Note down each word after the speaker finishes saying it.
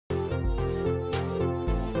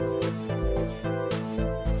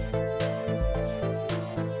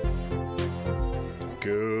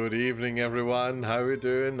evening, everyone. How are we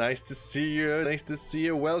doing? Nice to see you. Nice to see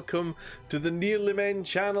you. Welcome to the Nearly Men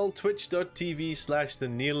channel, twitch.tv/the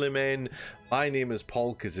Nearly Men. My name is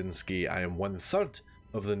Paul Kozinski. I am 1/3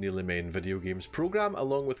 of the Nearly Men video games program,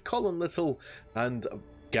 along with Colin Little and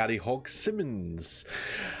Gary Hogg Simmons.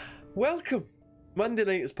 Welcome. Monday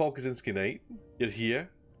night is Paul Kozinski night. You're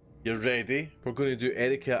here. You're ready. We're going to do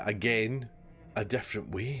Erica again, a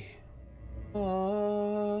different way.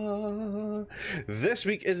 This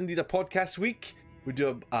week is indeed a podcast week. We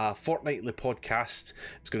do a fortnightly podcast.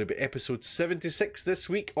 It's going to be episode 76 this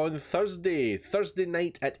week on Thursday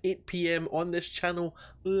night at 8 PM on this channel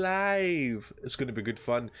live. It's going to be good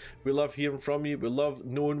fun. We love hearing from you. We love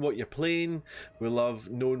knowing what you're playing. We love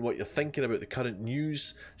knowing what you're thinking about the current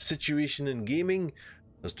news situation in gaming.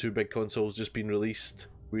 There's 2 big consoles just been released.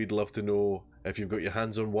 We'd love to know if you've got your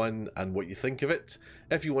hands on one and what you think of it.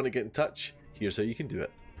 If you want to get in touch, here's how you can do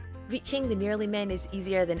it. Reaching the Nearly Men is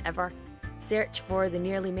easier than ever. Search for the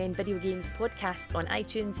Nearly Men Video Games podcast on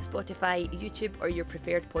iTunes, Spotify, YouTube, or your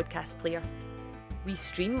preferred podcast player. We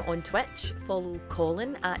stream on Twitch. Follow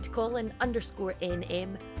Colin at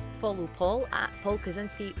Colin_NM. Follow Paul at Paul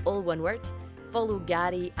Kozinski, all one word. Follow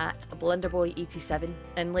Gary at Blunderboy87.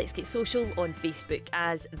 And let's get social on Facebook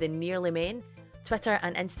as the Nearly Men, Twitter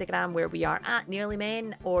and Instagram where we are at Nearly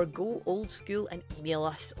Men, or go old school and email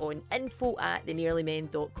us on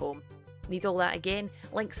info@thenearlymen.com. Need all that again?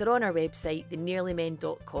 Links are on our website,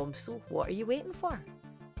 thenearlymen.com. So what are you waiting for?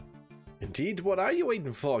 Indeed, what are you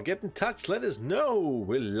waiting for? Get in touch, let us know.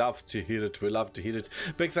 We love to hear it, we love to hear it.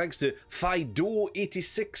 Big thanks to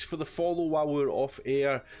Fido86 for the follow while we were off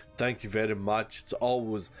air. Thank you very much. It's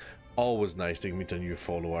always nice to meet a new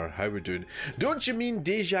follower. How we doing? Don't you mean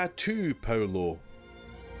Deja too, Paolo?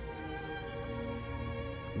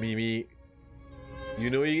 Mimi, you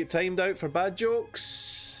know you get timed out for bad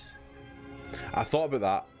jokes? I thought about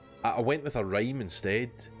that. I went with a rhyme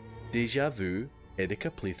instead. Deja vu, Erica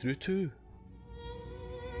playthrough 2. You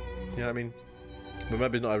know what I mean? But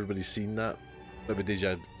maybe not everybody's seen that. Maybe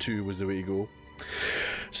Deja 2 was the way to go.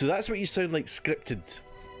 So that's what you sound like scripted.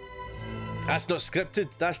 That's not scripted,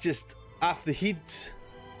 that's just off the heat.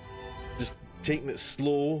 Just taking it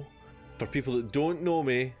slow for people that don't know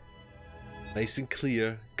me. Nice and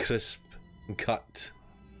clear, crisp and cut.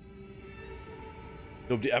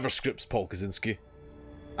 Nobody ever scripts Paul Kozinski.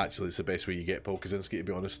 Actually, it's the best way you get Paul Kozinski, to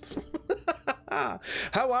be honest.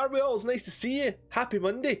 How are we all? It's nice to see you. Happy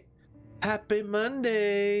Monday. Happy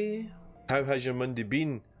Monday. How has your Monday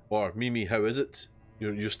been? Or Mimi, how is it?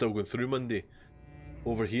 You're still going through Monday.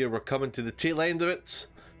 Over here, we're coming to the tail end of it.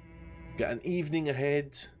 Got an evening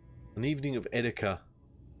ahead. An evening of Erica.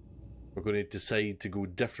 We're going to decide to go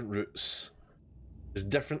different routes. As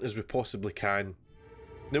different as we possibly can.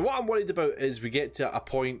 Now, what I'm worried about is we get to a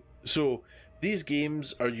point... So, these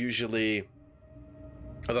games are usually...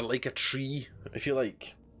 They're like a tree, if you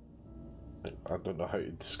like. I don't know how to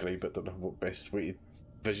describe it. I don't know what best way to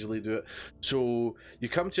visually do it. So, you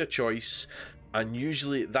come to a choice... And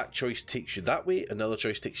usually that choice takes you that way, another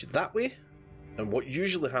choice takes you that way. And what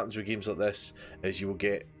usually happens with games like this is you will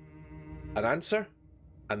get an answer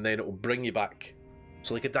and then it will bring you back.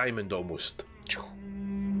 So like a diamond almost.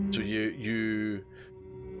 So you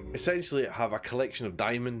essentially have a collection of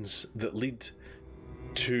diamonds that lead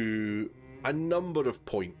to a number of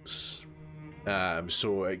points.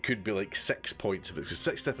 So it could be like 6 points. If it's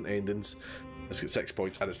 6 different endings, it's got 6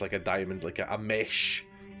 points and it's like a diamond, like a mesh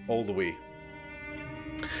all the way.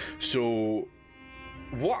 So,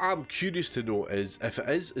 what I'm curious to know is if it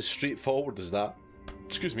is as straightforward as that.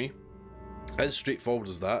 Excuse me. As straightforward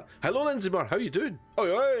as that. Hello, Lindsay Moore. How you doing?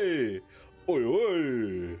 Oi, oi, oi,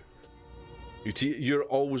 oi. You're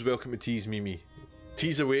always welcome to tease Mimi.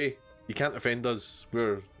 Tease away. You can't offend us.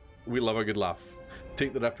 We love a good laugh.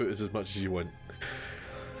 Take the rip out as much as you want.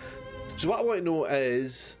 So what I want to know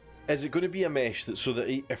is it going to be a mesh that so that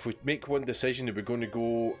if we make one decision, we're going to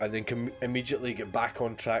go and then immediately get back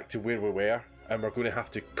on track to where we were, and we're going to have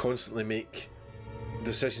to constantly make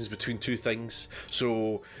decisions between 2 things?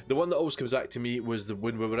 So the one that always comes back to me was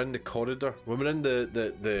when we were in the corridor, when we were in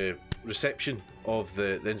the reception of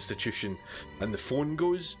the institution, and the phone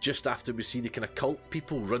goes just after we see the kind of cult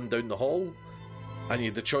people run down the hall, and you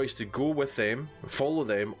had the choice to go with them, follow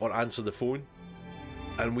them, or answer the phone.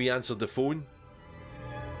 And we answered the phone,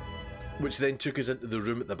 which then took us into the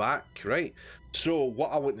room at the back, right? So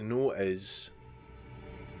what I want to know is,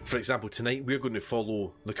 for example, tonight we're going to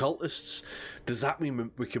follow the cultists. Does that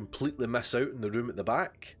mean we completely miss out in the room at the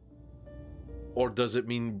back? Or does it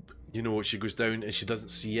mean, you know, she goes down and she doesn't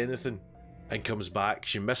see anything? and comes back.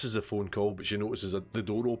 She misses the phone call, but she notices the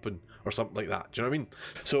door open or something like that. Do you know what I mean?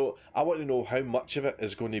 So I want to know how much of it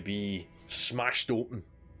is going to be smashed open.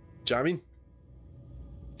 Do you know what I mean?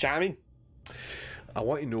 Do you know what I mean? I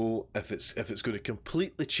want to know if it's going to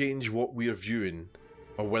completely change what we're viewing,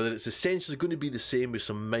 or whether it's essentially going to be the same with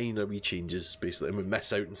some minor wee changes, basically, and we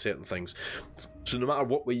miss out on certain things. So no matter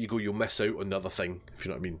what way you go, you'll miss out on the other thing, if you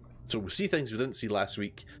know what I mean. So we'll see things we didn't see last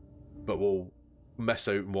week, but we'll miss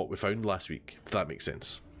out on what we found last week, if that makes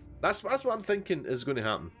sense. That's what I'm thinking is going to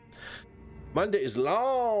happen. Monday is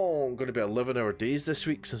long. Going to be 11-hour days this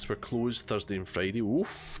week since we're closed Thursday and Friday.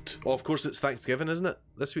 Oof. Oh, of course it's Thanksgiving, isn't it?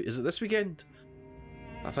 This week, is it this weekend?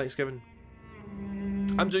 Thanksgiving.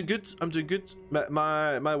 I'm doing good. I'm doing good.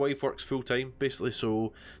 My wife works full time basically,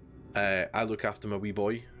 so I look after my wee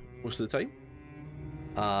boy most of the time,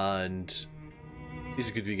 and he's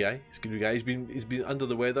a good wee guy. He's a good wee guy. He's been under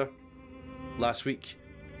the weather last week,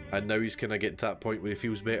 and now he's kind of getting to that point where he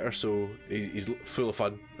feels better. So he's full of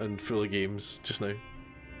fun and full of games just now.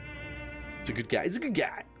 He's a good guy. He's a good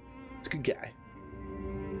guy. He's a good guy.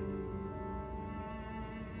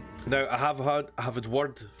 Now I have had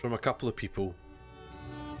word from a couple of people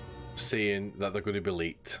saying that they're going to be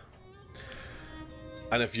late.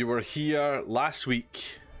 And if you were here last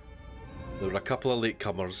week, there were a couple of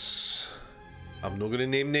latecomers. I'm not going to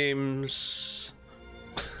name names.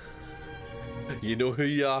 You know who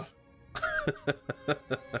you are.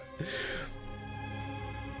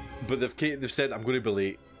 But they've said I'm going to be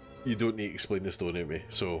late. You don't need to explain the story to me.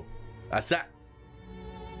 So that's it.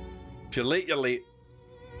 If you're late, you're late.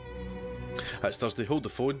 It's Thursday. Hold the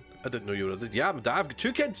phone. I didn't know you were. Yeah, I'm dad. I've got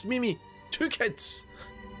 2 kids, Mimi. 2 kids.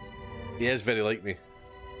 He is very like me.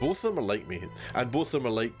 Both of them are like me, and both of them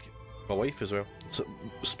are like my wife as well. So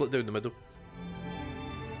split down the middle.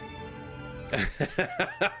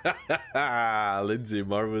 Lindsay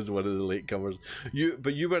Murr was one of the latecomers.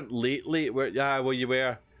 But you weren't late. Well, you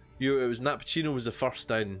were. It was Nappuccino was the first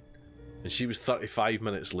in, and she was 35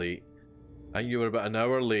 minutes late. I think you were about an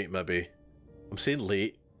hour late, maybe. I'm saying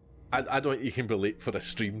late. I don't think you can be late for a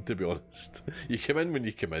stream, to be honest. You come in when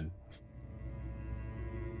you come in.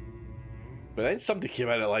 But then somebody came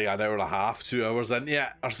in at like an hour and a half, 2 hours into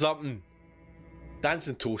it, or something.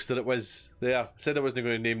 Dancing Toaster it was. There. Said I wasn't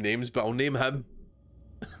going to name names, but I'll name him.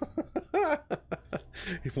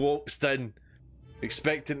 He waltzed in,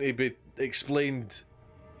 expecting to be explained.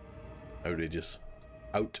 Outrageous.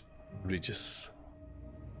 Outrageous.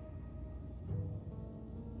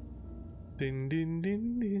 Din, din,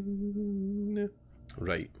 din, din.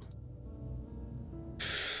 Right.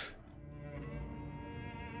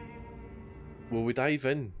 Will we dive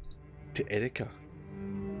in to Erica?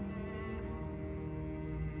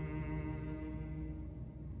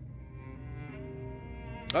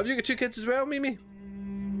 Have you got 2 kids as well, Mimi?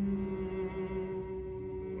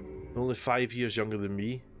 Only 5 years younger than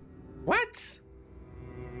me. What?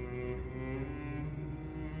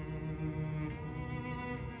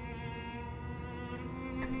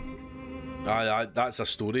 That's a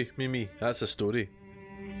story, Mimi. That's a story.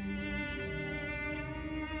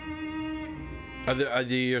 Are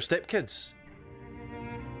they your stepkids?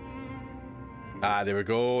 Ah, there we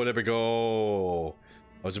go, there we go.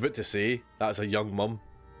 I was about to say, that's a young mum.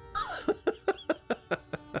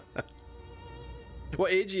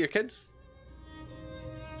 What age are your kids?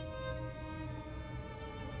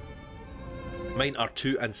 Mine are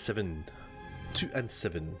 2 and 7. 2 and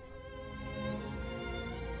 7.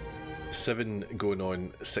 7 going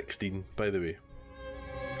on 16, by the way.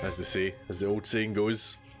 As they say, as the old saying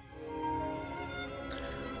goes.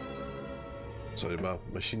 Sorry, my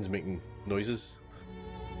machine's making noises.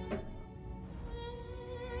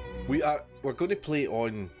 We're going to play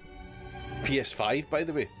on PS5, by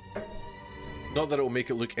the way. Not that it'll make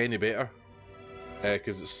it look any better,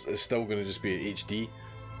 because it's still going to just be at HD.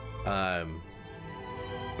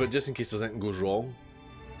 But just in case there's anything goes wrong,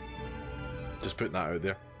 just putting that out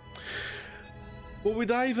there. Will we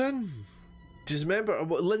dive in? Just remember,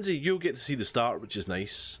 Lindsay, you'll get to see the start, which is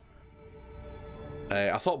nice.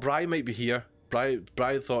 I thought Brian might be here.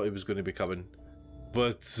 Brian thought he was going to be coming,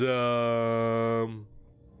 but there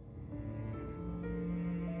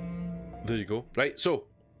you go. Right, so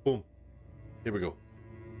boom, here we go.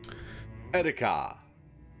 Erica,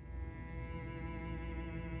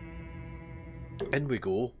 in we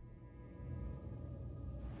go.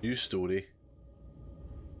 New story.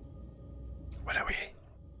 Where are we?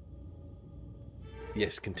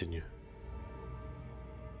 Yes, continue.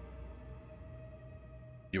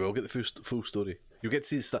 You will get the full story. You'll get to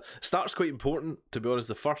see the start. Start's quite important, to be honest.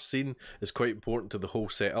 The first scene is quite important to the whole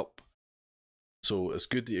setup. So it's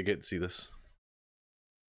good that you get to see this.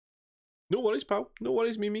 No worries, pal. No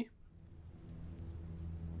worries, Mimi.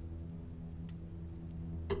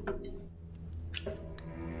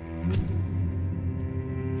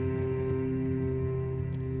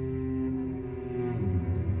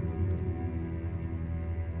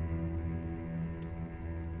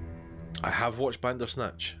 I have watched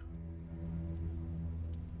Bandersnatch,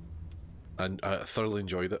 and I thoroughly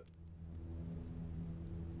enjoyed it.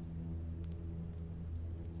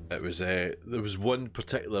 It was there was one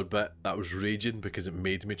particular bit that was raging because it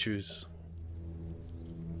made me choose.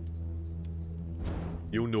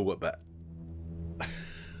 You'll know what bit.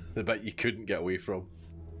 The bit you couldn't get away from.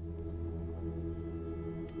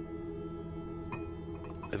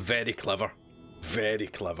 Very clever. Very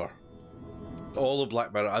clever. All of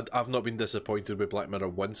Black Mirror, I've not been disappointed with Black Mirror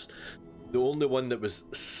once. The only one that was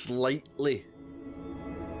slightly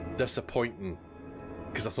disappointing,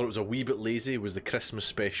 because I thought it was a wee bit lazy, was the Christmas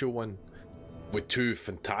special one with two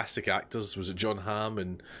fantastic actors. Was it John Hamm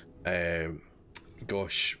and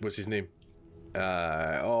gosh, what's his name?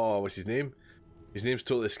 What's his name? His name's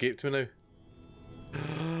totally escaped me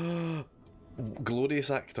now. Glorious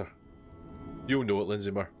actor. You'll know it,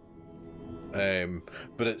 Lindsay Moore.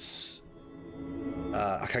 But it's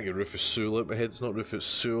I can't get Rufus Sewell out of my head. It's not Rufus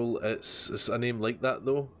Sewell. It's a name like that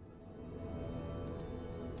though.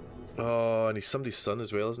 Oh, and he's somebody's son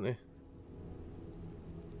as well, isn't he?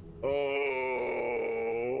 Oh,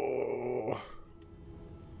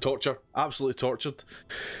 torture! Absolutely tortured.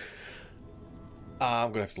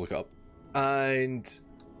 I'm gonna have to look it up. And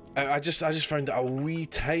I just found it a wee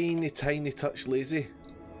tiny touch lazy.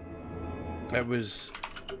 It was.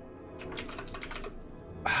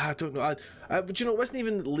 I don't know. But you know, it wasn't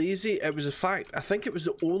even lazy. It was a fact. I think it was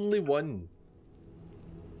the only one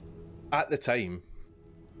at the time.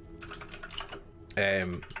 How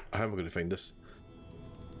am I going to find this?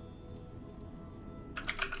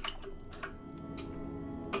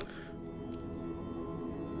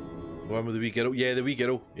 One with the wee girl. Yeah, the wee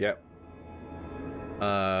girl. Yeah.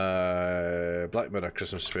 Black Mirror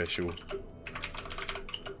Christmas special.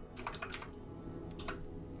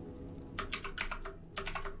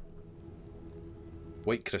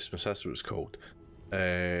 White Christmas, that's what it's called.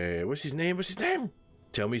 What's his name? What's his name?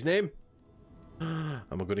 Tell me his name. Am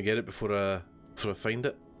I going to get it before I find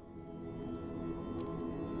it?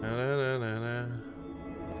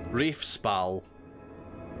 Rafe Spall.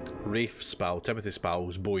 Rafe Spall. Timothy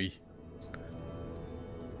Spall's boy.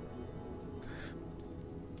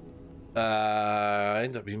 I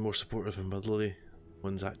end up being more supportive of motherly.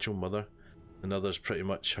 One's actual mother. Another's pretty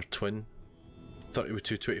much her twin. 30 with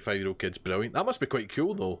two 25-year-old kids, brilliant. That must be quite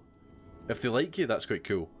cool though. If they like you, that's quite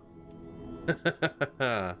cool.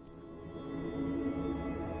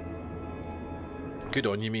 Good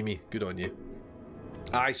on you, Mimi. Good on you.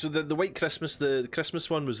 Aye, so the White Christmas, the Christmas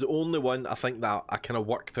one was the only one I think that I kind of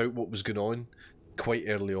worked out what was going on quite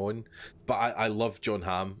early on. But I love John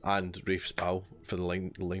Hamm and Rafe Spall for the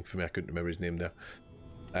line for me. I couldn't remember his name there.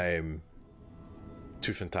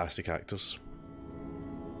 Two fantastic actors.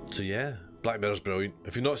 So yeah. Black Mirror's brilliant.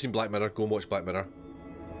 If you've not seen Black Mirror, go and watch Black Mirror.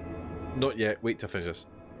 Not yet. Wait till I finish this.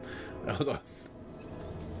 Hold on.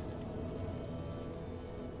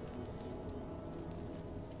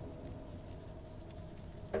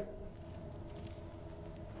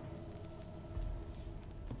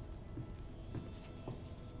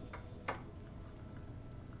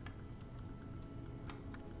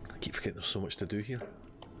 I keep forgetting there's so much to do here.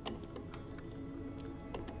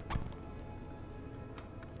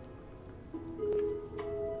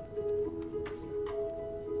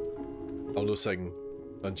 I'll no sing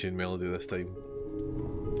Unchained Melody this time.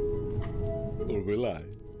 Or will I?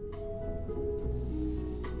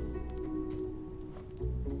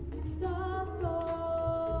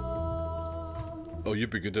 Oh, you'd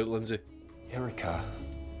be good at it, Lindsay. Erica.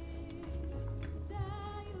 You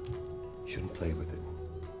shouldn't play with it.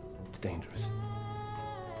 It's dangerous.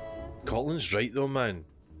 Colin's right though, man.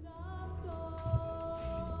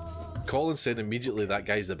 Colin said immediately that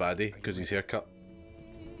guy's the baddie because his haircut.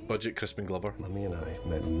 Budget Crispin Glover. Mummy and I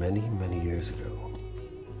met many years ago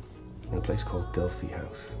in a place called Delphi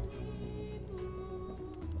House.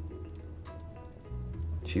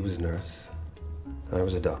 She was a nurse. I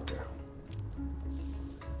was a doctor.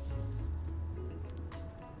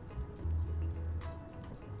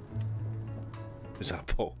 Is that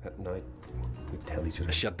Paul? At night, we'd tell each other.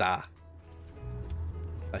 It's your dad.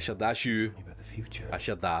 That's your dad's you. About the future. That's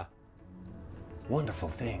your dad. Wonderful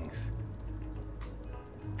things.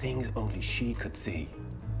 Things only she could see.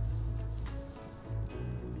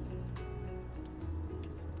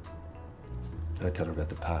 I tell her about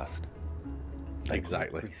the past.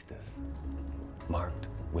 Exactly. Priestess, marked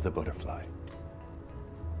with a butterfly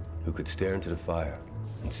who could stare into the fire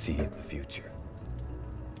and see the future.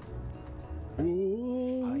 I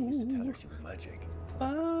used to tell her she was magic.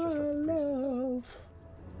 Just like the princess.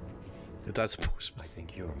 Your dad's supposed to I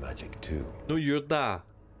think you're magic too. No, you're da.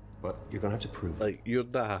 But you're gonna have to prove it. Like, you're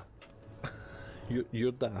da.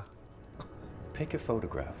 You're da. Pick a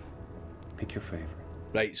photograph. Pick your favorite.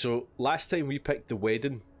 Right, so last time we picked the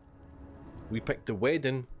wedding. I'm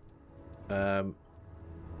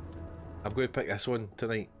going to pick this one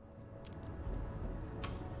tonight.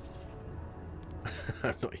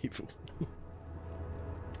 I'm not evil.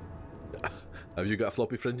 Have you got a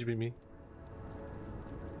floppy fringe, Mimi?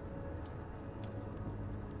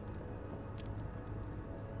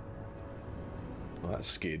 Well, that's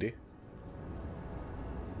scary.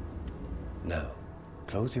 Now,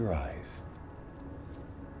 close your eyes.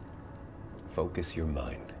 Focus your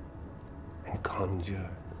mind. And conjure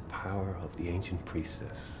the power of the ancient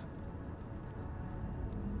priestess.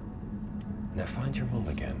 Now find your mum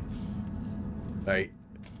again. Right.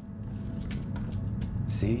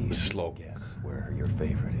 See This if is you can long. guess where your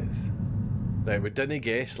favorite is. Right, we didn't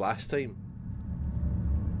guess last time.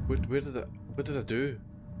 What did I do?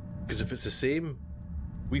 Because if it's the same,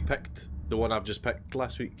 we picked the one I've just picked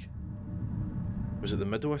last week. Was it the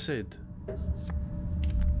middle I said?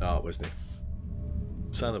 No, it wasn't.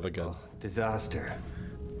 Son of a gun. Oh, disaster.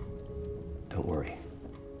 Don't worry.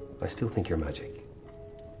 I still think you're magic.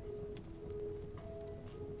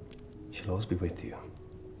 She'll always be with you.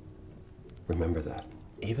 Remember that.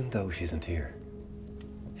 Even though she isn't here,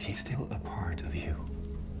 she's still a part of you.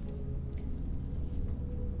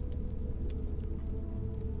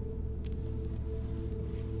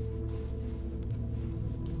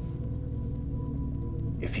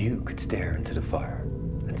 If you could stare into the fire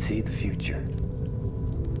and see the future,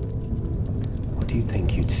 what do you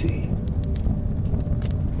think you'd see?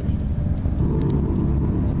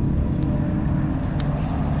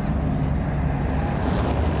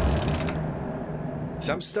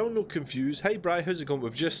 So I'm still no confused. Hey Bri, how's it going?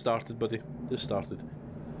 We've just started, buddy. Just started.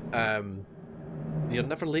 You're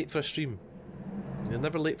never late for a stream. You're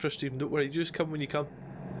never late for a stream. Don't worry, just come when you come.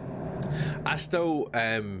 I still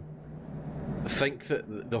think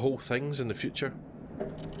that the whole thing's in the future.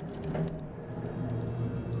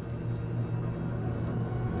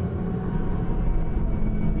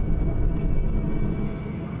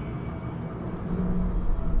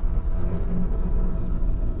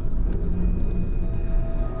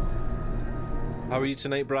 How are you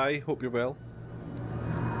tonight, Bri? Hope you're well.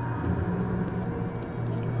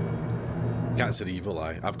 Cats are evil,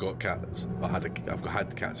 I've got cats. I've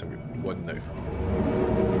had cats. I've got one now.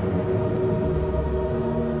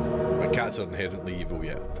 My cats are inherently evil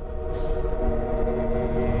yet.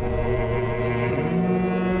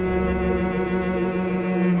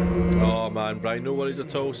 Oh man, Brian, no worries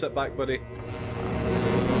at all. Sit back, buddy.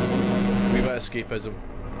 Wee bit of escapism.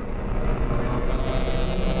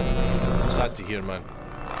 Sad to hear, man.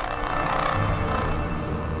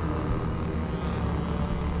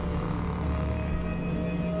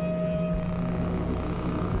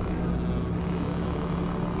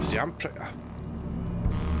 See,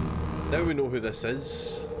 now we know who this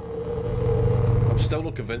is. I'm still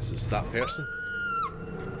not convinced it's that person.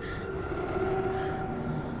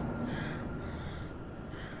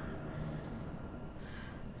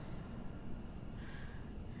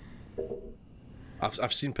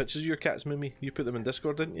 I've seen pictures of your cats, Mimi. You put them in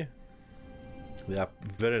Discord, didn't you? They are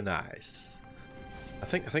very nice. I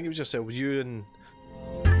think it was yourself. You and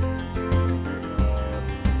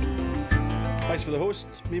thanks for the host,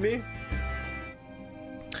 Mimi.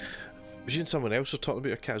 Was you and someone else were talking about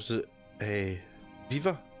your cats? Was it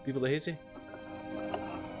Viva the Hazy?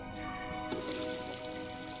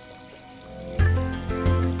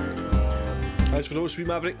 Thanks for the host, wee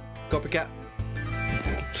Maverick. Copycat.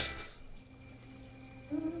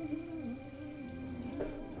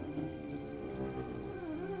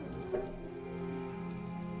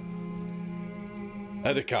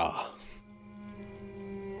 Erika.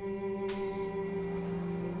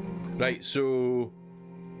 Right, so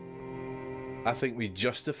I think we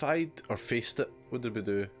justified or faced it. What did we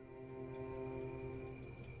do?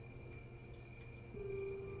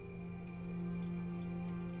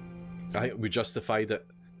 I think we justified it.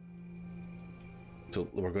 So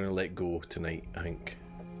we're going to let go tonight, I think.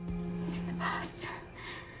 It's in the past.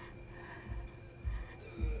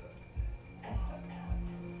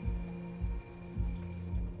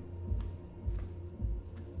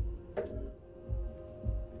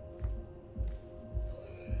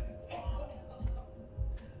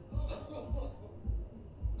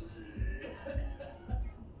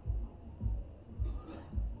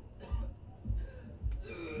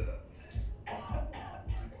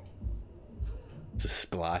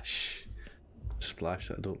 Splash. Splash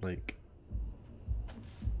that I don't like.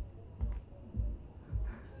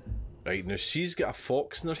 Right, now she's got a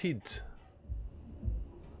fox in her head.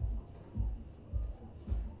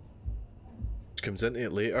 She comes into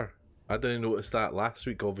it later. I didn't notice that last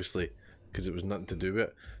week, obviously, because it was nothing to do with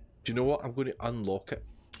it. Do you know what? I'm going to unlock it.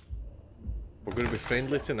 We're going to be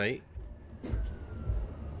friendly tonight.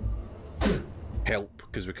 Help,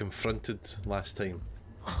 because we confronted last time.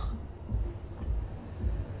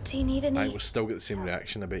 Do you need any? I will still get the same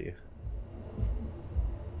reaction, I bet you.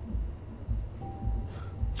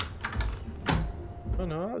 Oh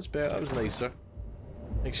no, that was better, that was nicer.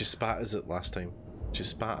 I think she spat at it last time. She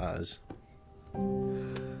spat at us.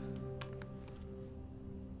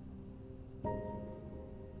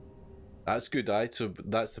 That's good, aye. So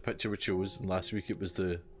that's the picture we chose, and last week it was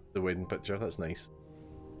the wedding picture. That's nice.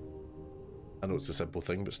 I know it's a simple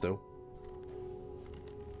thing, but still.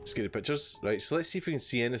 Scary pictures. Right, so let's see if we can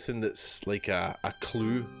see anything that's like a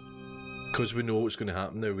clue. Because we know what's going to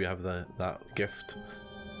happen now, we have that gift.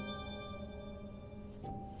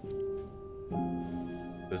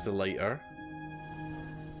 There's the lighter.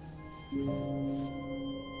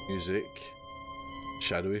 Music.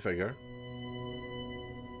 Shadowy figure.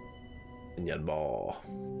 And your ball.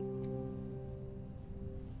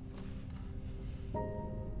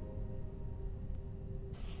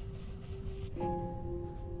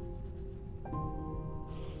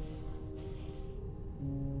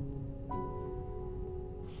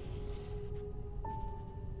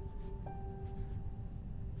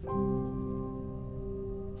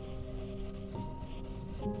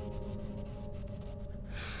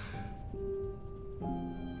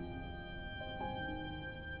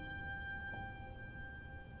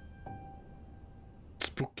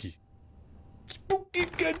 Spooky. Spooky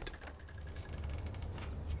kid!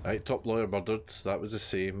 Right, top lawyer murdered. That was the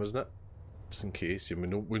same, wasn't it? Just in case. Yeah,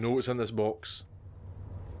 we know what's in this box.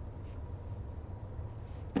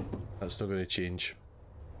 That's not going to change.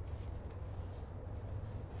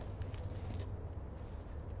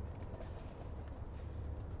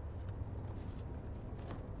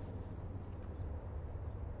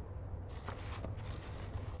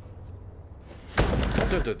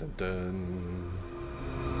 Dun, dun, dun, dun.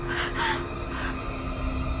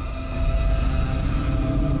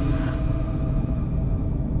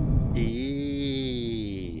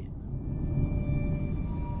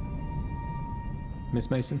 Miss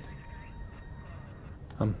Mason?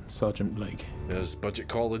 I'm Sergeant Blake. There's Budget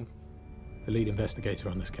calling. The lead investigator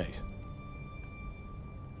on this case.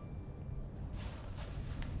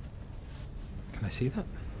 Can I see that?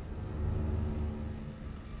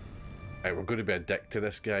 Right, we're going to be a dick to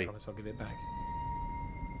this guy. Promise I'll give it back.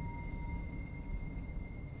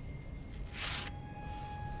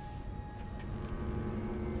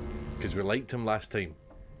 Because we liked him last time.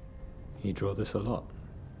 You draw this a lot.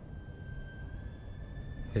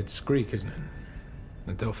 It's Greek, isn't it?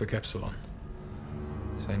 The Delphic Epsilon.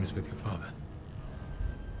 Same as with your father.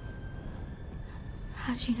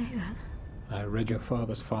 How do you know that? I read your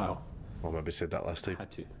father's file. Well, maybe said that last time.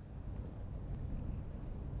 Had to.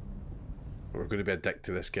 We're going to be a dick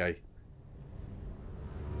to this guy.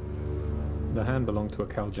 The hand belonged to a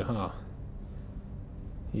Kal Jahar.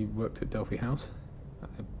 He worked at Delphi House. I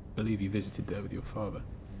believe you visited there with your father.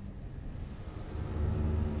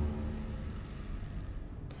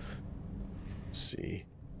 Let's see.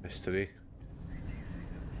 History.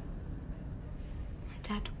 My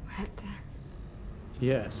dad worked there.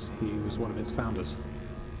 Yes, he was one of its founders.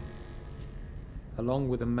 Along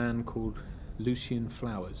with a man called Lucian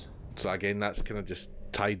Flowers. So again, that's kind of just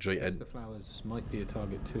tied right in. The Flowers might be a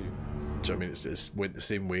target too. So I mean, it's went the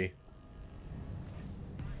same way.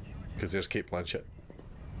 Because there's Kate Blanchett.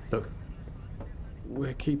 Look,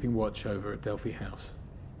 we're keeping watch over at Delphi House.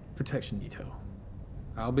 Protection detail.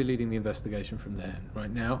 I'll be leading the investigation from there.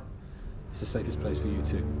 Right now, it's the safest place for you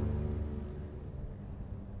two.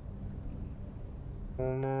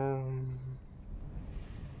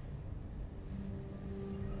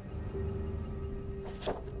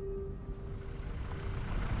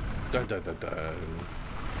 Dun dun dun dun.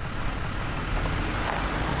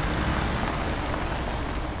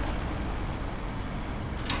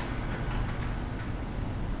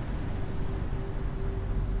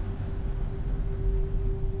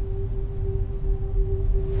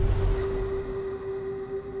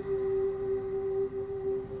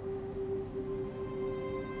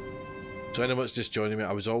 So anyone's just joining me,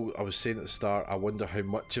 I was saying at the start, I wonder how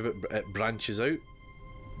much of it branches out.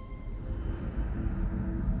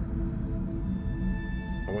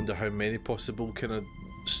 I wonder how many possible kind of,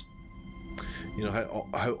 you know,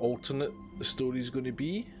 how alternate the story's going to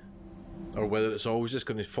be. or whether it's always just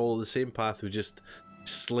going to follow the same path with just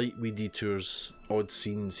slight wee detours, odd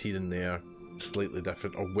scenes here and there, slightly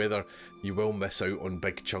different, or whether you will miss out on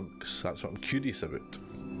big chunks. That's what I'm curious about.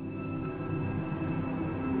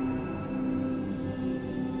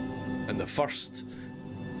 And I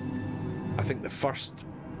think the first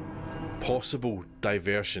possible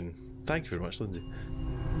diversion, thank you very much, Lindsay.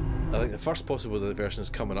 I think the first possible diversion is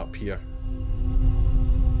coming up here,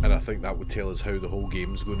 and I think that would tell us how the whole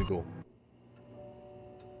game's going to go.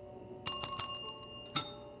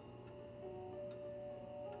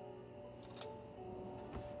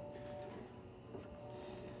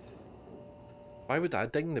 Why would I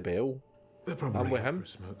ding the bell? We're probably I'm with out him. for a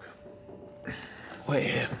smoke. Wait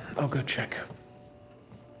here. I'll go check.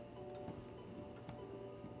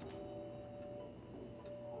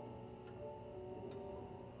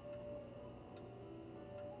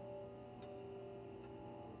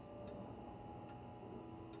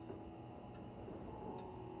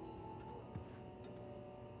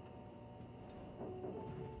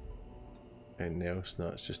 Anything else? No,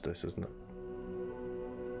 it's just this, isn't it?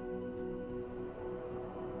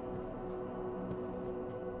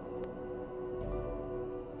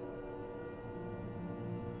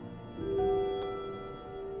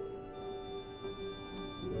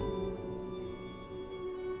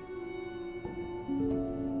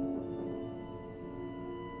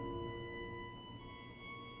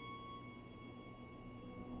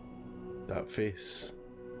 That face.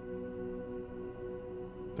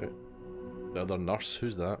 The other nurse,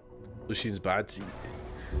 who's that? Lucien's bad.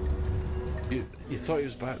 You thought he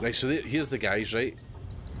was bad? Right, so here's the guys, right?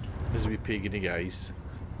 Here's the wee pagany guys.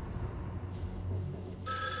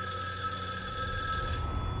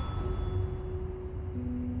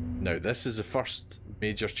 Now, this is the first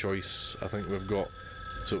major choice I think we've got.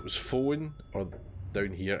 So it was phone or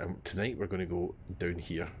down here, and tonight we're going to go down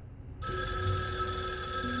here.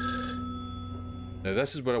 Now,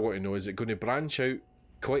 this is what I want to know. Is it going to branch out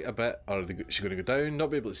quite a bit, or is she going to go down,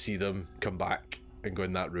 not be able to see them, come back, and go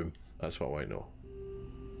in that room? That's what I want to know.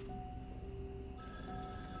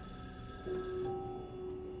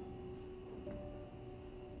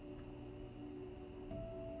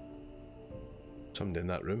 Somebody in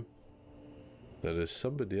that room. There is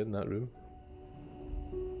somebody in that room.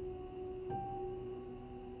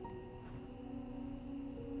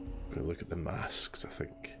 Gonna look at the masks, I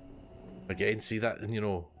think. Again, see that, and you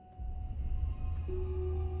know,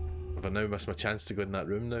 have I now missed my chance to go in that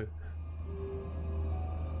room now?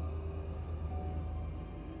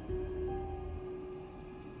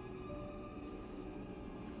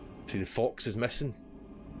 See, the fox is missing.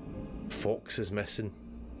 Fox is missing.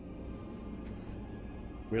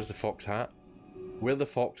 Where's the fox hat? Where's the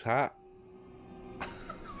fox hat?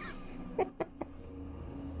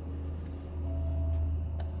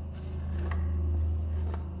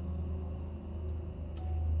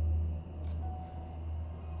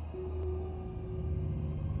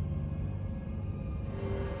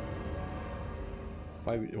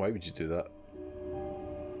 Why would you do that?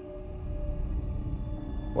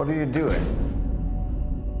 What are you doing?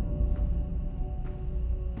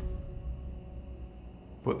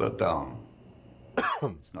 Put that down.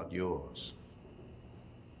 It's not yours.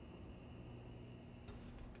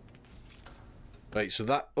 Right, so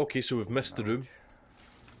that... Okay, so we've missed the room.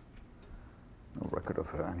 No record of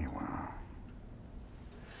her anywhere.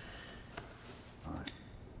 Well,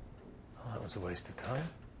 that was a waste of time.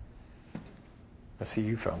 I see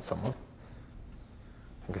you found someone.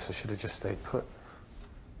 I guess I should have just stayed put.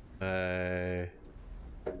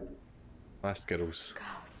 Last girls.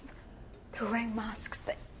 Girls. They're wearing masks.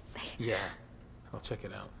 They... Yeah. I'll check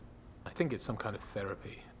it out. I think it's some kind of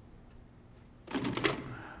therapy.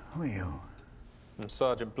 Who are you? I'm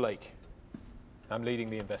Sergeant Blake. I'm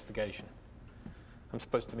leading the investigation. I'm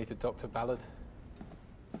supposed to meet a Dr. Ballard.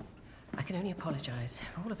 I can only apologise.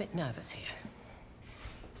 We're all a bit nervous here.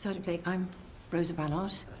 Sergeant Blake, I'm Rosa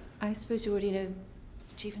Ballard. I suppose you already know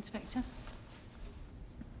the Chief Inspector?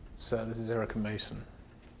 Sir, this is Erica Mason.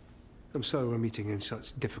 I'm sorry we're meeting in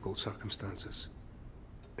such difficult circumstances.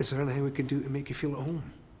 Is there anything we can do to make you feel at home?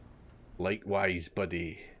 Likewise,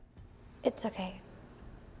 buddy. It's okay.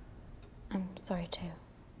 I'm sorry too.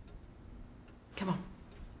 Come on.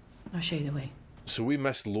 I'll show you the way. So we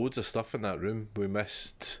missed loads of stuff in that room. We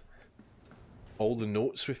missed all the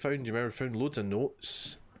notes we found. Do you remember we found loads of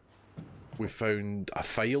notes? We found a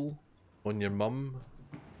file on your mum.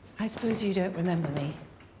 I suppose you don't remember me.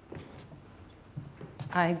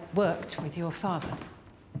 I worked with your father.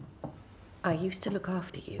 I used to look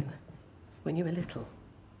after you when you were little.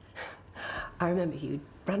 I remember you'd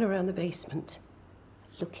run around the basement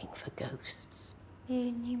looking for ghosts.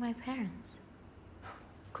 You knew my parents?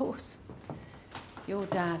 Of course. Your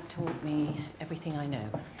dad taught me everything I know.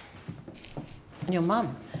 And your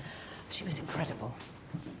mum, she was incredible.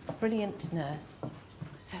 Brilliant nurse.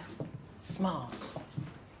 So smart.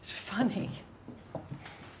 Funny.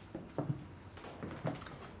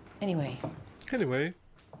 Anyway.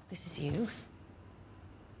 This is you.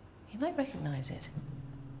 You might recognize it.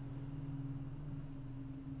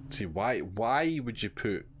 See, why would you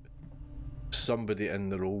put somebody in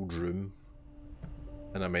their old room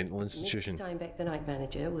in a mental institution? Mr. Steinbeck, the night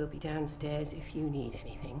manager, will be downstairs if you need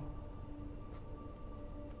anything.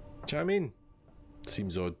 Do you know what I mean?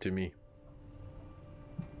 Seems odd to me.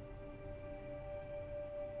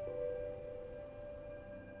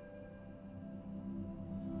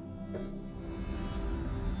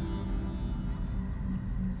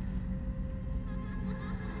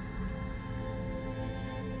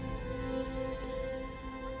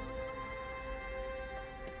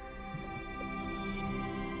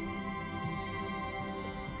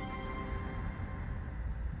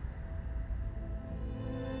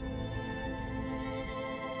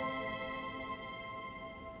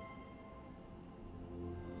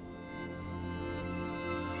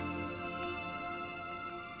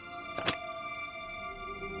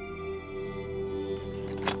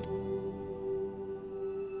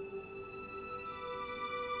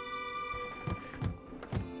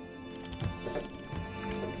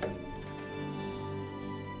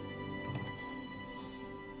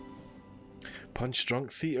 Punch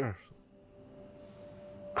Drunk Theatre.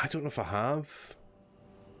 I don't know if I have.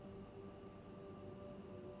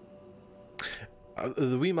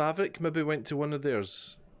 The Wee Maverick maybe went to one of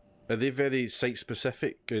theirs. Are they very site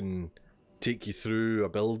specific and take you through a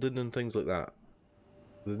building and things like that?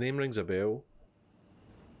 The name rings a bell.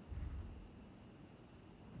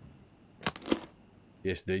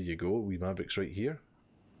 Yes, there you go. Wee Maverick's right here.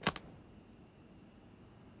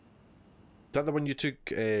 Is that the one you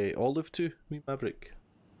took Olive to, Wee Maverick?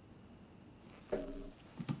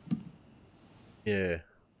 Yeah.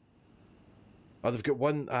 Oh, they've got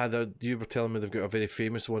one. You were telling me they've got a very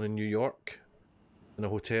famous one in New York, in a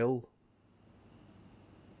hotel.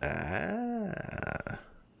 Ah.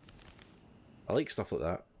 I like stuff like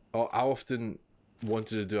that. Oh, I often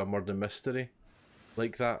wanted to do a murder mystery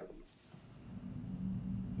like that,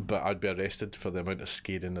 but I'd be arrested for the amount of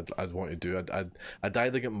scaring I'd want to do. I'd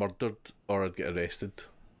either get murdered or I'd get arrested.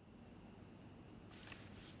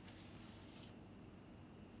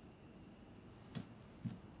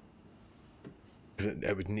 Because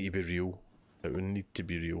it would need to be real. It would need to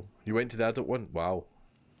be real. You went to the adult one? Wow.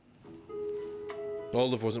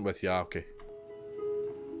 Olive wasn't with you, okay.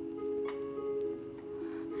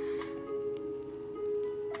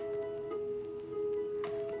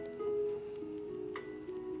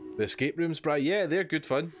 The escape rooms, Bri? Yeah, they're good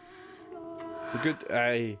fun. They're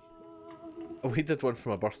good. We did one for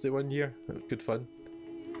my birthday one year. It was good fun.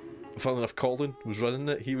 Funnily enough, Colin was running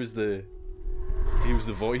it. He was the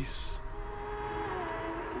voice.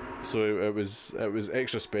 So it was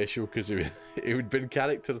extra special because he would been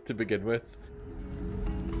character to begin with,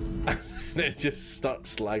 and then just start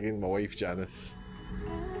slagging my wife Janice.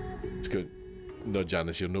 It's good. No,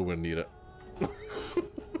 Janice, you're nowhere near it.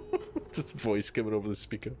 Just a voice coming over the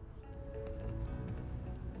speaker.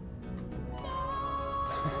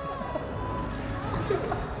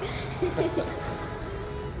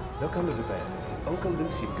 They'll come to the bed. Uncle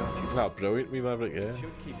Lucy got you. Ah, brilliant, Wee Maverick, yeah.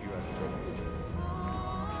 Should keep you out of trouble.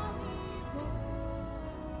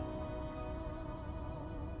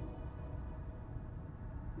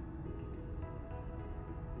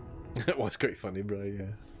 It was quite funny, bro,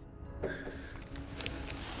 yeah.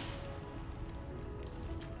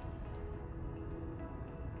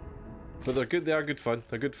 But they're good, they are good fun.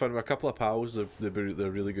 They're good fun. With a couple of pals, they're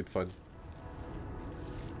really good fun.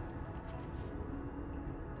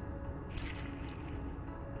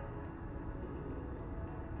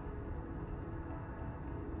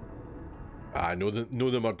 I know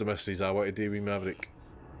the murder mysteries I want to do with Maverick.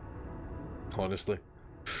 Honestly.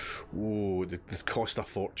 Ooh, they cost a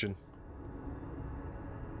fortune.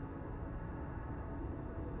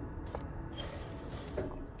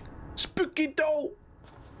 Spooky doll!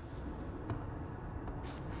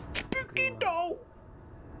 Spooky doll!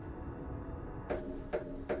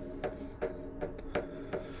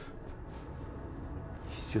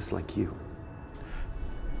 She's just like you.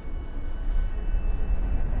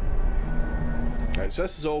 Right, so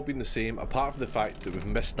this has all been the same, apart from the fact that we've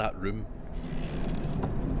missed that room.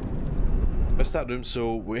 Missed that room,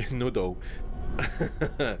 so we no doll.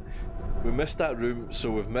 We missed that room,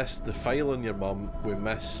 so we've missed the file on your mum. We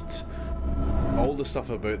missed all the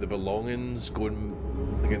stuff about the belongings going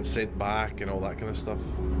getting sent back and all that kind of stuff.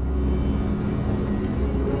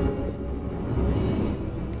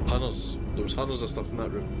 Hunters. There was hunters of stuff in that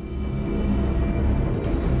room.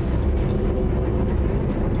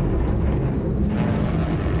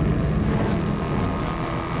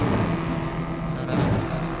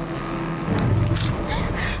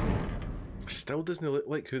 Still doesn't look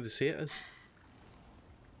like who they say it is.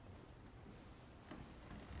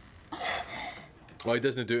 Oh, he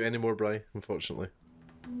doesn't do it anymore, Bri, unfortunately.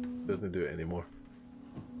 Doesn't do it anymore.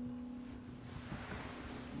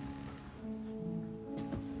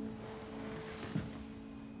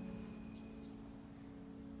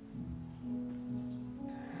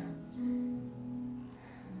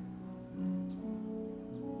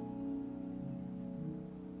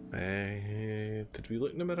 Did we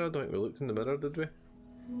look in the mirror? I don't think we looked in the mirror, did we?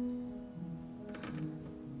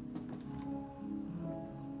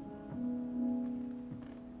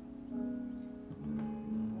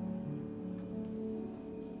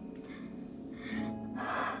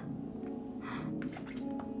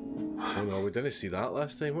 Oh no, we didn't see that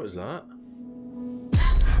last time. What is that?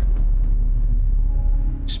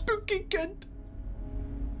 Spooky kid!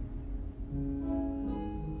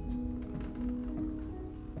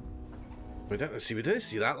 We didn't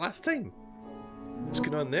see that last time. What's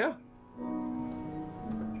going on there?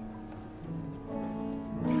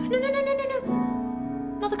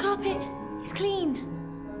 No. Not the carpet. It's clean.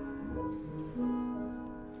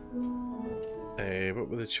 What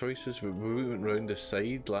were the choices? We went round the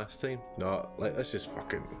side last time. No, let's just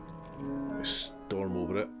fucking storm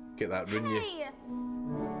over it. Get that run you.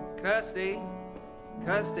 Kirsty,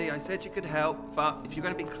 I said you could help, but if you're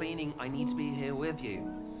going to be cleaning, I need to be here with you.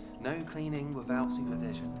 No cleaning without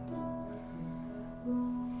supervision.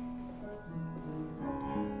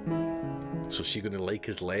 So she's gonna like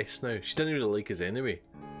us less now? She didn't really like us anyway.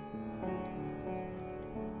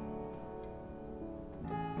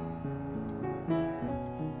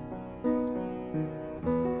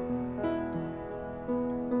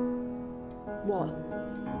 What?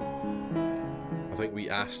 I think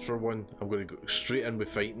we asked for one. I'm gonna go straight in with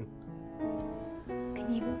fighting.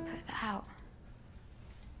 Can you put that out?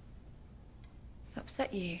 Does that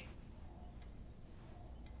upset you?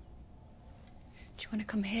 Do you want to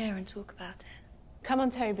come here and talk about it? Come on,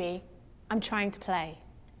 Toby. I'm trying to play.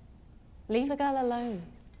 Leave the girl alone.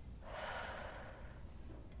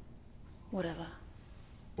 Whatever.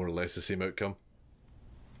 More or less the same outcome.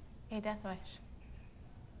 Hey, Death Wish.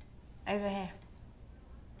 Over here.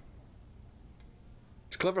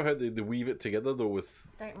 It's clever how they weave it together though with...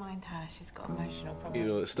 Don't mind her, she's got emotional problems. You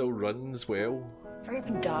know, it still runs well. Hurry up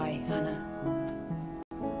and die, Hannah.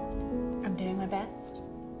 I'm doing my best.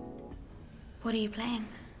 What are you playing?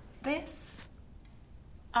 This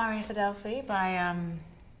Aria for Delphi by,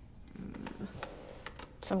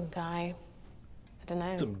 some guy. I don't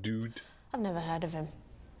know. Some dude. I've never heard of him.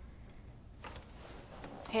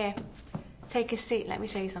 Here, take a seat. Let me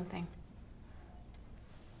show you something.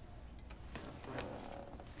 Do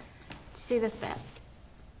you see this bit?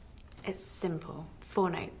 It's simple.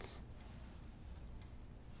 4 notes.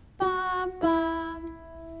 Bum, bum,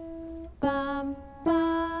 bum,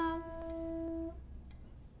 bum.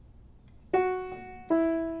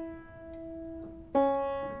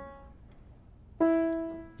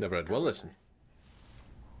 Never had one listen.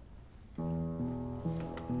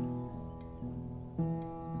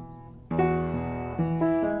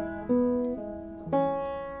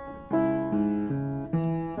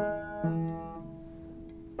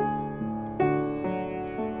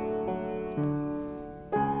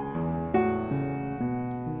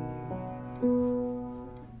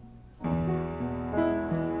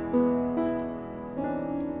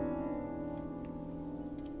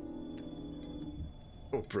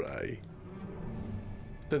 Oh, Bri.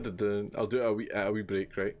 Dun, dun, dun. I'll do it a wee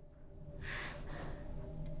break, right?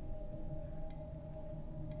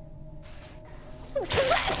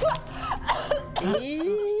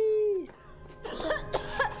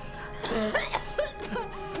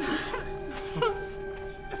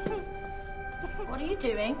 What are you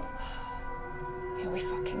doing? Here we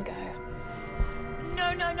fucking go.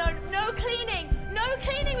 No cleaning! No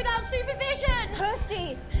cleaning without supervision!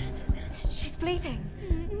 Kirsty! She's bleeding.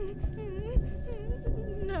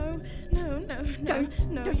 No.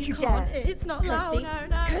 Don't you can't. dare. It's not Kirsty, allowed.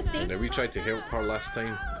 No. Kirsty. Now we tried to help her last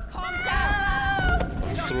time. Calm down!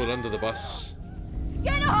 Throw her under the bus.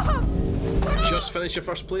 Get off! Just finish your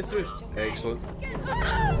first playthrough. Excellent. Get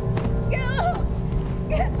off!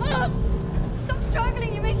 Get off! Stop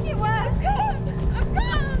struggling, you're making it worse. I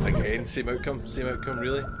can't! Again, same outcome,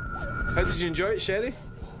 really. How did you enjoy it, Sherry?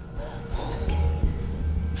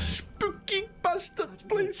 Spooky bus bastard,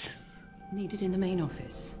 please. Needed in the main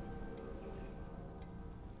office.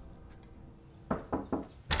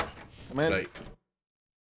 Come in. Right.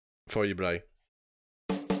 For you, Bri.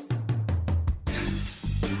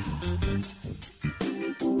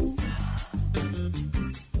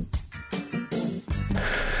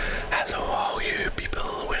 Hello, all you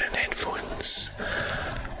people wearing headphones.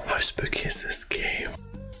 How spooky is this game?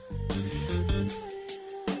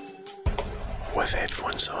 With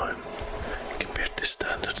headphones on, compared to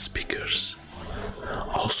standard speakers.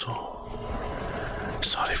 Also,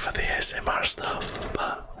 sorry for the ASMR stuff,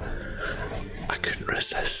 but I couldn't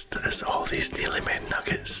resist as all these Nearly Men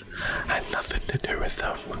nuggets had nothing to do with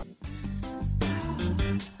them.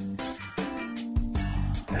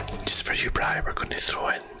 Just for you, Bri, we're going to throw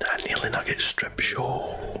in a Nearly Nugget strip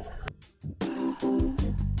show.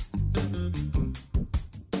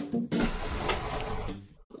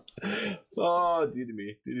 Oh, dearie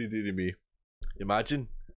me, dearie me. Imagine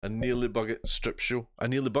a Nearly Bucket strip show. A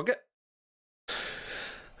Nearly Bucket?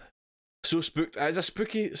 So spooked. It's a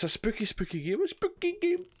spooky game. A spooky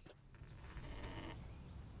game.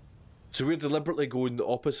 So we're deliberately going the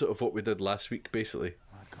opposite of what we did last week, basically.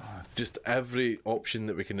 Oh my God. Just every option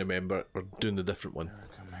that we can remember, we're doing a different one.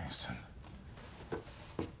 Erica Mason.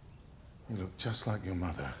 You look just like your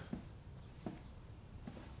mother.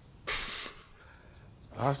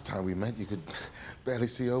 Last time we met, you could barely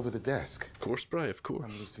see over the desk. Of course, Bri, of course.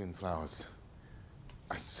 I'm Lucian Flowers.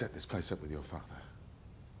 I set this place up with your father.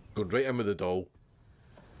 Going right in with the doll.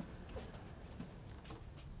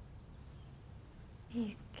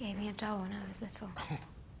 You gave me a doll when I was little.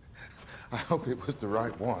 I hope it was the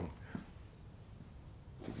right one.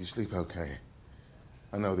 Did you sleep okay?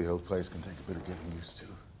 I know the old place can take a bit of getting used to.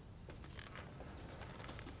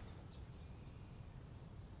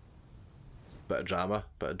 Bit of drama.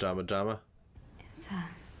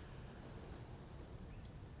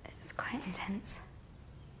 It's quite intense.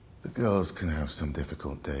 The girls can have some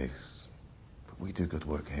difficult days, but we do good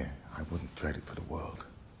work here. I wouldn't trade it for the world.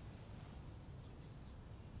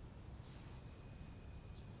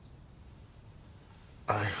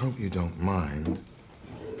 I hope you don't mind,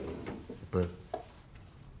 but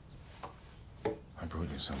I brought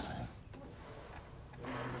you something.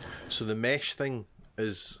 So the mesh thing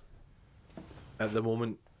is, at the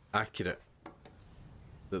moment, accurate.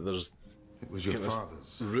 That there's It was your kind of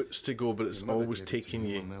father's. routes to go, but it's Your mother always gave it to taking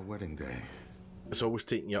you. on their wedding day. It's always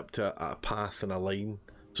taking you up to a path and a line.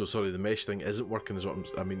 So sorry, the mesh thing isn't working, is what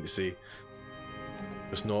I mean to say.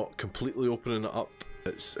 It's not completely opening it up.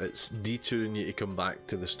 It's detouring you to come back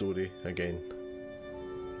to the story again.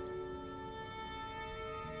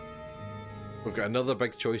 We've got another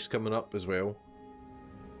big choice coming up as well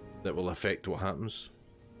that will affect what happens.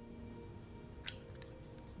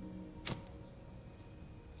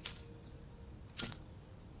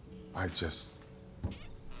 I just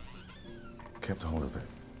kept hold of it.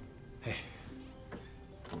 Hey.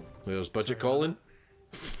 There's budget calling.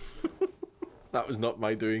 That was not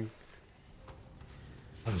my doing.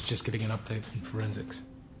 I was just getting an update from forensics.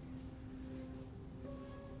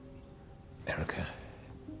 Erica,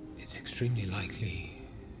 it's extremely likely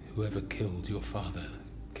whoever killed your father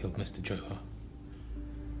killed Mr. Johar.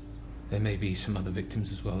 There may be some other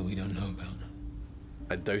victims as well that we don't know about.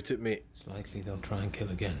 I doubt it, mate. It's likely they'll try and kill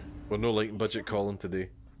again. We're no liking budget calling today.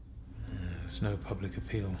 There's no public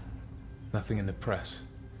appeal. Nothing in the press.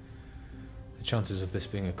 The chances of this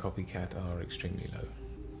being a copycat are extremely low.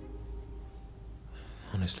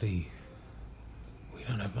 Honestly, we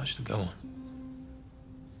don't have much to go on.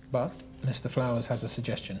 But Mr. Flowers has a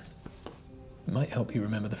suggestion. It might help you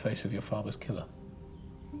remember the face of your father's killer.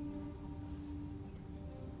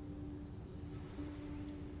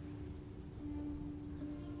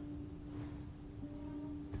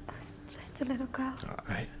 I was just a little girl.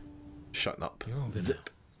 Alright. Shutting up. You're older Zip.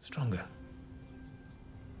 now. Stronger.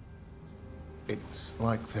 It's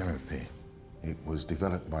like therapy. It was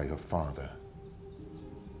developed by your father.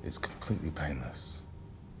 It's completely painless.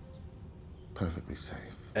 Perfectly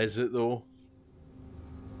safe. Is it though?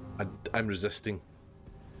 I'm resisting.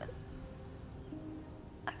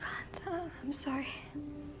 I can't. I'm sorry.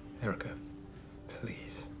 Erica,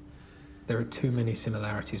 please. There are too many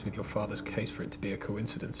similarities with your father's case for it to be a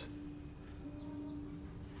coincidence.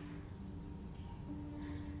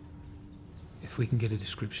 If we can get a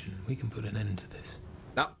description, we can put an end to this.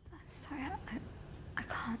 No. I'm sorry. I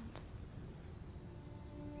can't.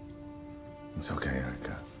 It's okay,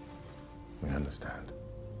 Erica. We understand.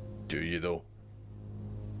 Do you though?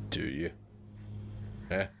 Do you?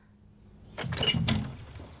 Eh?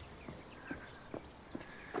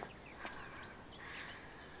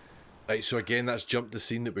 Right, so again, that's jumped the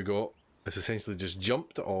scene that we got It's essentially just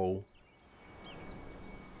jumped all.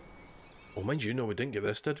 Oh, mind you, no, we didn't get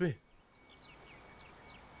this, did we?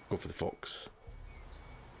 Go for the fox.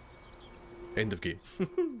 End of game.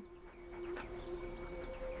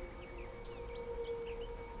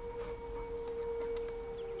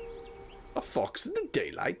 A fox in the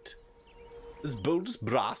daylight. As bold as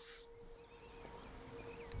brass.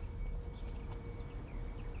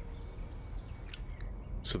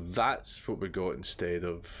 So that's what we got instead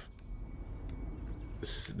of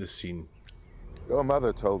the scene. Your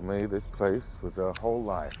mother told me this place was her whole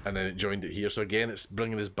life. And then it joined it here. So again, it's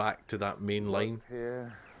bringing us back to that main line.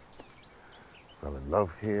 Here, fell in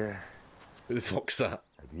love here. Who the fuck's that?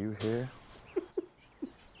 And you here?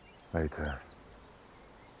 Later,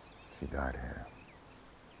 she died here.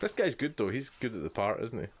 This guy's good though. He's good at the part,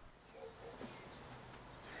 isn't he?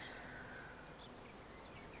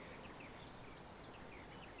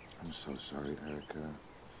 I'm so sorry, Erica.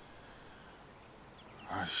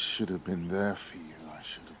 I should have been there for you. I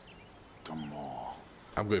should have done more.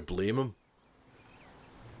 I'm going to blame him.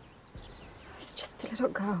 I was just a little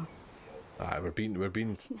girl. We're being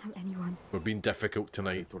Didn't have anyone. We're being difficult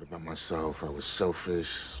tonight. I thought about myself. I was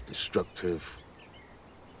selfish, destructive.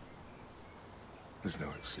 There's no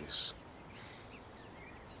excuse.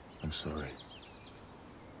 I'm sorry.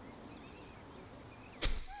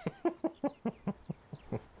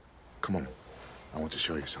 Come on. I want to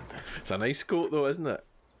show you something. It's a nice coat though, isn't it?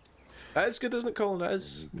 That is good, isn't it, Colin? That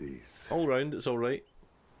is all round. It's all right.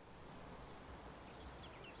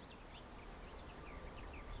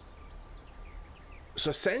 So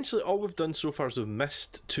essentially, all we've done so far is we've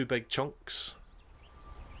missed 2 big chunks.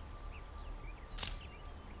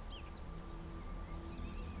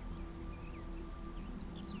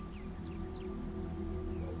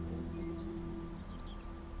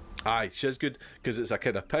 Aye, she's good because it's a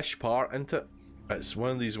kind of pish part, isn't it? It's one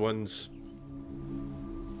of these ones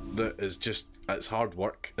that is just, it's hard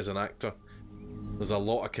work as an actor. There's a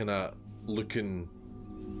lot of kind of looking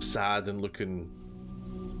sad and looking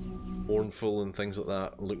mournful and things like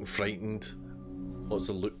that, looking frightened. Lots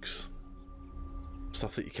of looks.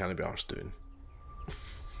 Stuff that you can't be arsed doing.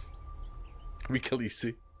 Wee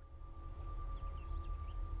Khaleesi.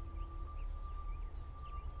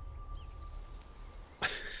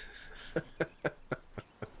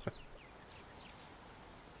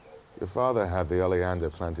 Your father had the oleander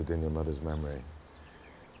planted in your mother's memory.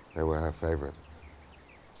 They were her favorite.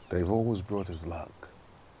 They've always brought us luck.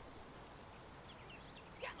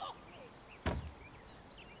 Get off me!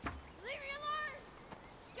 Leave me alone!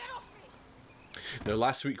 Get off me! Now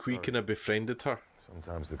last week we kind of befriended her.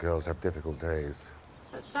 Sometimes the girls have difficult days.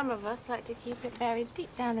 But some of us like to keep it buried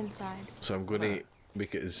deep down inside. So I'm going to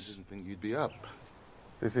make it as... I didn't think you'd be up.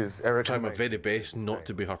 This is Erica. Try my very best not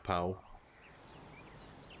to be her pal.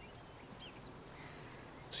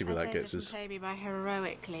 See where that gets us. Toby by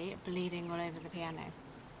heroically bleeding all over the piano.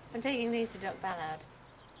 I'm taking these to Doc Ballard.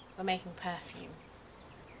 We're making perfume.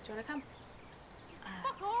 Do you want to come?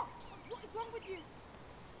 Fuck off! What is wrong with you?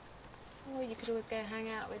 Or you could always go hang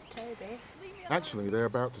out with Toby. Actually, they're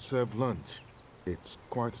about to serve lunch. It's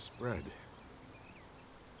quite a spread.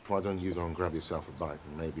 Why don't you go and grab yourself a bite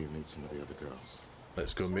and maybe meet some of the other girls?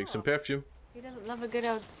 Let's go make some perfume. Who doesn't love a good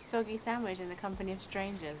old soggy sandwich in the company of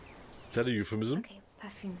strangers? Is that a euphemism? Okay,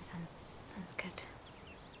 perfume sounds good.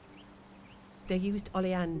 They used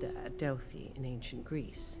oleander at Delphi in ancient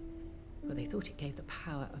Greece, for they thought it gave the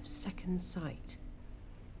power of second sight.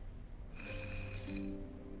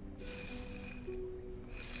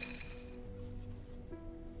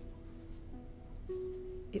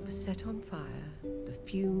 It was set on fire, the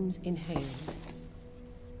fumes inhaled.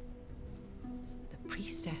 The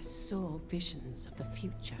priestess saw visions of the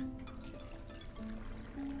future.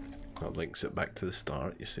 That links it back to the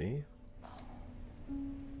start, you see.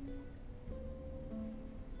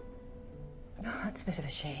 Oh, that's a bit of a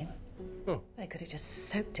shame. Oh. They could have just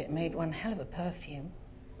soaked it and made one hell of a perfume.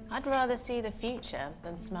 I'd rather see the future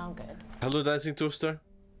than smell good. Hello, Dancing Toaster.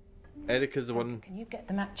 Erica's the one. Can you get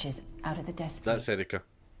the matches out of the desk? That's Erica.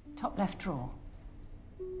 Top left drawer.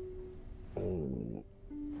 Oh,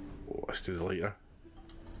 let's do the lighter.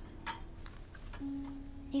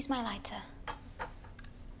 Use my lighter.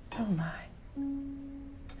 Oh my. You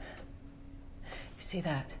see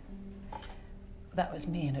that? That was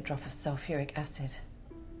me in a drop of sulfuric acid.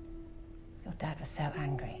 Your dad was so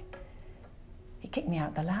angry. He kicked me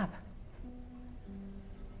out the lab.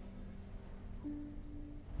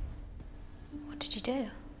 What did you do?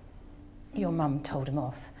 Your mum told him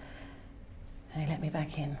off. And he let me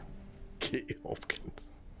back in. Katie Hopkins.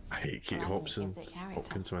 I hate Katie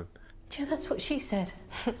Hopkins, man. Yeah, that's what she said.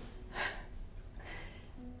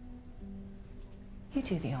 You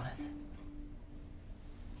do the honors.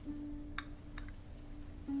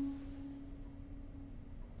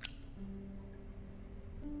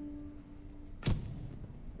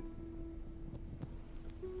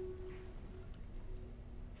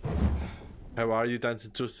 How are you,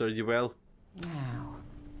 Dancing Toaster? Are you well? Now,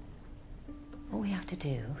 all we have to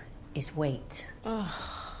do is wait.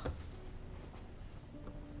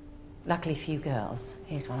 Luckily for you girls,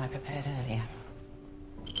 here's one I prepared earlier.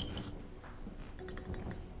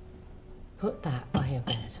 Put that by your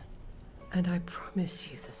bed, and I promise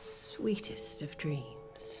you the sweetest of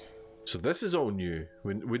dreams. So this is all new.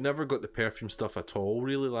 We never got the perfume stuff at all,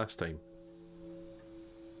 really, last time.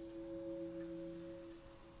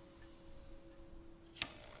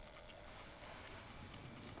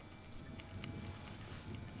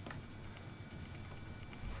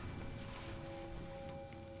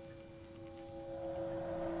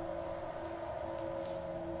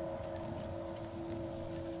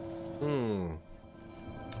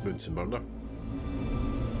 Bunsen burner.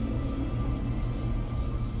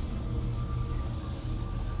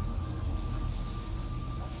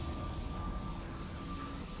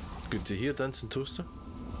 Good to hear, Dancing Toaster.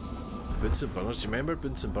 Bunsen burners, do you remember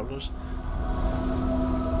Bunsen burners?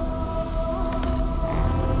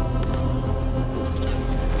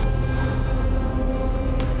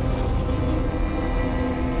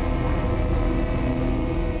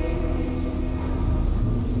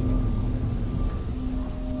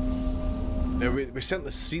 Now, we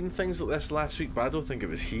certainly seen things like this last week, but I don't think it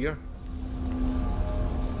was here.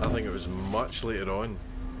 I think it was much later on.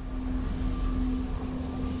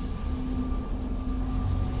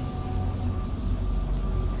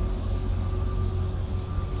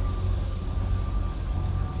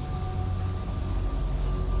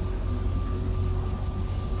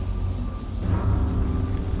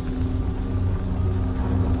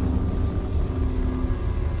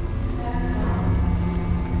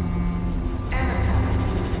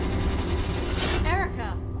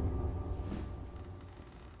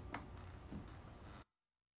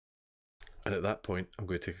 And at that point, I'm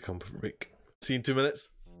going to take a comfort break. See you in 2 minutes.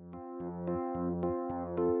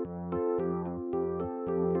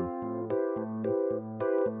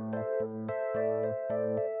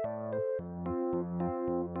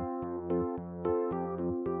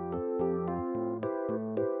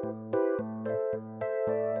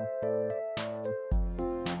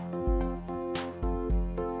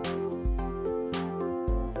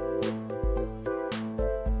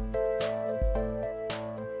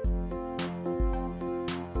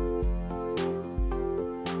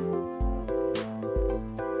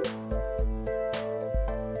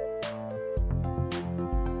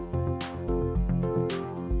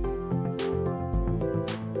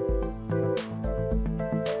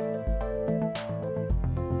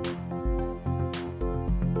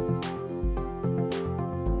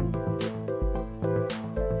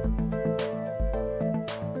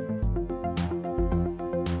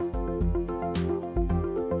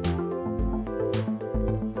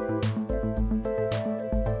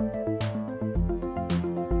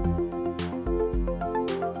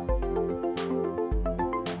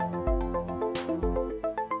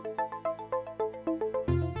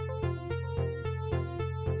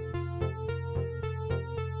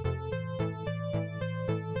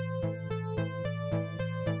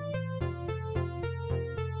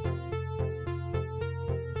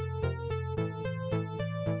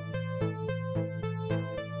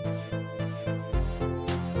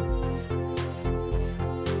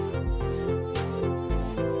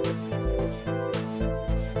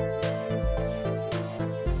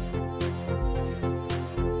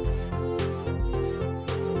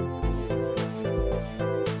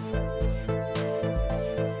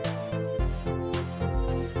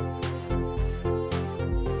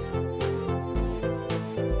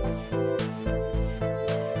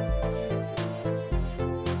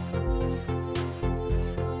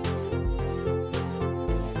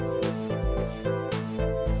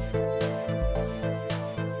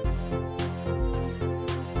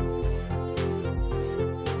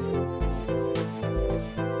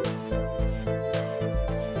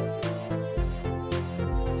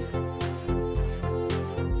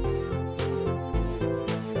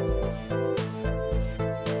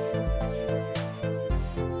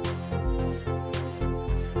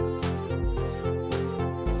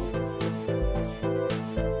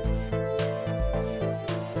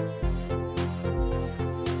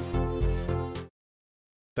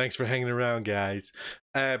 Thanks for hanging around, guys.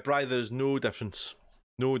 Bri, there's no difference.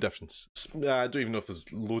 No difference. I don't even know if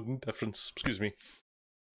there's loading difference. Excuse me.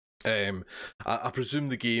 I presume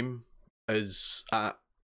the game is at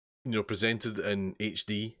you know, presented in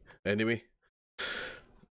HD anyway.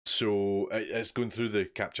 So it's going through the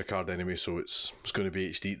capture card anyway, so it's going to be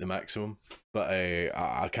HD at the maximum. But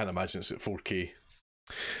I can't imagine it's at 4K.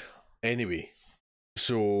 Anyway,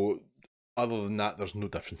 so other than that, there's no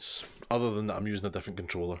difference. Other than that, I'm using a different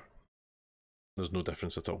controller. There's no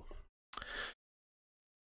difference at all.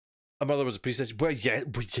 My mother was a priestess. Well, yeah,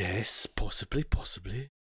 yes, possibly.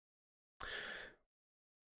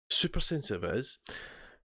 Super sensitive it is.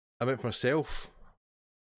 I went for myself.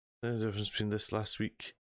 The difference between this last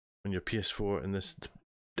week on your PS4 and this,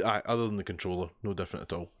 other than the controller, no different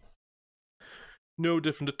at all. No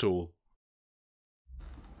different at all.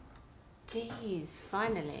 Jeez,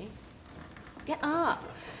 finally. Get up.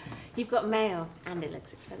 You've got mail and it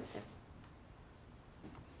looks expensive.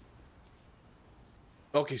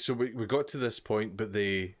 Okay, so we got to this point, but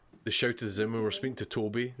they shouted us in when we were speaking to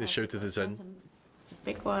Toby. They shouted us in. It's a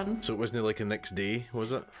big one. So it wasn't like the next day,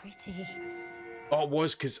 was it? Pretty. Oh, it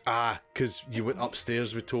was because you went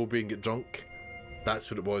upstairs with Toby and get drunk.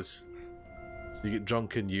 That's what it was. You get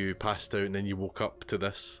drunk and you passed out and then you woke up to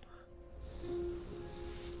this.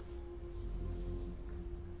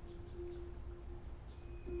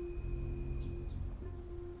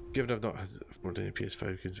 Given I've not had more than any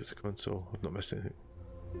PS5 games with the console, I've not missed anything.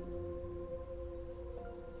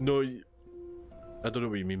 No, I don't know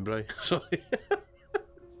what you mean, Bri. Sorry.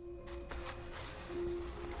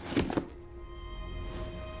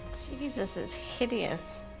 Jesus, it's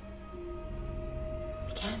hideous.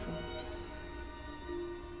 Be careful.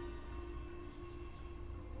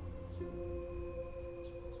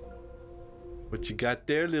 What you got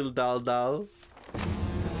there, little doll?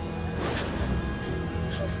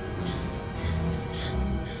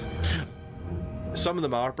 Some of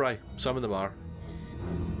them are, Bri. Some of them are.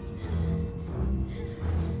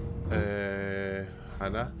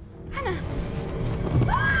 Hannah?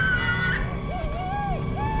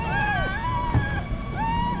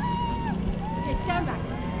 Okay, stand back.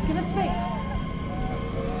 Give us space.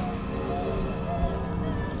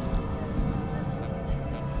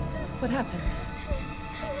 What happened?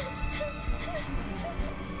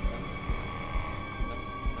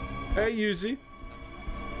 Hey, Yuzi.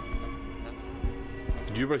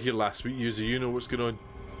 You were here last week, Yuzi. You know what's going on.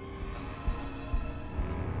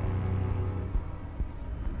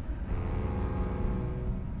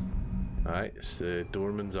 Alright, it's the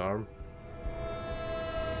doorman's arm.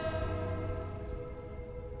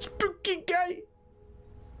 Spooky guy!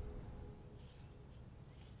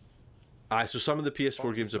 Aye, so some of the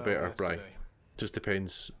PS4 games are better, Bri. Just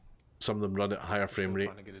depends. Some of them run at higher frame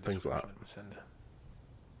rate, things like that.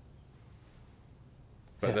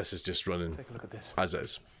 But yeah, this is just running take a look at this. As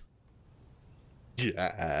is.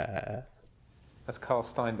 Yeah. That's Carl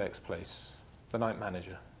Steinbeck's place, the night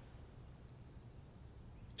manager.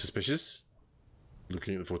 Suspicious?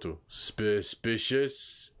 Looking at the photo.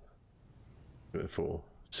 Suspicious. Look at the photo.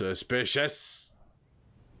 Suspicious.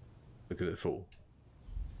 Look at the photo.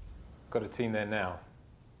 Got a team there now.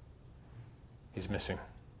 He's missing.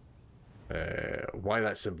 Why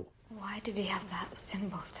that symbol? Why did he have that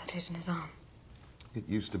symbol tattooed on his arm? It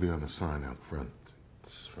used to be on a sign out front.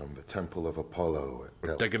 It's from the Temple of Apollo at We're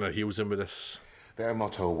Delphi. digging our heels in with this. Their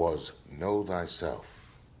motto was, know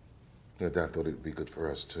thyself. Your dad thought it would be good for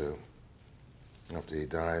us too. After he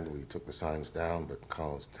died, we took the signs down, but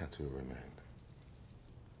Carl's tattoo remained.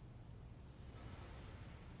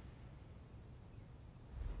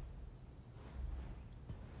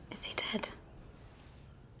 Is he dead?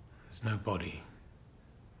 There's no body.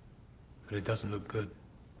 But it doesn't look good.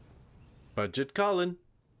 Budget Colin.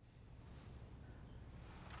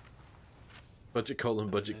 Budget Colin,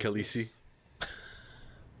 budget Khaleesi.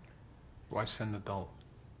 Why send the doll?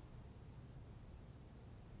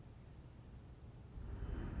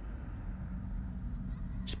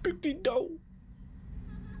 Spooky doll.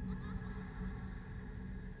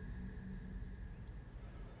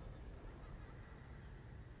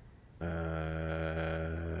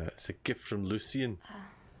 It's a gift from Lucian.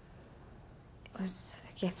 It was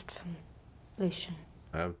a gift from Lucian.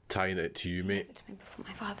 I'm tying it to you, He mate. gave it to me before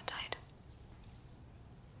my father died.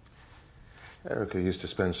 Erica used to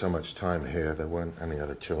spend so much time here, there weren't any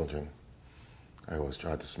other children. I always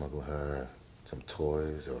tried to smuggle her some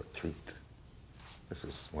toys or a treat. This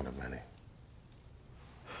was one of many.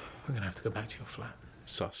 We're gonna have to go back to your flat.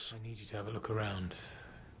 Sus. I need you to have a look around.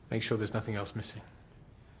 Make sure there's nothing else missing.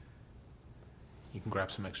 You can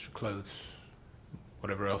grab some extra clothes,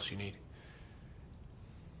 whatever else you need.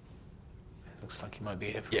 It looks like you might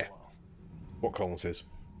be here for a while. What Colin says.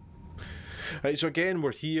 Right, so again,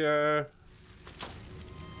 we're here.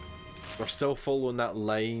 We're still following that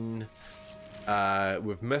line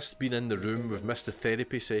We've missed being in the room. We've missed the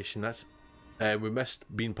therapy session. That's we missed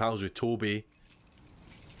being pals with Toby.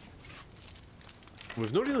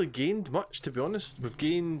 We've not really gained much, to be honest. We've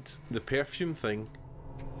gained the perfume thing,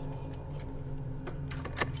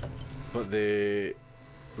 but we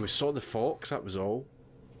saw the fox. That was all.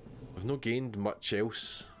 We've not gained much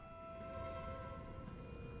else.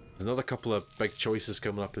 There's another couple of big choices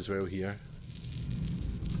coming up as well here.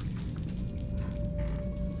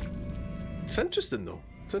 It's interesting though.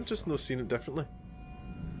 It's interesting though seeing it differently.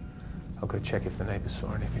 I'll go check if the neighbours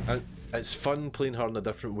saw anything. And it's fun playing her in a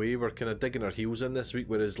different way. We're kind of digging our heels in this week,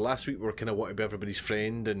 whereas last week we were kind of wanting to be everybody's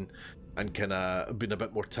friend and kind of being a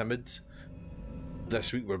bit more timid.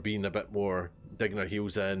 This week we're being a bit more digging our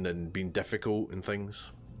heels in and being difficult and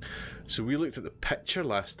things. So we looked at the picture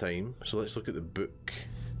last time, so let's look at the book.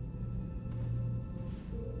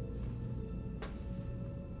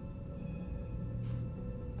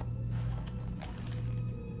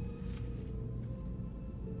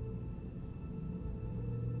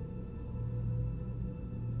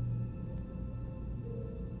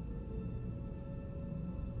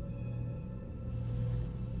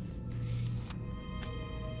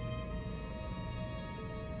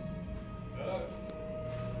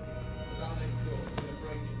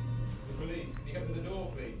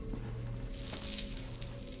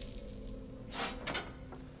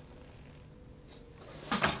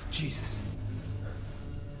 Jesus.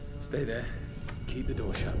 Stay there. Keep the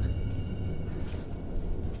door shut.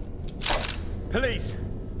 Police!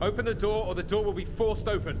 Open the door or the door will be forced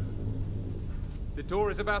open. The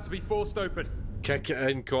door is about to be forced open. Kick it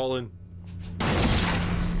in, Colin.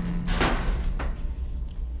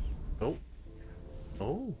 Oh.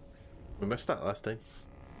 Oh. We missed that last time.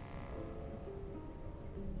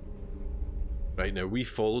 Right, now we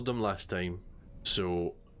followed them last time,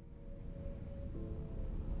 so...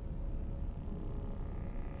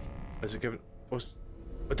 Is it given... It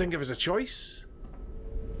didn't give us a choice?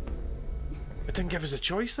 It didn't give us a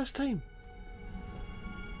choice this time?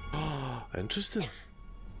 Oh, interesting.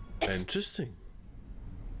 Interesting.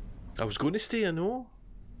 I was going to stay, I know.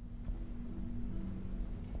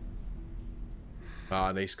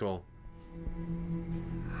 Ah, nice call.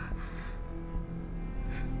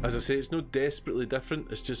 As I say, it's not desperately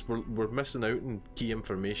different, it's just we're missing out on key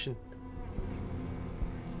information.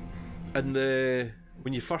 And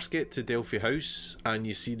when you first get to Delphi House and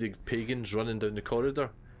you see the pagans running down the corridor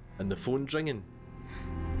and the phone's ringing,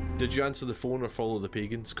 did you answer the phone or follow the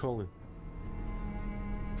pagans calling?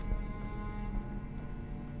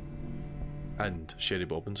 And Sherry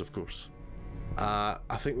Bobbins, of course. I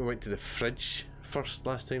think we went to the fridge first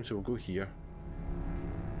last time, so we'll go here.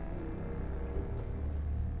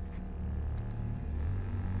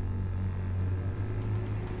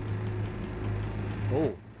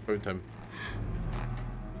 Oh, found him.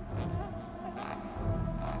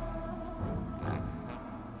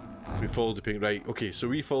 We followed the pagans. Right, okay, so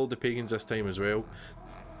we followed the pagans this time as well.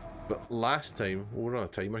 But last time, oh, we're on a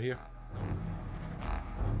timer here.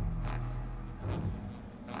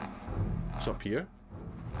 It's up here.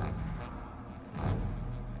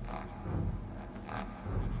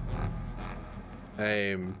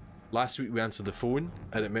 Last week we answered the phone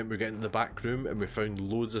and it meant we were getting to the back room and we found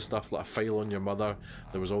loads of stuff, like a file on your mother.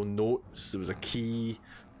 There was all notes, there was a key,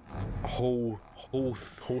 a whole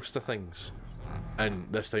host of things. And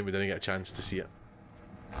this time we didn't get a chance to see it.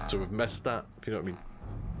 So we've missed that, if you know what I mean.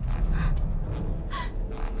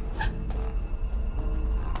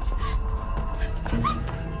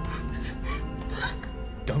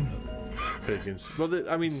 Don't look. Pagans. Well,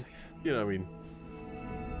 I mean, you know what I mean.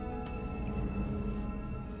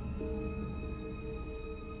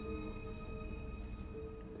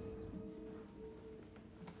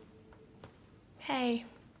 Hey.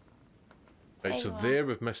 Right, so there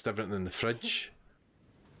we've missed everything in the fridge.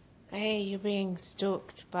 Hey, you're being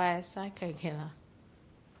stalked by a psycho killer.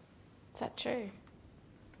 Is that true?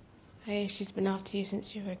 Hey, she's been after you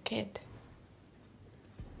since you were a kid.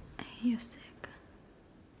 You're sick.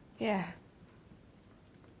 Yeah.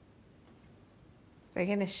 They're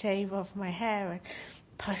gonna shave off my hair and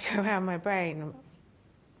poke around my brain.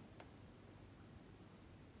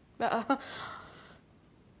 But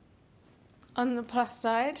on the plus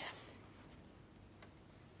side,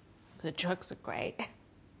 the drugs are great.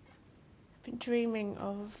 I've been dreaming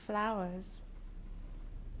of flowers.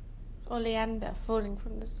 Oleander falling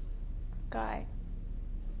from the sky.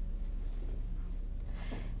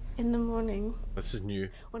 In the morning. This is new.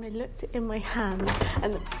 When I looked in my hand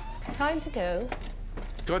and time to go.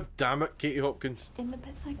 God damn it, Katie Hopkins. In the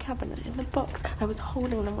bedside cabinet, in the box, I was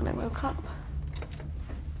holding them when I woke up.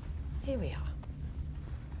 Here we are.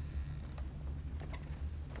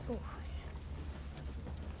 Oh.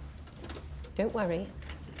 Don't worry.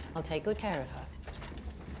 I'll take good care of her.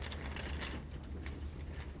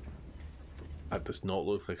 That does not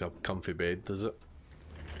look like a comfy bed, does it?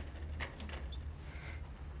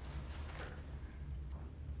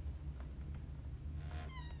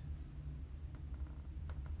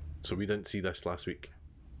 So we didn't see this last week.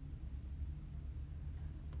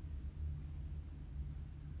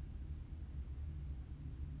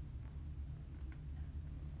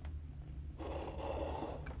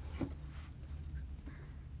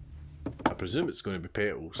 I presume it's going to be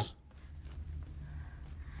petals.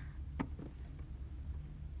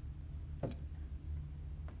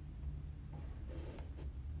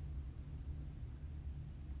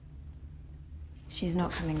 She's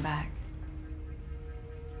not coming back.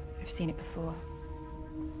 I've seen it before.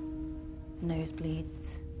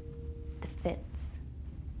 Nosebleeds, the fits.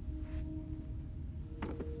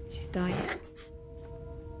 She's dying.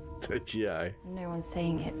 The GI. No one's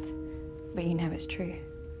saying it, but you know it's true.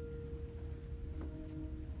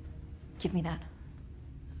 Give me that.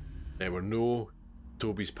 There were no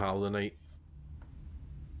Toby's pal tonight.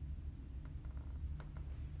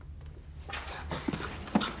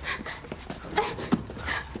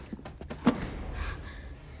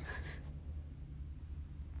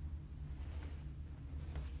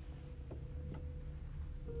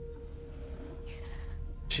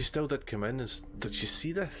 She still did come in and did she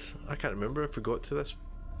see this? I can't remember if we got to this.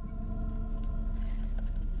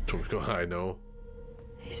 Toby go, I know.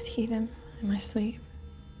 I see them in my sleep.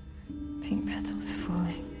 Pink petals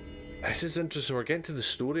falling. This is interesting. We're getting to the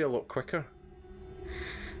story a lot quicker.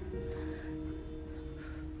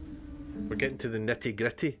 We're getting to the nitty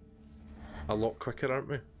gritty a lot quicker, aren't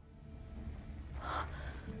we?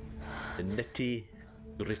 The nitty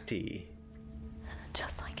gritty.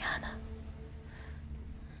 Just like Hannah.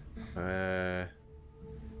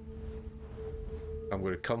 I'm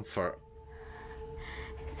going to comfort.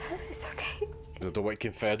 It's okay. I don't want to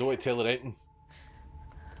confess. I don't want to tell her anything.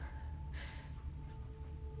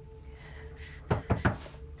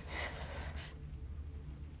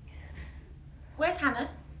 Where's Hannah?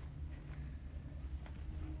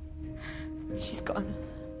 She's gone.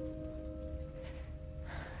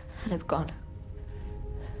 Hannah's gone.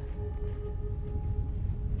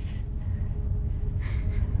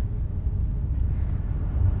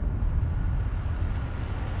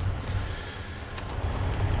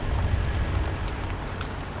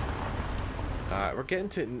 We're getting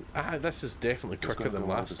to... this is definitely quicker than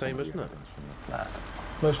last time, isn't it?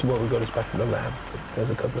 Most of what we got is back in the lab, but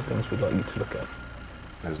there's a couple of things we'd like you to look at.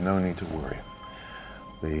 There's no need to worry.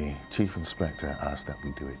 The chief inspector asked that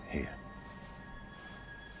we do it here.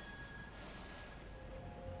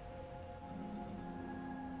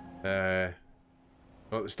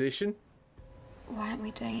 At the station? Why aren't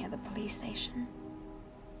we doing it at the police station?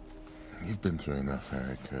 You've been through enough,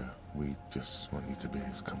 Erica. We just want you to be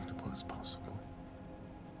as comfortable as possible.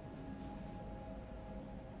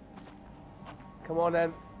 Come on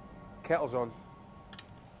then. Kettle's on.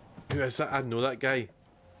 Who is that? I know that guy.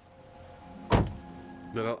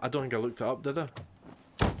 I don't think I looked it up, did I?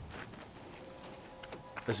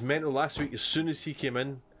 It's mental. Last week, as soon as he came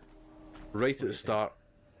in, right at the start,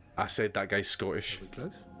 I said that guy's Scottish. Are we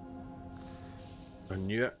close? I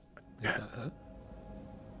knew it. Is that her?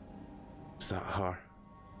 Is that her?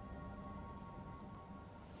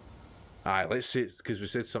 Aye, let's say it's because we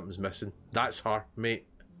said something's missing. That's her, mate.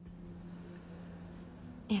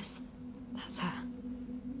 Yes, that's her.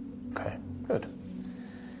 Okay, good.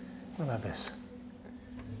 What about this?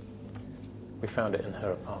 We found it in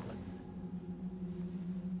her apartment.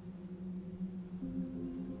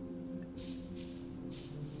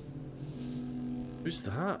 Who's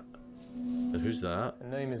that? And who's that? Her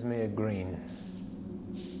name is Mia Green.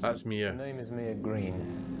 That's Mia. Her name is Mia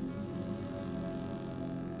Green.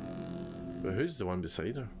 But who's the one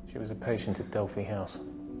beside her? She was a patient at Delphi House.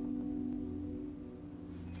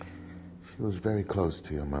 She was very close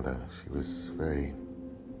to your mother. She was very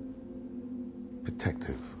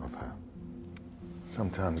protective of her.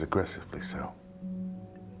 Sometimes aggressively so.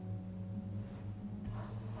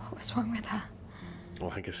 What was wrong with her? Oh,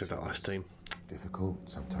 I think I said that last time. Difficult,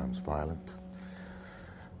 sometimes violent.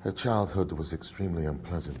 Her childhood was extremely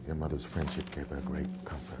unpleasant. Your mother's friendship gave her great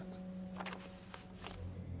comfort.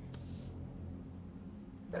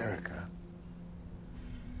 Erica.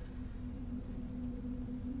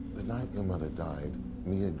 The night your mother died,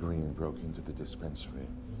 Mia Green broke into the dispensary.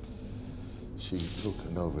 She took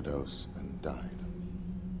an overdose and died.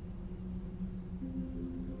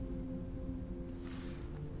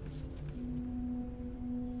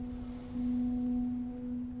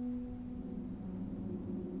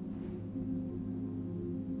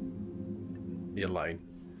 You're lying.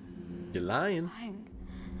 You're lying.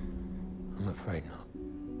 I'm afraid not.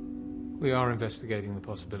 We are investigating the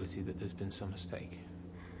possibility that there's been some mistake.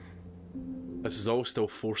 This is all still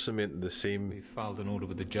forcing me into the same... We've filed an order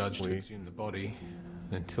with the judge to exhume the body.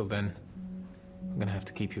 And until then, I'm going to have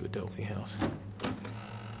to keep you at Delphi House. Do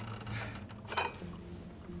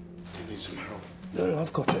you need some help? No,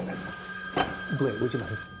 I've got it. Blake, would you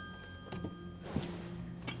mind?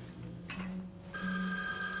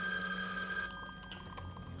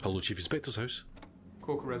 Hello, Chief Inspector's house.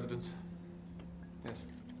 Corker residence. Yes.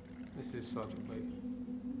 This is Sergeant Blake.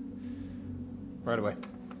 Right away.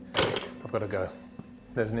 I've got to go.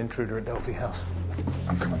 There's an intruder at Delphi House.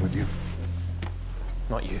 I'm coming with you.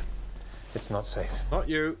 Not you. It's not safe. Not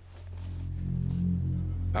you.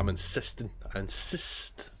 I'm insisting. I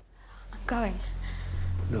insist. I'm going.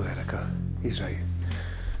 No, Erica. He's right.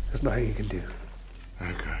 There's nothing you can do.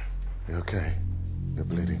 Okay. You okay? You're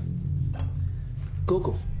bleeding.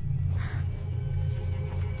 Go.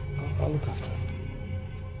 I'll look after him.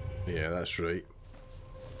 Yeah, that's right.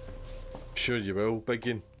 Sure you will,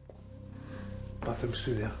 Biggin. Bathroom's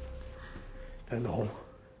through there. Down the hall.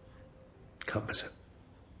 Can't miss it.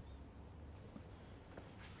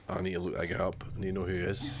 I need to look that guy up. I need to know who he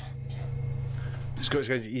is. Scottish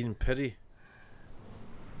guy's Ian Perry.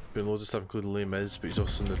 Doing loads of stuff, including Les Mis, but he's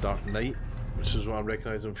also in The Dark Knight, which is what I'm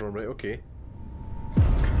recognising from. Right, okay.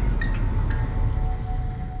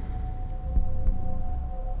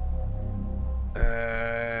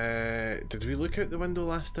 Did we look out the window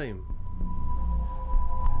last time?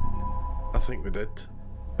 I think we did.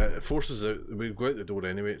 It forces out. We go out the door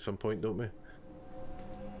anyway at some point, don't we?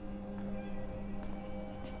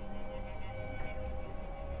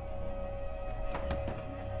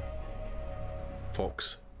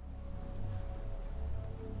 Fox.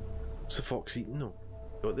 What's the fox eating though?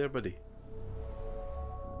 Got there, buddy?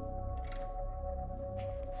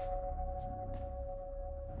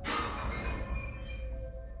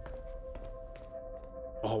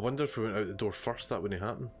 Oh, I wonder if we went out the door first, that wouldn't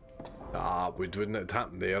happen. Ah, wouldn't it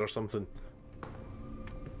happen there or something?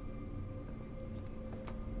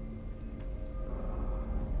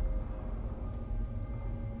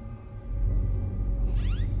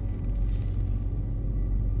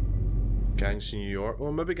 Gangs in New York.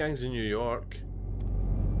 Well, maybe Gangs in New York.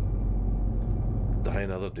 Die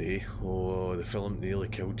Another Day. Oh, the film nearly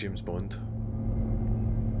killed James Bond.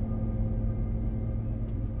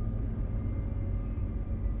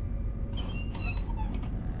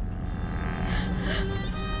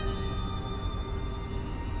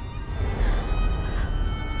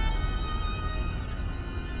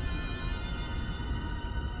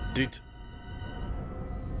 Dude,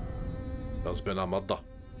 there's been a murder.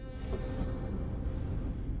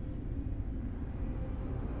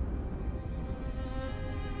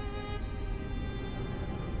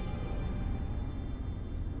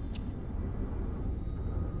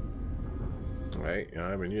 Right,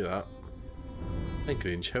 yeah, we knew that. And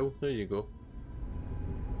Grange Hill, there you go.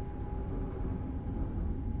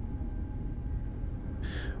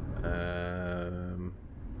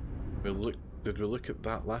 We looked. Did we look at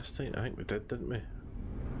that last time? I think we did, didn't we?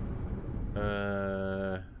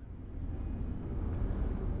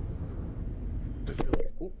 Did we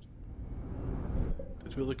look? Oh.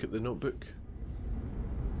 Did we look at the notebook?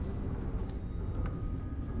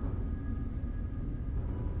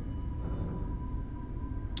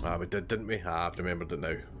 Ah, we did, didn't we? Ah, I've remembered it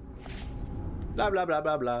now. Blah blah blah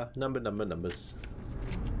blah blah. Numbers.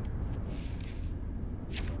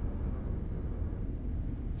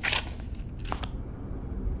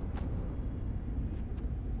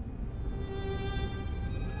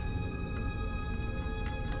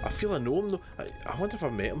 I feel I know him though. I wonder if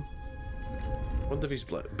I've met him. I wonder if he's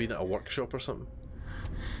been at a workshop or something.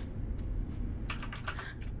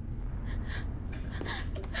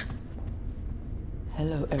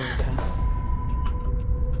 Hello, Erica.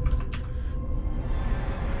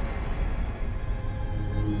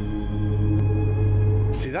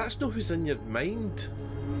 See, that's not who's in your mind.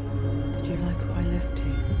 Did you like what I left you?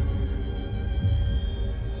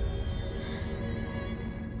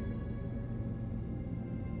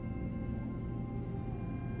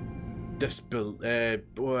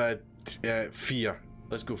 Fear.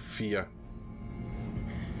 Let's go fear.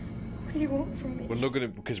 What do you want from me? We're not gonna,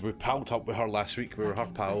 because we palled up with her last week. We were her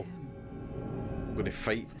pal. We're gonna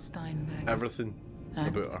fight everything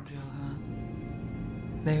about her.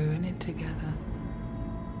 They were in it together.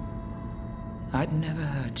 I'd never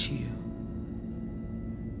hurt you.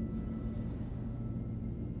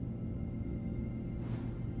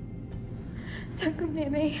 Don't come near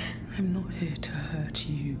me. I'm not here to hurt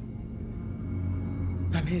you.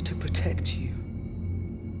 I'm here to protect you.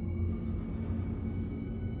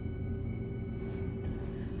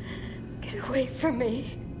 away from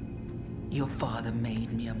me. Your father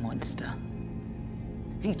made me a monster.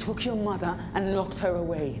 He took your mother and locked her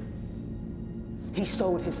away. He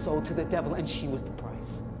sold his soul to the devil and she was the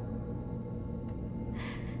price.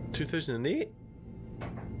 2008?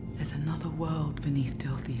 There's another world beneath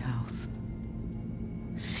Delphi House.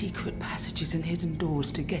 Secret passages and hidden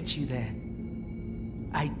doors to get you there.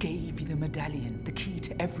 I gave you the medallion, the key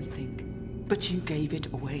to everything, but you gave it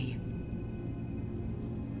away.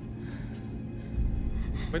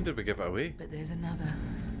 When did we give it away? But there's another.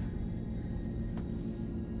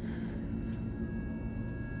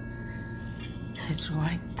 It's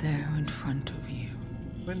right there in front of you.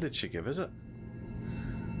 When did she give us it?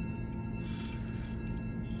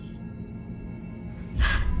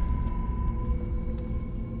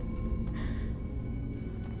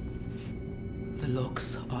 The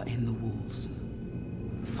locks are in the walls.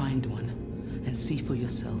 Find one and see for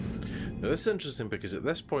yourself. Now this is interesting because at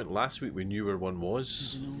this point last week we knew where one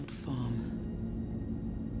was. There's an old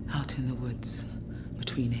farm out in the woods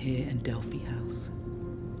between here and Delphi House.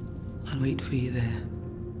 I'll wait for you there.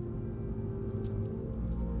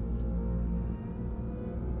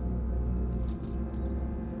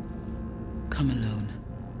 Come alone.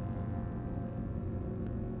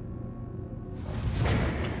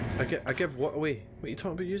 I give what away? What are you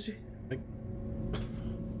talking about, Yuzi?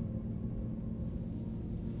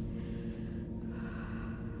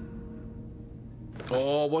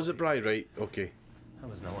 Oh, was it Bri? Right, okay. There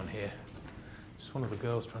was no one here. Just one of the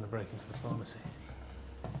girls trying to break into the pharmacy.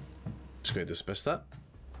 Just going to dismiss that.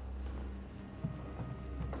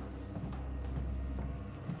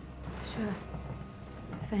 Sure.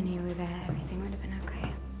 If only you were there, everything would have been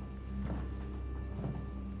okay.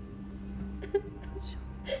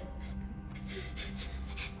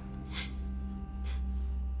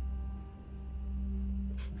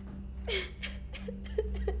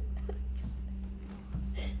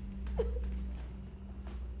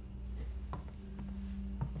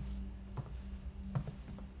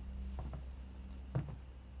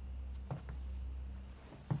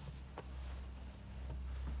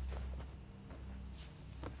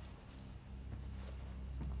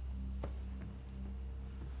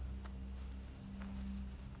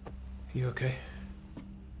 Are you okay?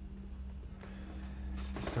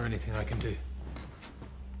 Is there anything I can do?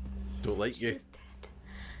 Don't like you. She was dead.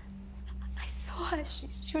 I saw her.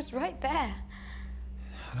 She was right there.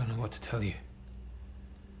 I don't know what to tell you.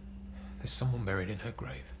 There's someone buried in her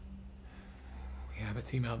grave. We have a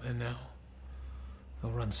team out there now.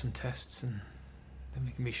 They'll run some tests and then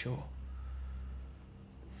we can be sure.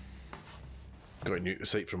 Got a nuke the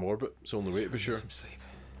site from orbit. It's the only way to be sure. Some sleep.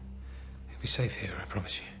 You'll be safe here, I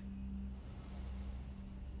promise you.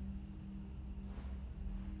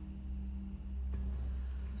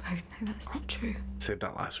 Both know that's not true. Said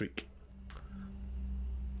that last week.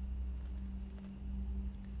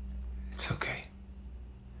 It's okay.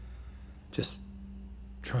 Just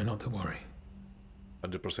try not to worry.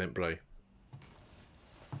 100% Bri.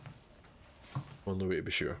 Only way to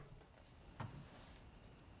be sure.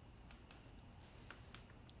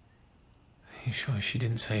 Are you sure she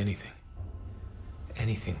didn't say anything?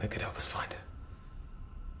 Anything that could help us find her?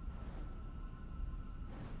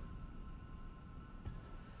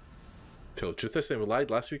 Tell the truth this time, we lied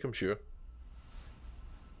last week, I'm sure.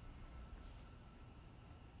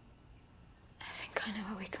 I think I know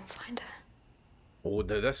where we can find her. Oh,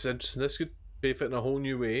 now this is interesting. This could pay for it in a whole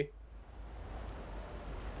new way.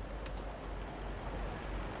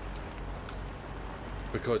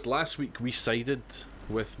 Because last week we sided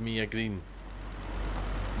with Mia Green.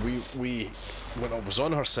 We when I was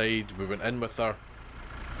on her side, we went in with her.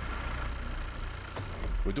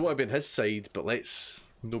 We don't want to be on his side, but let's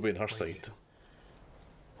not be on her side.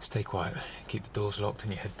 Stay quiet. Keep the doors locked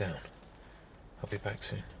and your head down. I'll be back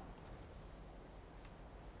soon.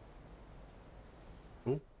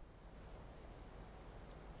 Oh.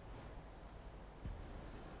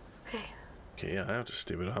 Okay. Okay, yeah, I'll just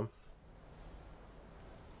stay with him.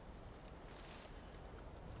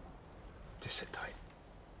 Just sit tight.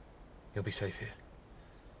 You'll be safe here.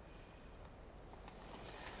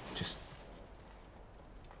 Just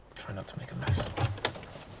try not to make a mess.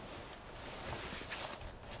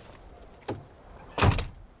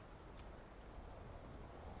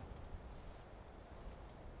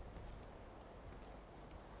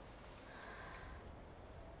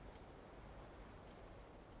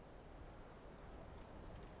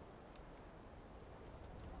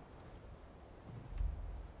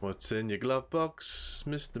 What's in your glove box,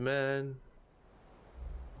 Mr. Man?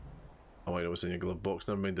 Oh, I know what's in your glove box,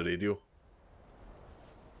 never mind the radio.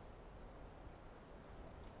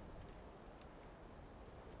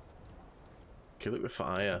 Kill it with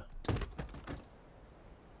fire.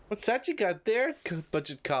 What's that you got there,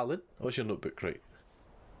 Budget Colin? Oh, it's your notebook, right?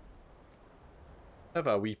 Have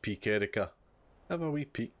a wee peek, Erica. Have a wee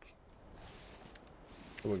peek.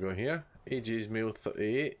 What we got here? AJ's mail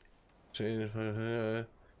 38. Throat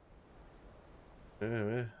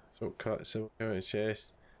cut, silver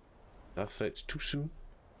chest. That threat's too soon.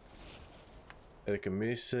 Erica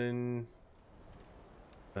Mason.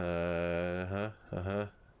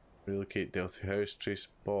 Relocate Delphi House, trace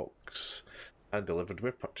box, and delivered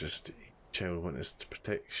where purchased. Child witness to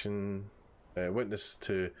protection. Witness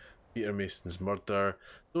to Peter Mason's murder.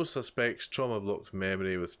 No suspects. Trauma blocked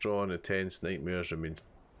memory. Withdrawn. Intense nightmares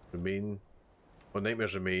remain.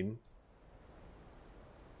 Nightmares remain.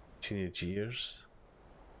 Teenage years.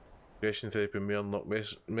 Regression therapy may unlock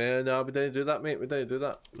mess. No, we didn't do that, mate. We didn't do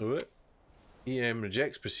that. What? EM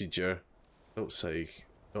rejects procedure. Outside.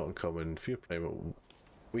 Not uncommon. Fear primal.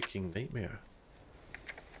 Waking nightmare.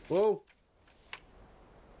 Whoa!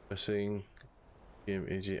 Missing. EM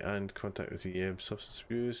AG and contact with EM substance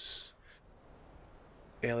abuse.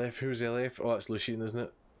 LF. Who's LF? Oh, that's Lucien, isn't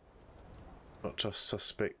it? Not trust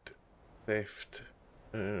suspect. Theft.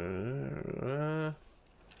 Whoa!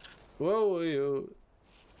 Yo.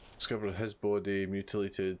 Discover his body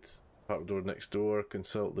mutilated. Park door next door.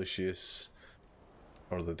 Consult Lucius.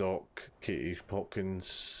 Or the doc. Katie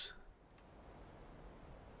Hopkins.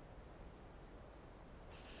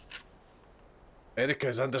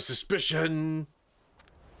 Erica's under suspicion.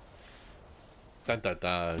 Dun dun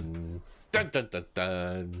dun. Dun dun dun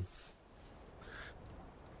dun.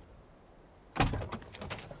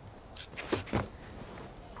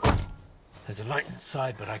 There's a light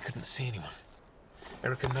inside, but I couldn't see anyone.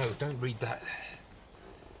 Erica, no, don't read that.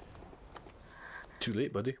 Too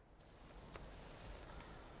late, buddy.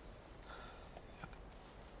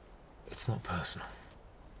 It's not personal.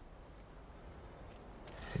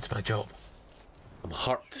 It's my job. I'm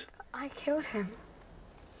hurt. I killed him.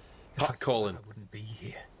 Hurt Colin. I wouldn't be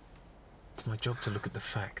here. It's my job to look at the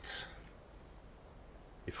facts.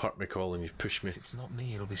 You've hurt me, Colin. You've pushed me. If it's not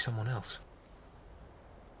me, it'll be someone else.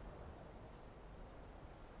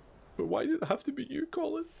 But why did it have to be you,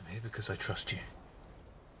 Colin? I'm here because I trust you.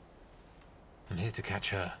 I'm here to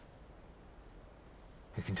catch her.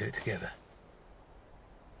 We can do it together.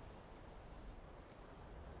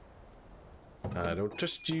 I don't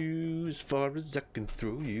trust you as far as I can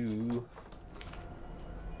throw you.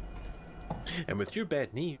 And with your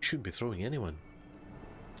bad knee, you shouldn't be throwing anyone.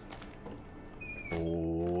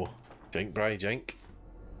 Oh, jink, Bri, jink.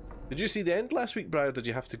 Did you see the end last week, Bri, or did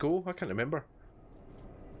you have to go? I can't remember.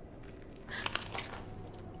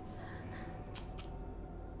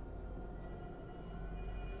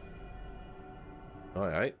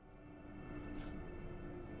 Alright.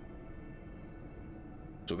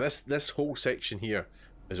 So this whole section here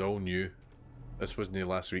is all new. This wasn't here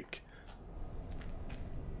last week.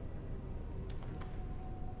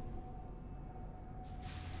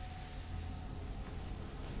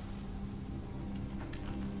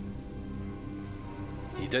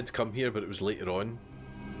 He did come here, but it was later on.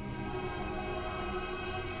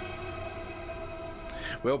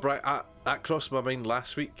 Well, Brian, that crossed my mind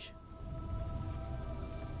last week.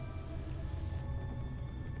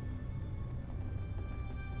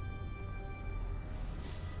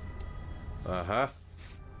 Uh-huh.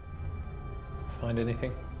 Find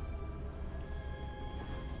anything?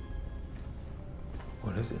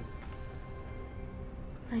 What is it?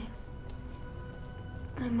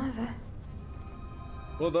 My mother.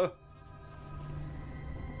 Mother?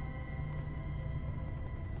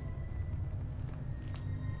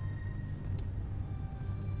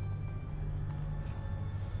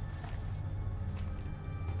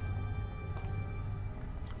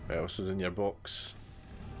 What else is in your box?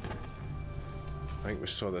 I think we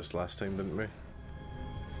saw this last time, didn't we?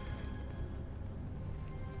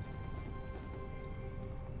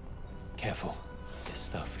 Careful. This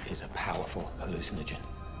stuff is a powerful hallucinogen.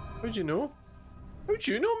 How'd you know? How'd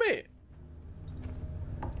you know, mate?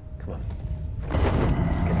 Come on.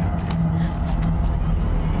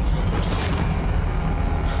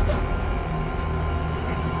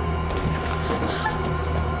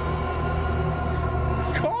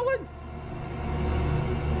 Colin!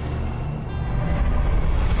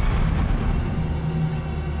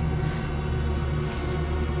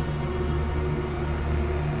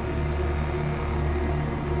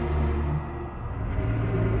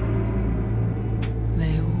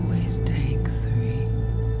 They always take 3.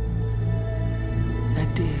 A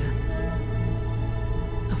deer,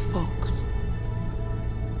 a fox,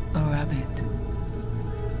 a rabbit.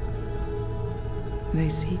 They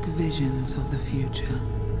seek visions of the future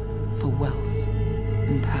for wealth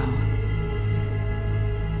and power.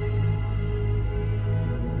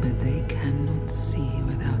 But they cannot see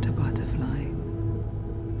without a butterfly.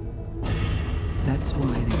 That's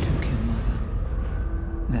why they took your mother.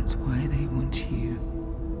 That's why they want you.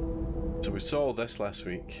 So we saw all this last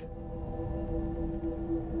week.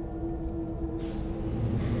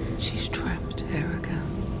 She's trapped, Erica.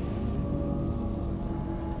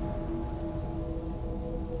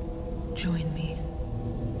 Join me.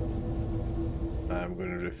 I'm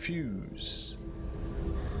going to refuse.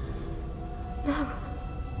 No.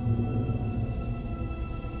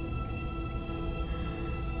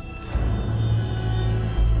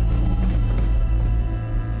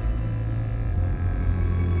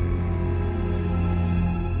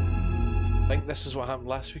 I think this is what happened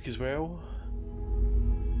last week as well.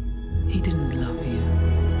 He didn't love you.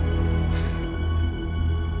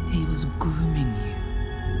 He was grooming you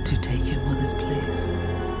to take your mother's place.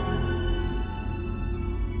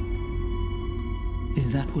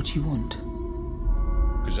 Is that what you want?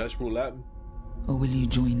 Because that's what will happen. Or will you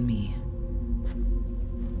join me?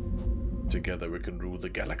 Together we can rule the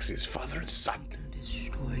galaxy's father and son. And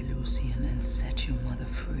destroy Lucian and set your mother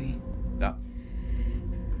free. Yeah.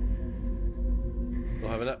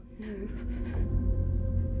 Not having it? No.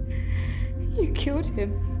 You killed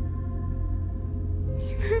him.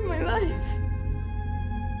 You ruined my life.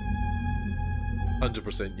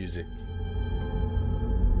 100% Yuzi.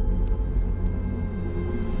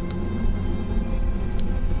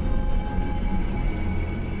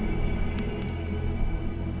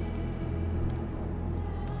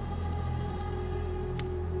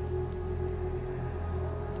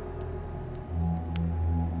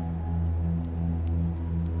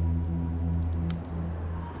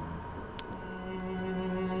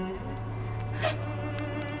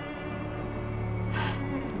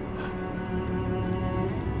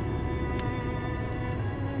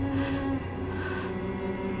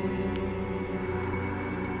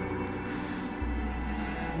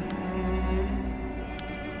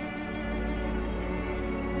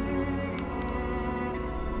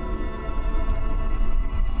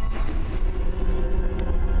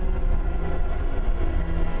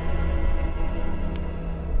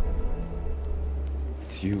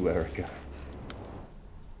 It's you, Erica.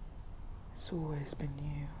 It's always been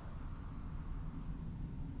you.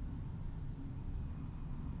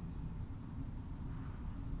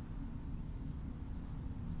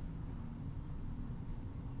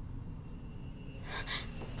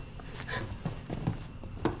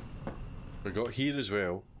 We got here as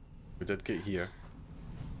well. We did get here.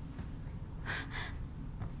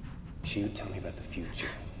 She would tell me about the future.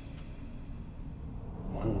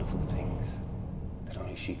 Wonderful things that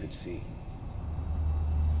only she could see.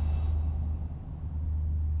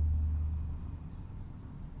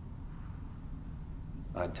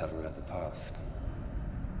 I'd tell her about the past.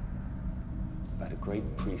 About a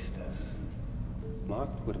great priestess,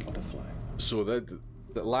 marked with a butterfly. So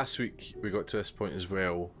that last week we got to this point as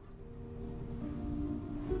well.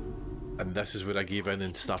 And this is where I gave in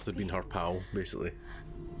and started being her pal, basically.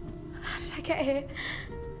 How did I get here?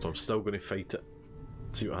 So I'm still going to fight it.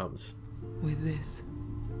 See what happens. With this,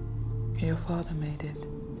 your father made it.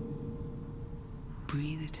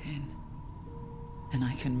 Breathe it in, and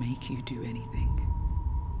I can make you do anything.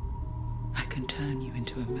 I can turn you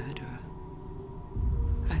into a murderer.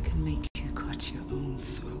 I can make you cut your own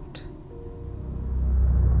throat.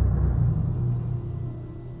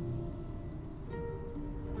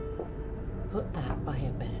 Put that by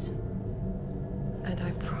your bed, and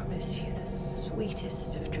I promise you the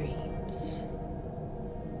sweetest of dreams.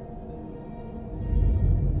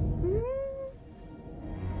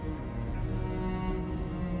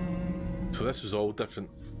 So this was all different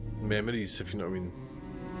memories, if you know what I mean.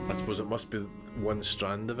 I suppose it must be one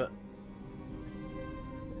strand of it.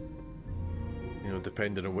 You know,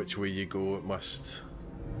 depending on which way you go, it must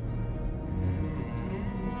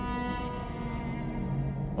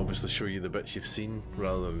obviously show you the bits you've seen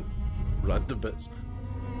rather than random bits.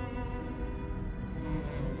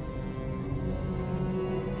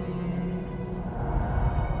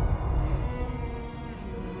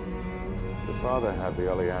 The father had the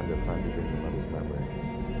oleander planted in your mother's memory.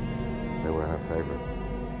 They were her favorite.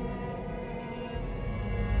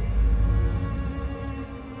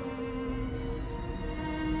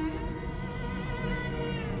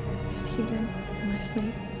 I see them in my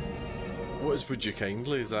sleep. What is Would You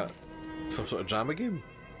Kindly? Is that some sort of drama game?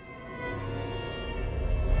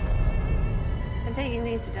 I'm taking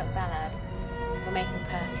these to Dr. Ballard. We're making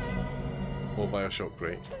perfume. Or Bioshock,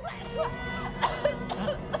 great.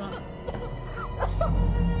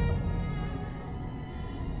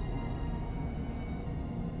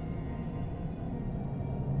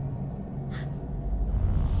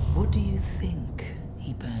 What do you think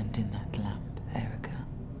he burned in that lamp, Erica?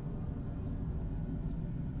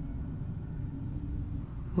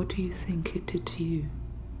 What do you think it did to you?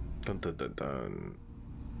 Dun dun dun dun.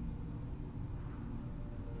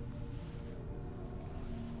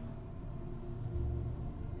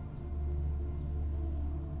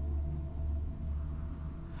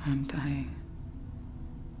 I'm dying.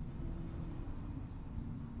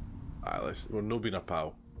 Alice, we're no being a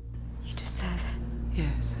pal. You deserve it.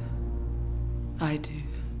 Yes, I do.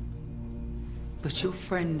 But your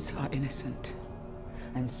friends are innocent,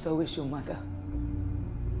 and so is your mother.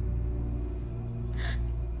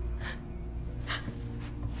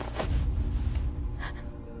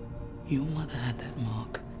 Your mother had that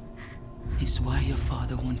mark. It's why your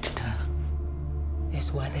father wanted her.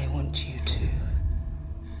 It's why they want you too.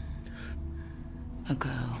 A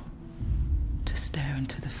girl to stare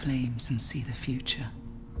into the flames and see the future.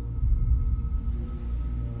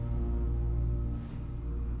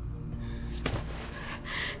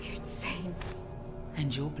 You're insane.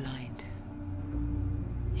 And you're blind.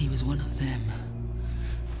 He was one of them.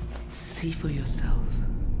 See for yourself.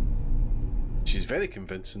 She's very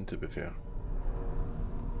convincing, to be fair.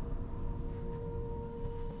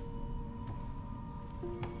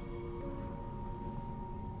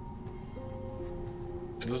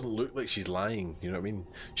 She doesn't look like she's lying, you know what I mean?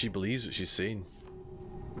 She believes what she's saying,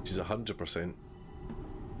 which is 100%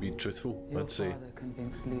 being truthful, Your I'd say. father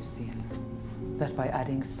convinced Lucian that by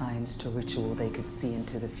adding science to ritual they could see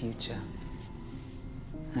into the future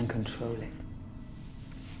and control it.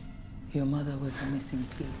 Your mother was the missing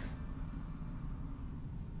piece.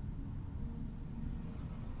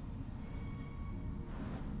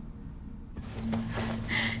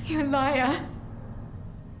 You liar.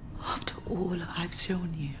 After all I've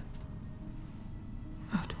shown you,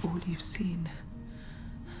 after all you've seen,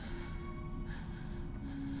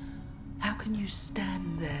 how can you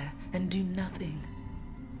stand there and do nothing?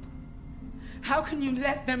 How can you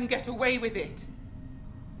let them get away with it?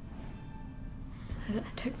 I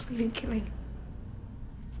don't believe in killing.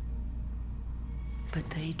 But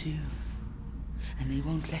they do. And they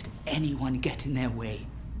won't let anyone get in their way.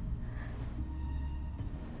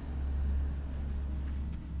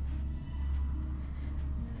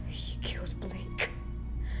 He killed Blake.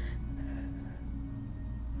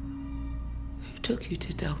 Who took you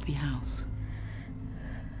to Delphi House?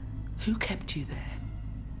 Who kept you there?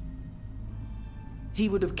 He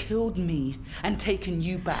would have killed me and taken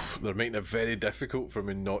you back. They're making it very difficult for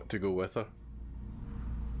me not to go with her.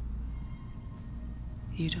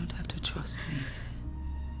 You don't have to trust me.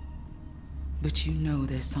 But you know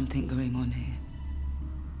there's something going on here.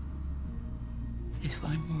 If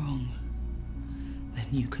I'm wrong, then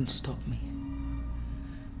you can stop me.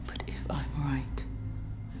 But if I'm right,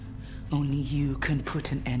 only you can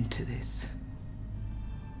put an end to this.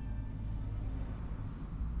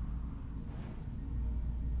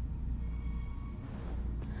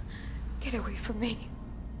 Get away from me.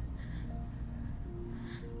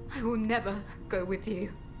 I will never go with you.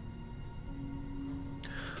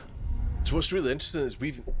 So what's really interesting is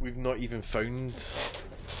we've not even found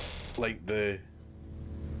like the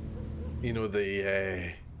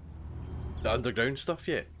underground stuff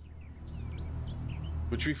yet,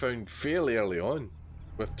 which we found fairly early on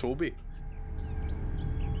with Toby.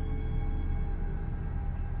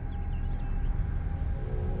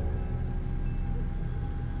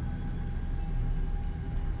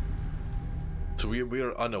 So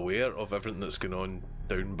we're unaware of everything that's going on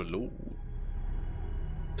down below.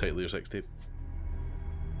 Tight layer 6 tape.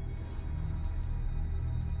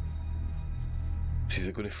 Is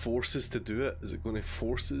it going to force us to do it? Is it going to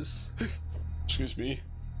force us? Excuse me.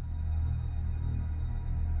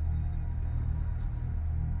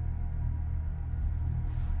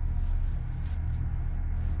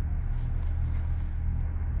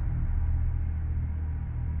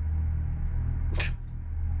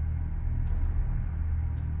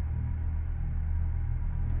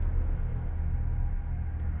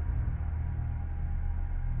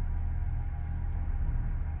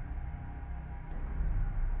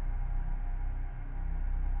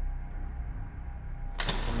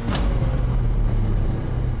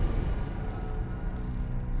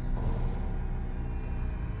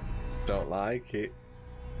 Don't like it.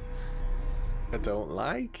 I don't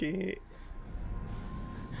like it.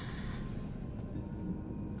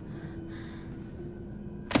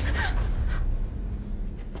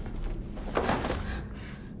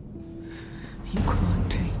 You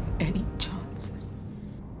can't take any chances.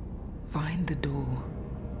 Find the door.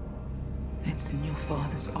 It's in your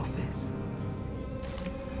father's office.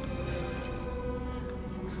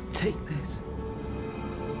 Take this.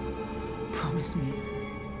 Promise me.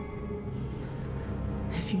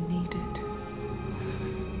 If you need it,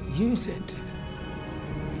 use it.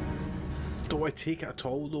 Don't I take it at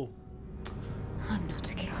all, though? I'm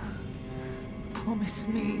not a killer. Promise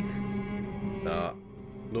me. Nah,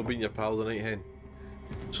 no being your pal tonight, hen.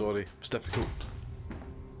 Sorry, it's difficult.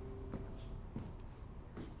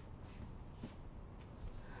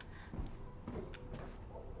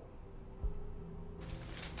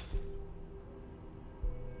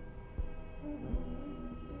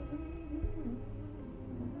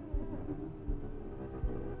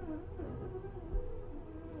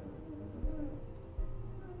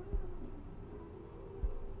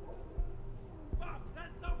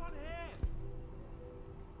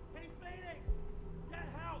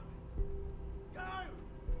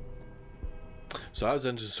 So that was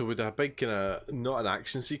interesting. So we had a big kind of, not an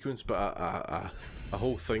action sequence, but a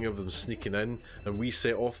whole thing of them sneaking in, and we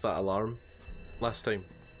set off that alarm last time.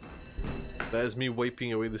 That is me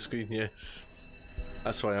wiping away the screen, yes.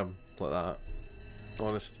 That's why I'm like that.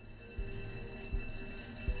 Honest.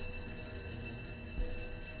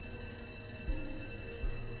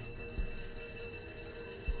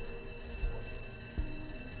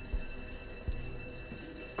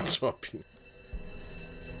 Swapping.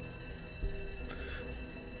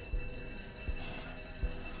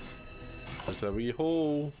 There's a wee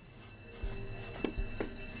hole.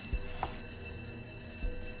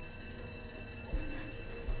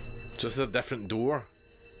 Just a different door.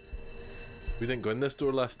 We didn't go in this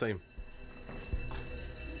door last time.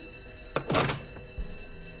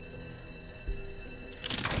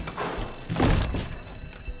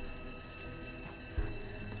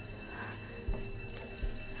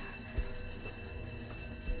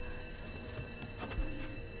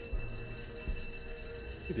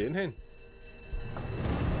 What you doing, hen?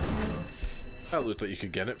 That looked like you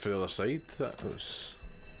could get it for the other side. That was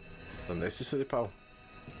unnecessary, pal.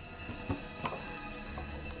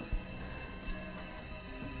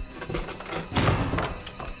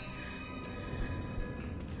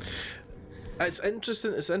 It's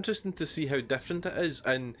interesting. It's interesting to see how different it is,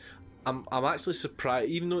 and I'm actually surprised.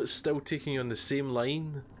 Even though it's still taking you on the same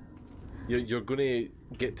line, you're going to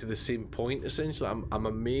get to the same point. Essentially, I'm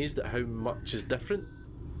amazed at how much is different.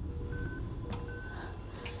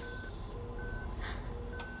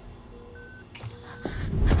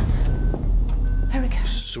 Erica.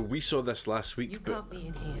 So we saw this last week, You but can't be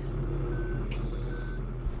in here.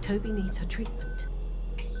 Toby needs her treatment.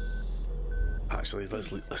 actually,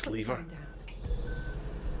 let's leave her.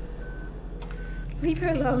 Leave her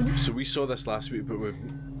alone. So we saw this last week, but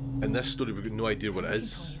in this story we've got no idea what it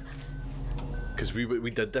is, because we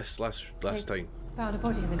did this last time. Found a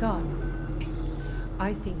body in the garden.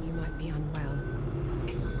 I think you might be unwell.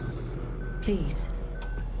 Please,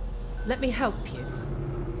 let me help you.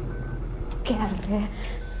 Get out of here.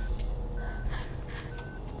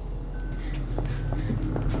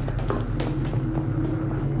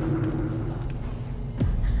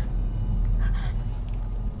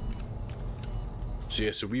 So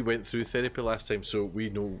yeah, so we went through therapy last time, so we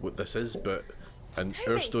know what this is, but in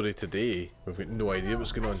our story today, we've got no idea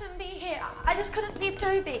what's going on. I shouldn't be here. I just couldn't leave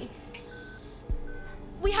Toby.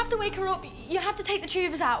 We have to wake her up. You have to take the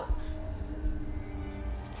tubes out.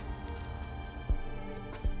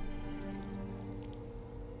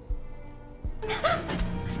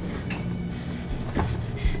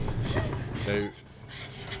 Now,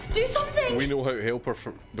 do something. We know how to help her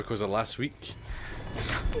because of last week,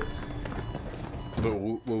 but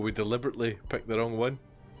will we deliberately pick the wrong one?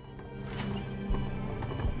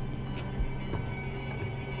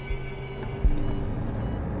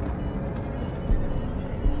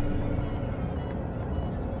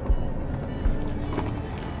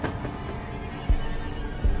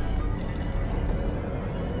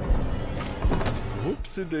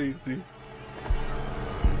 Whoopsie daisy.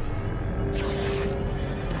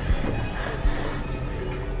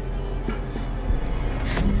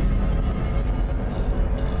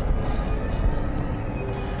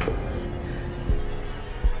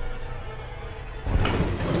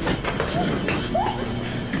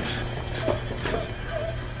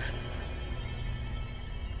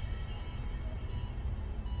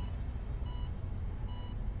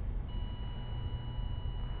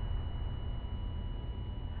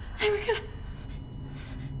 Erica.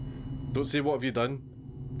 Don't say what have you done,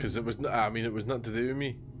 because it was not. I mean, it was nothing to do with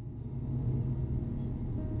me.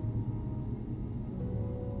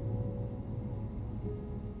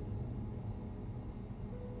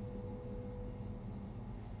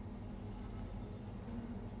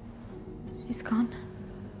 She's gone.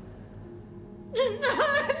 No.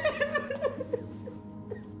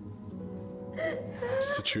 The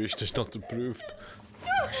situation is not improved.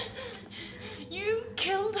 You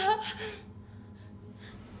killed her.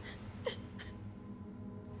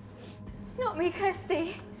 It's not me,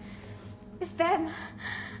 Kirsty. It's them.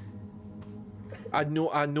 I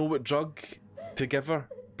know what drug to give her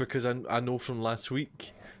because I know from last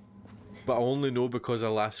week, but I only know because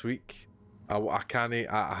of last week. I can't.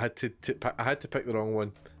 I had to pick the wrong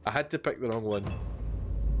one. I had to pick the wrong one.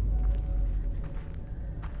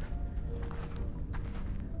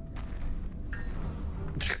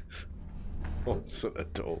 Oh, son of a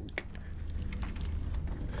dog.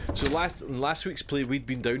 So last week's play, we'd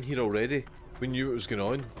been down here already. We knew what was going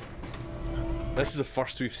on. This is the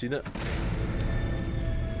first we've seen it.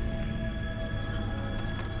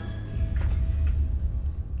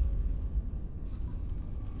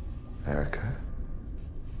 Erica?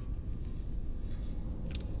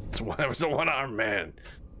 It was a one-armed man.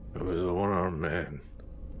 It was a one-armed man.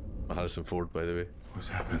 Harrison Ford, by the way. What's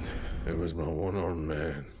happened? It was my one-armed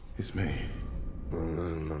man. It's me.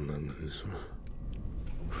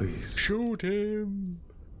 Please. Shoot him!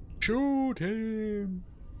 Shoot him!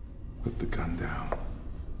 Put the gun down.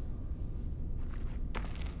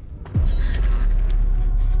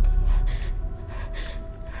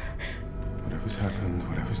 Whatever's happened,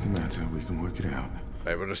 whatever's the matter, we can work it out.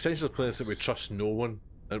 Right, we're essentially playing this that we trust no one,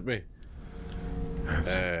 aren't we?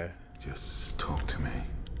 Just talk to me.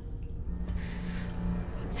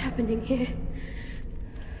 What's happening here?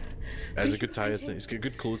 That's a good tie, isn't it? He's got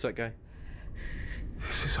good clothes, that guy.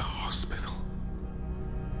 This is a hospital.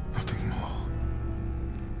 Nothing more.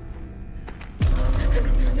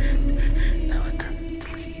 Erica,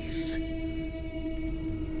 please.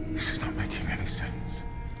 This is not making any sense.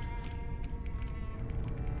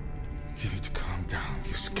 You need to calm down.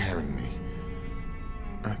 You're scaring me.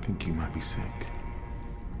 I think you might be sick.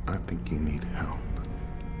 I think you need help.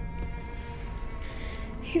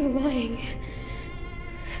 You're lying.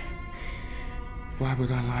 Why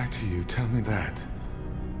would I lie to you? Tell me that.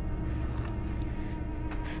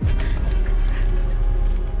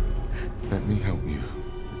 Let me help you.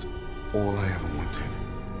 That's all I ever wanted.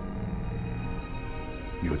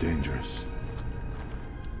 You're dangerous.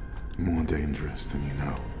 More dangerous than you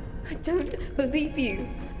know. I don't believe you.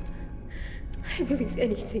 I don't believe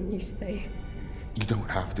anything you say. You don't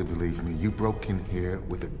have to believe me. You broke in here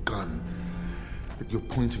with a gun that you're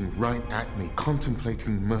pointing right at me,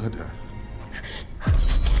 contemplating murder.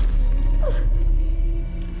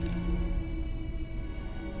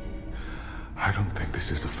 I don't think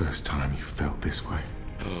this is the first time you felt this way.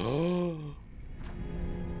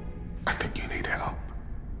 I think you need help.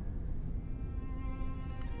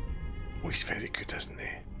 Oh, he's very good, isn't he?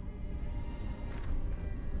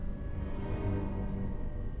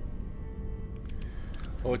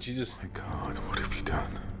 Oh, Jesus. My God, what have you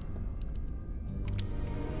done?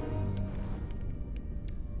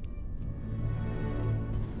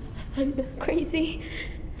 I'm not crazy.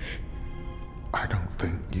 I don't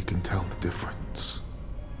think you can tell the difference.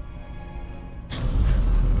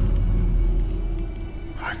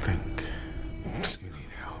 I think you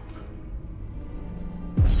need help.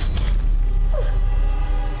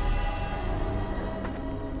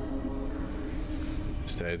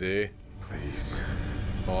 Steady. Please.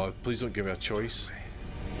 Oh, please don't give me a choice.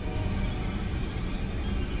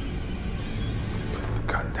 Put the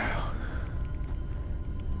gun down.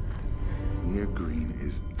 Mia Green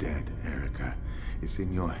is dead, Erica. It's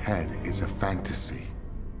in your head. It's a fantasy.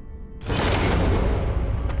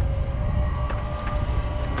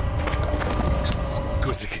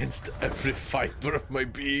 Goes against every fiber of my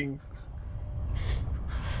being.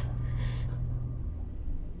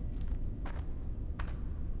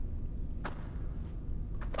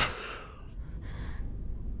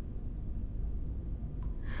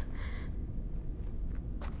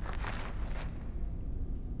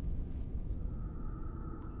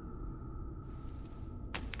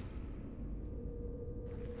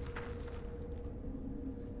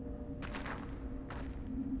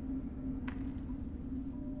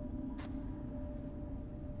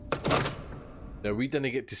 Now, we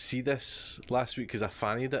didn't get to see this last week because I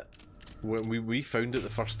fannied it. When we found it the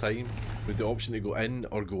first time with the option to go in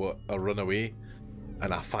or go or run away,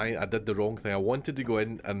 and I did the wrong thing. I wanted to go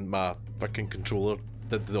in and my fucking controller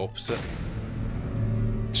did the opposite.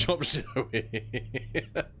 Jumps away.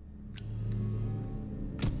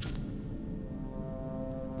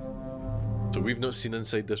 So we've not seen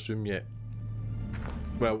inside this room yet.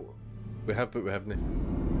 Well, we have, but we haven't.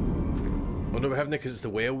 Oh no, we haven't, because it's the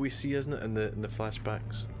well we see, isn't it, in the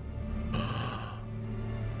flashbacks?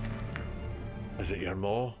 Is it your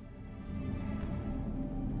maw?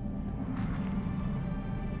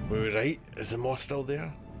 Were we right? Is the moth still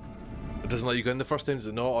there? It doesn't let you go in the first time, does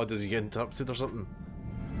it not? Or does he get interrupted or something?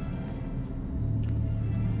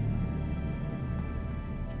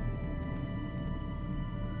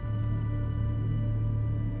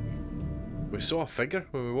 We saw a figure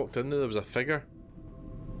when we walked in there. There was a figure.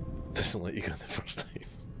 Doesn't let you go in the first time.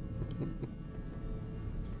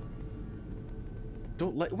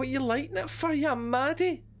 Don't like. What are you lighting it for, you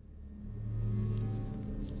maddie?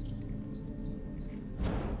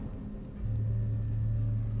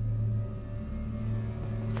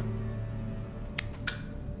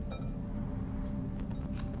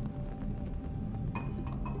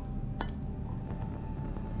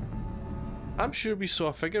 I'm sure we saw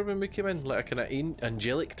a figure when we came in, like a kind of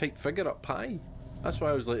angelic type figure up high. That's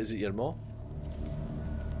why I was like, is it your mom?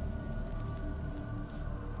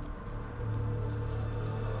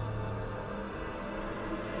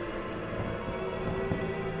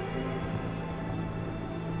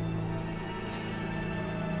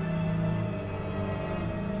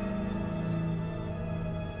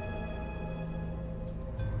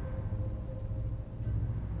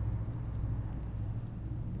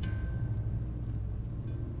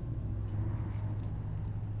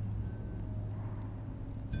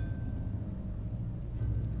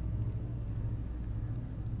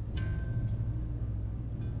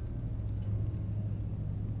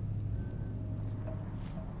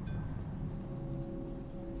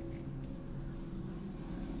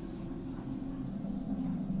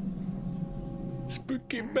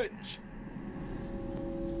 Spooky bitch.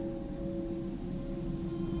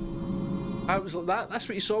 I was like that. That's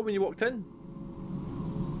what you saw when you walked in.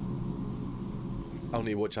 I'll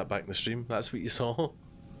need to watch that back in the stream. That's what you saw.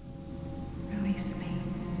 Release me.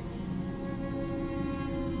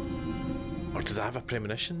 Or did I have a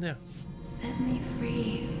premonition there? Set me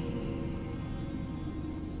free.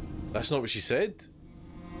 That's not what she said.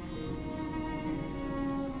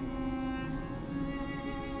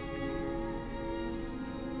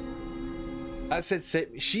 That said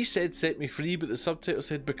she said set me free, but the subtitle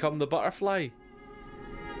said become the butterfly.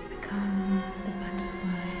 Become the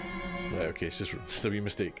butterfly. Right, okay, it's just a wee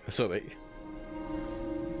mistake. That's alright.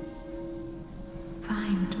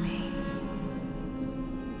 Find me.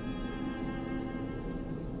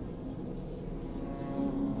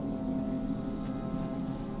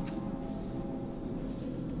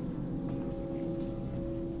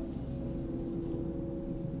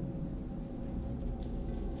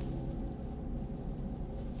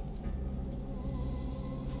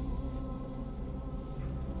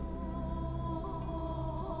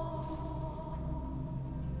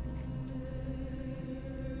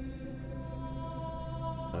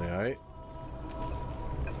 Alright.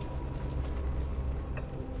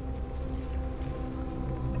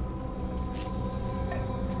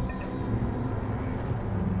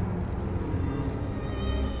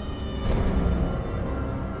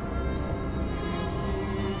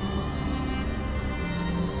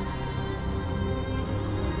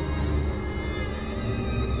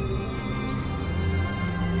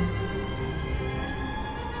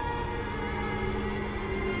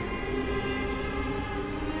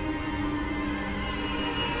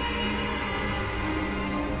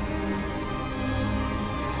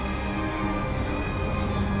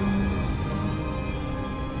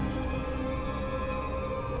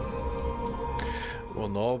 Well,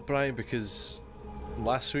 no, Brian, because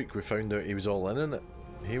last week we found out he was all in it.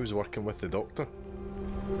 He was working with the doctor,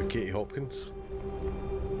 with Katie Hopkins.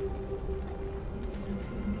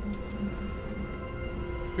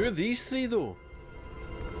 Who are these three, though?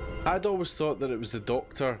 I'd always thought that it was the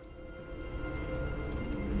doctor,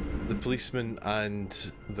 the policeman,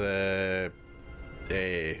 and the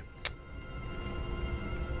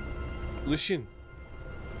Lucian.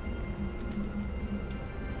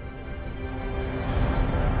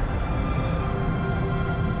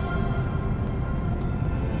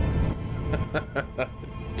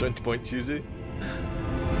 Trying to point Tuesday.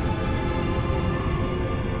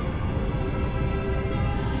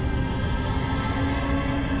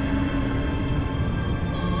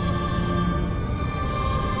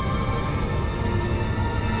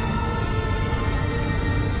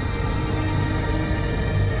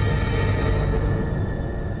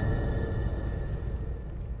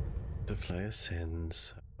 The fly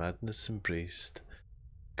ascends, madness embraced,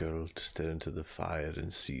 girl to stare into the fire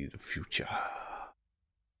and see the future.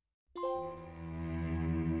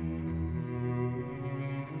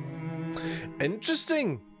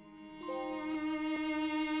 Interesting.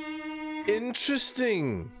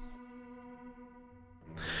 Interesting.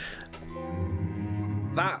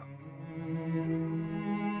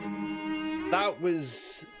 That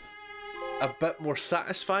was a bit more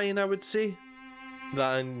satisfying, I would say,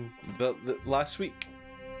 than the last week.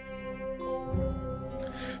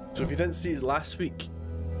 So if you didn't see it last week,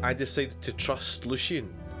 I decided to trust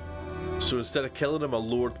Lucian. So instead of killing him, I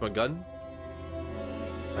lowered my gun.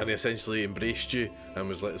 And he essentially embraced you and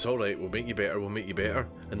was like, it's alright, we'll make you better, we'll make you better.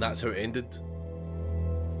 And that's how it ended.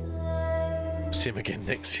 Same again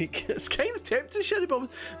next week. It's kind of tempting, Sherry Bob.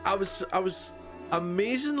 I was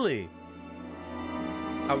amazingly,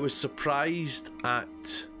 I was surprised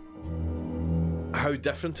at how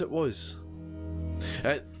different it was.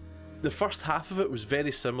 The first half of it was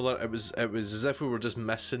very similar. It was as if we were just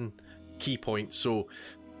missing key points. So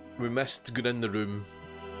we missed going in the room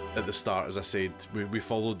at the start, as I said. We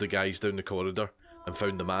followed the guys down the corridor and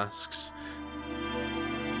found the masks.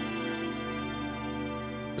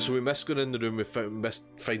 So we missed going in the room, missed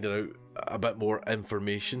finding out a bit more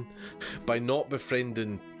information. By not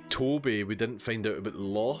befriending Toby, we didn't find out about the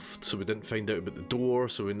loft, so we didn't find out about the door,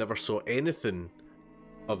 so we never saw anything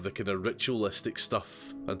of the kind of ritualistic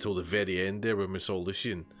stuff until the very end there when we saw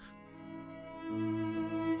Lucian.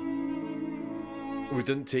 We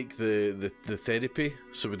didn't take the therapy,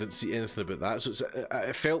 so we didn't see anything about that. So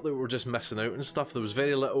it felt like we were just missing out on stuff. There was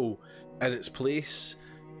very little in its place.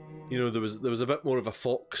 You know, there was a bit more of a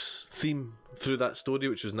Fox theme through that story,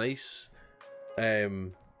 which was nice.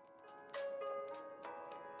 But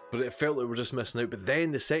it felt like we were just missing out. But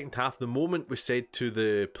then the second half, the moment we said to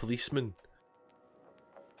the policeman,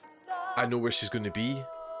 I know where she's going to be,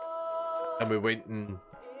 and we went in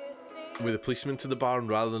with the policeman to the barn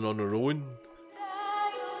rather than on our own.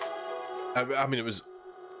 I mean, it was,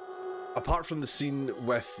 apart from the scene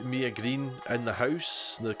with Mia Green in the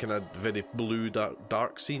house, the kind of very blue,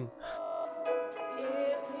 dark scene,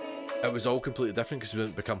 it was all completely different because we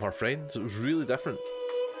didn't become her friends. It was really different.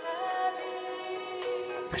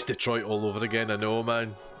 It's Detroit all over again, I know,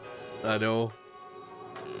 man. I know.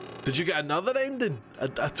 Did you get another ending? A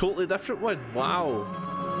totally different one? Wow.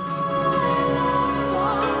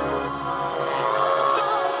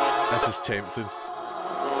 This is tempting.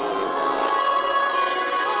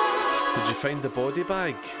 Did you find the body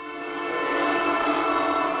bag?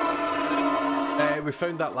 We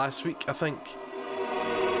found that last week, I think.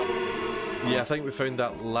 Yeah, I think we found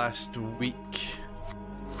that last week.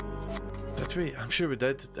 Did we? I'm sure we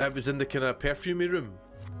did. It was in the kind of perfumey room.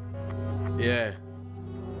 Yeah.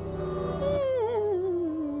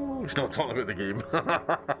 He's not talking about the game.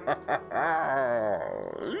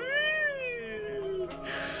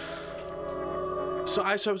 So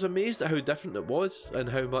I was amazed at how different it was and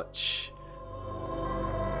how much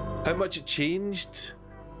it changed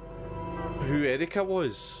who Erica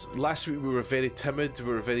was. Last week we were very timid, we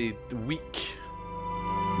were very weak.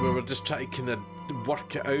 We were just trying to kind of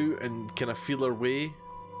work it out and kind of feel our way.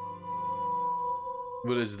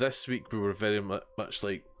 Whereas this week we were very much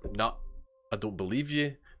like, nah, I don't believe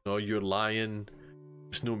you. No, you're lying.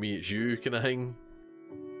 It's no me, it's you, kind of thing.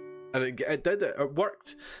 And it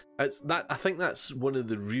worked. I think that's one of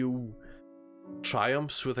the real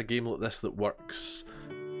triumphs with a game like this that works,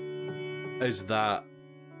 is that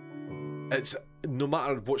it's, no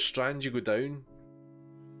matter what strand you go down,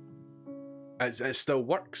 it still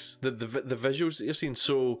works. The visuals that you're seeing,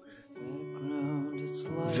 so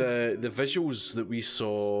the visuals that we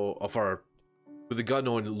saw of her with the gun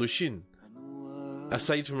on Lucian,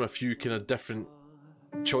 aside from a few kind of different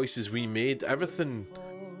choices we made, everything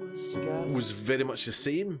was very much the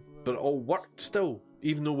same, but it all worked still.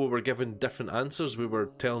 Even though we were given different answers, we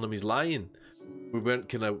were telling him he's lying, we weren't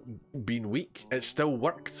kind of being weak, it still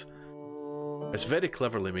worked. It's very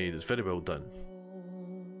cleverly made, it's very well done.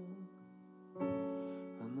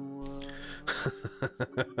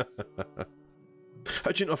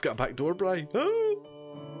 How do you know I've got a back door, Brian?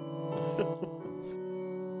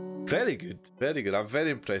 Very good, very good. I'm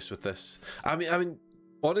very impressed with this. I mean,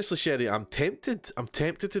 honestly, Sherry, I'm tempted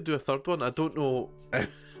to do a third one. I don't know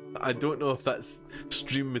if that's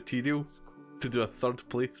stream material to do a third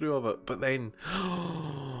playthrough of it, but then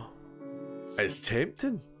it's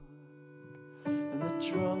tempting.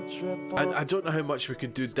 I don't know how much we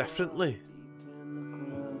could do differently.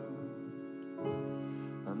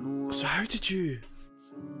 So how did you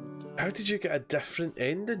get a different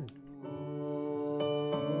ending?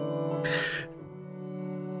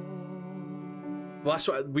 Well, that's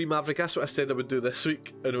what Maverick, that's what I said I would do this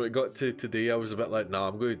week, and when it got to today I was a bit like, nah,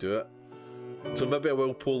 I'm going to do it. So maybe I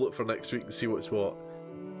will poll it for next week to see what's what.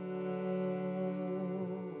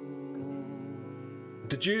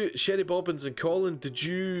 Did you, Sherry Bobbins and Colin, did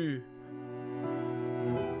you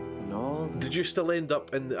still end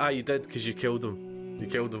up in the, you did, because you killed him. You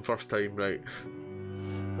killed him first time, right?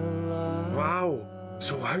 Wow.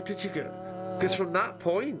 So how did you get... Because from that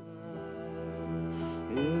point,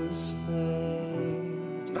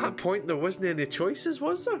 there wasn't any choices,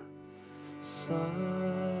 was there?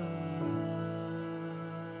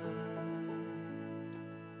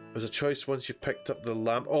 There was a choice once you picked up the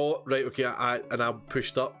lamp. Oh, right, okay, I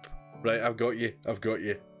pushed up. Right, I've got you. If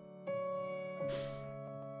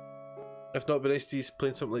not, but nice to see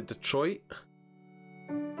playing something like Detroit.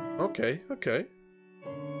 Okay.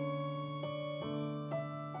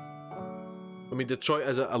 I mean, Detroit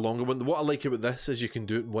is a longer one. What I like about this is you can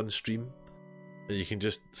do it in one stream, and you can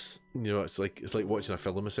just, you know, it's like watching a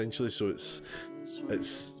film essentially. So it's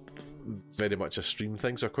very much a stream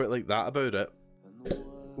thing. So I quite like that about it.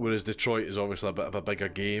 Whereas Detroit is obviously a bit of a bigger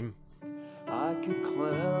game. I could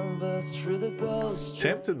clamber through the ghost.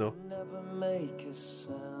 Tempting though. Never make a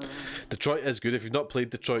sound. Detroit is good. If you've not played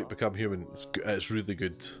Detroit Become Human, it's really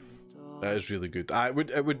good. It is really good.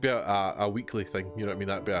 It would be a weekly thing. You know what I mean?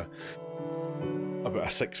 That'd be about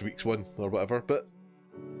a 6 weeks one or whatever. But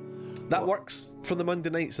that works for the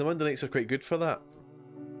Monday nights. The Monday nights are quite good for that,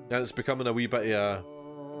 and it's becoming a wee bit of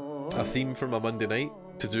a theme for my Monday night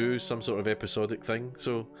to do some sort of episodic thing.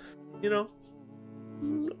 So, you know,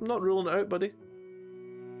 I'm not ruling it out, buddy.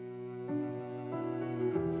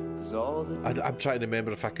 I'm trying to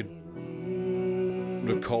remember if I could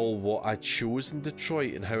recall what I chose in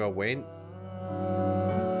Detroit and how I went,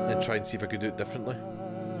 and try and see if I could do it differently.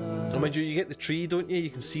 I mean, you get the tree, don't you? You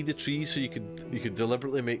can see the tree, so you could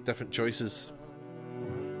deliberately make different choices.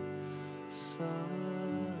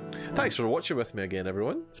 Thanks for watching with me again,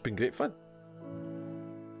 everyone. It's been great fun.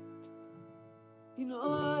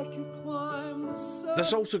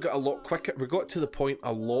 This also got a lot quicker. We got to the point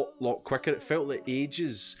a lot quicker. It felt like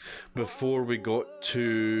ages before we got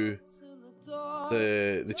to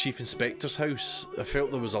the Chief Inspector's house. I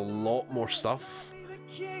felt there was a lot more stuff.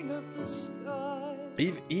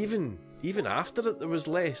 Even after it, there was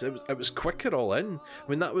less. It was quicker all in. I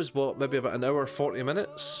mean, that was what, maybe about an hour 40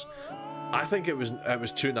 minutes. I think it was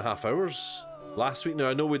 2.5 hours last week. Now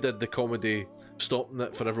I know we did the comedy stopping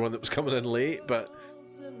it for everyone that was coming in late, but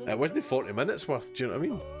it wasn't 40 minutes worth. Do you know what I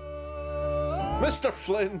mean? Mr.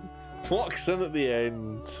 Flynn walks in at the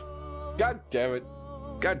end. God damn it,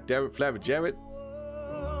 Flabber Jarrett.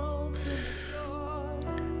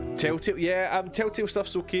 Telltale, yeah, Telltale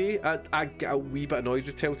stuff's okay. I get a wee bit annoyed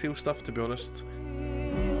with Telltale stuff, to be honest.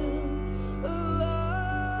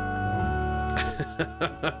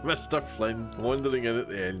 Mr. Flynn wandering in at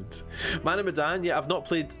the end. Man of Medan, yeah, I've not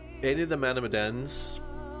played any of the Man of Medans.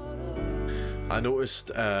 I noticed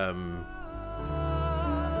the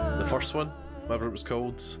first one, whatever it was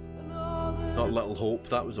called. Not Little Hope,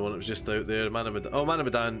 that was the one that was just out there. Man of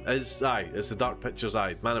Medan is, aye, it's the Dark Pictures,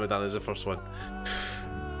 aye. Man of Medan is the first one.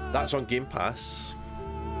 That's on Game Pass.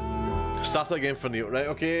 Start that again for Neil, right?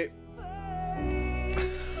 Okay.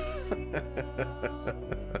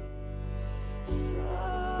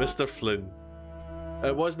 Mr. Flynn.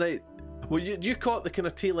 It was night. Well, you caught the kind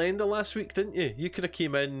of tail end of last week, didn't you? You kind of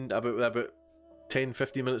came in about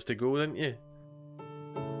 10-15 minutes to go, didn't you?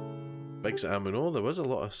 Big Amino, there was a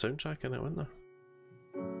lot of soundtrack in it, wasn't there?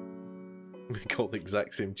 We got the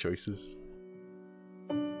exact same choices.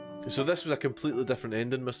 So this was a completely different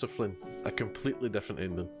ending, Mr. Flynn. A completely different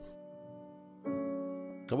ending.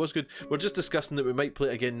 It was good. We're just discussing that we might play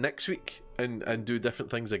it again next week and do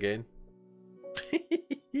different things again.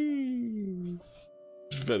 It's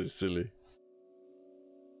very silly.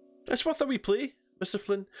 It's worth a wee play, Mr.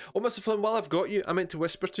 Flynn. Oh, Mr. Flynn, while I've got you, I meant to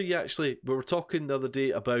whisper to you actually. We were talking the other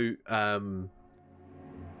day about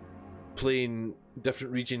playing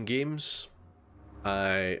different region games,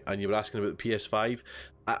 and you were asking about the PS5.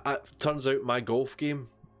 Turns out my golf game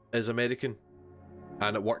is American,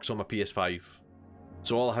 and it works on my PS5.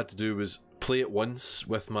 So all I had to do was play it once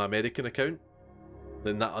with my American account,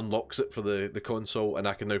 then that unlocks it for the console, and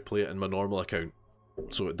I can now play it in my normal account.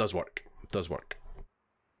 So it does work. It does work.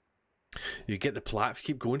 You get the plat if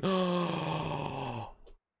you keep going. Oh,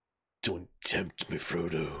 don't tempt me,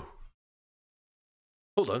 Frodo.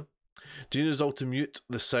 Hold on. Do you use alt to mute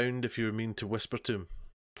the sound if you were mean to whisper to him?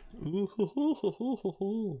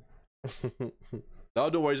 No,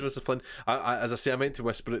 no worries, Mr. Flynn. As I say, I meant to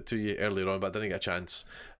whisper it to you earlier on, but I didn't get a chance.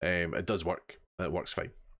 It does work. It works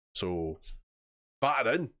fine. So,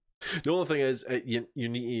 batter in. The only thing is, you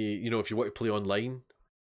need to, you know, if you want to play online,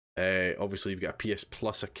 obviously you've got a PS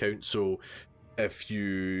Plus account. So, if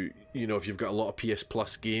you've got a lot of PS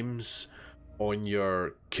Plus games on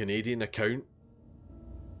your Canadian account,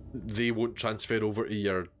 they won't transfer over to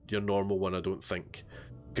your normal one, I don't think,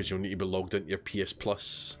 because you'll need to be logged into your PS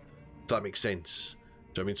Plus. If that makes sense.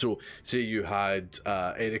 Do you know what I mean? So, say you had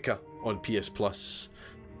Erica on PS Plus,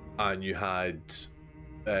 and you had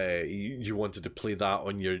you wanted to play that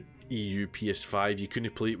on your EU PS5, you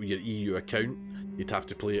couldn't play it with your EU account. You'd have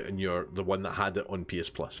to play it in the one that had it on PS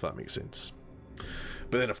Plus, if that makes sense.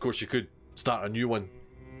 But then, of course, you could start a new one,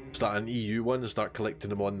 start an EU one, and start collecting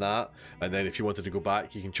them on that. And then, if you wanted to go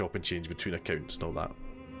back, you can chop and change between accounts and all that.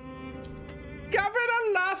 Gavin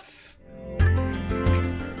a laugh.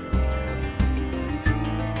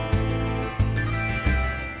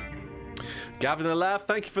 Gavin a laugh.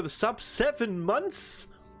 Thank you for the sub. 7 months.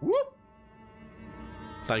 Whoop.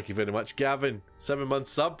 Thank you very much, Gavin. 7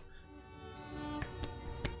 months sub.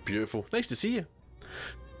 Beautiful. Nice to see you.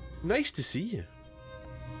 Nice to see you.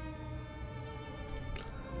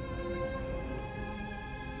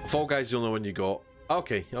 Fall Guys is the only one you got.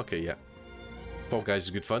 Okay, okay, yeah. Fall Guys is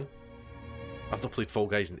good fun. I've not played Fall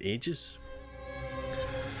Guys in ages.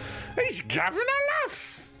 He's Gavin a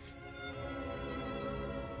laugh.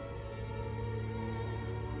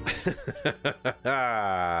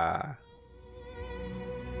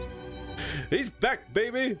 He's back,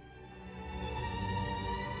 baby.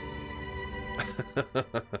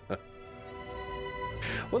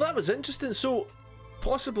 Well, that was interesting. So,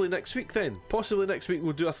 possibly next week then. Possibly next week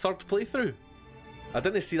we'll do a third playthrough. I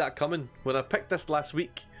didn't see that coming. When I picked this last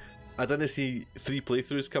week, I didn't see 3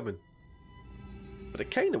 playthroughs coming. But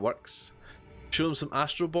it kind of works. Show them some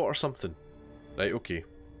Astrobot or something. Right, okay.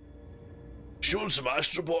 Show them some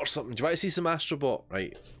Astrobot or something. Do you want to see some Astrobot?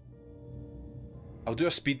 Right. I'll do a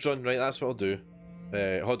speedrun, right? That's what I'll do.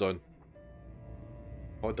 Hold on.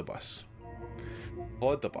 Hold the bus.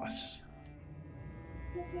 Hold the bus.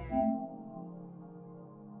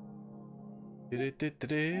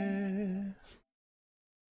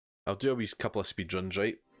 I'll do a wee couple of speedruns,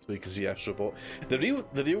 right? So you can see Astrobot. The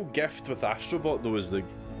real gift with Astrobot though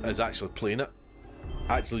is actually playing it.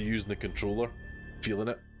 Actually using the controller. Feeling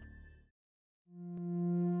it.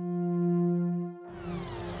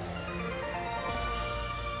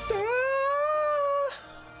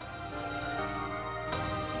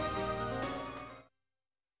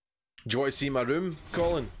 Do you want to see my room,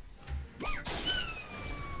 Colin?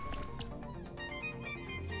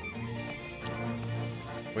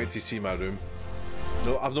 Wait to see my room.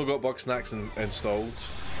 No, I've not got Box Snacks installed.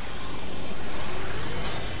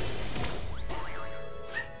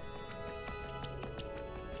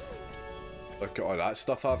 Look at all that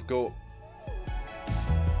stuff I've got.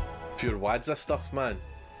 Pure Wadza stuff, man.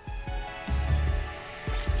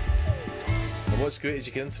 And what's great is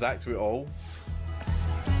you can interact with it all.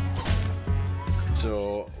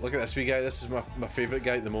 So, look at this wee guy. This is my favourite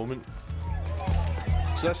guy at the moment.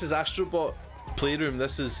 So this is Astrobot Playroom.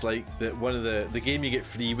 This is like the game you get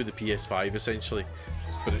free with the PS5 essentially,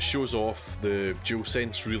 but it shows off the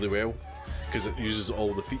DualSense really well because it uses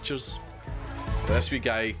all the features. But this wee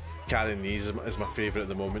guy carrying these is my favourite at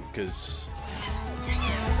the moment because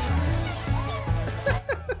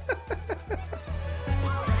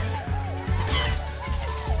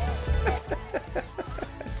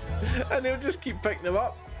and he'll just keep picking them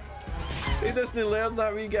up. He doesn't learn,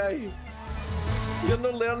 that wee guy. You're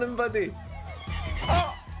not learning, buddy.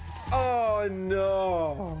 Oh, oh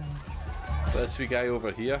no. This wee guy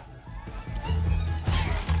over here.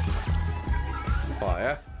 Oh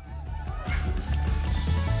yeah.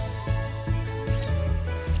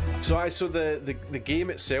 So the game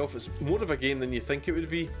itself is more of a game than you think it would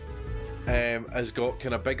be. Has got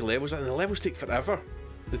kind of big levels, and the levels take forever.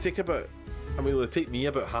 They take about, I mean, it'll take me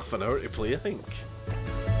about half an hour to play, I think.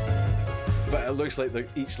 But it looks like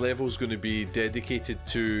each level is going to be dedicated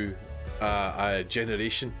to a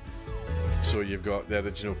generation. So you've got the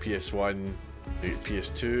original PS1, you got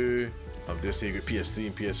PS2, I'm going to say you got PS3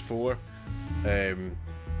 and PS4.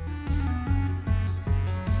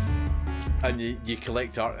 And you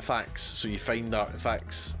collect artifacts, so you find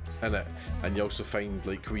artifacts in it, and you also find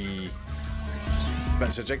like wee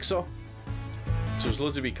bits of jigsaw. So there's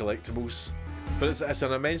loads of wee collectibles, but it's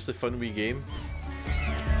an immensely fun wee game.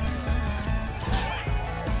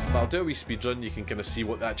 But I'll do a wee speedrun. You can kind of see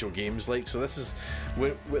what the actual game's like. So this is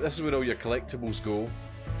where all your collectibles go.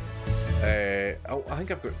 I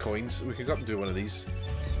think I've got coins. We can go up and do one of these.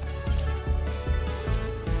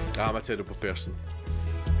 I'm a terrible person.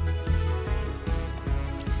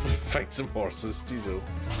 Find some horses, jeez oh.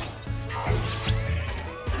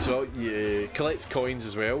 So you collect coins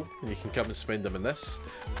as well, and you can come and spend them in this.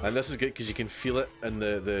 And this is good because you can feel it in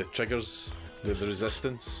the triggers, the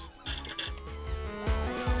resistance.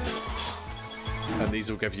 And these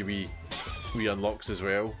will give you wee unlocks as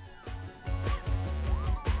well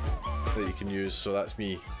that you can use. So that's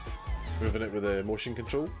me moving it with a motion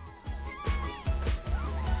control.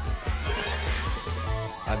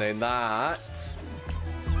 And then that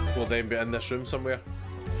will will then be in this room somewhere.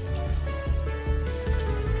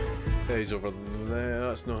 Yeah, he's over there.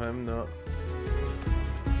 That's not him, no.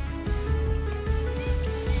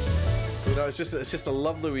 You know, it's just a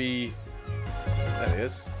lovely wee. There he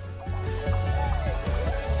is.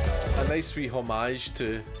 A nice wee homage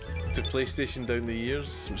to PlayStation down the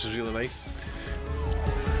years, which is really nice.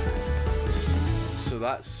 So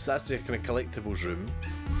that's the kind of collectibles room.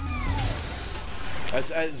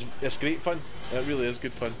 It's great fun. It really is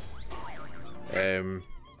good fun. And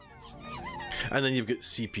then you've got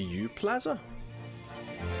CPU Plaza.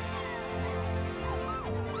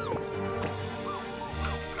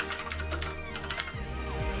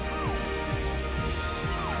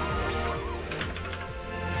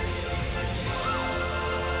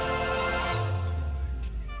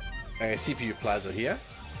 CPU Plaza here,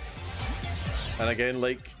 and again,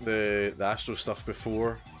 like the Astro stuff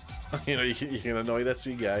before, you know, you can annoy this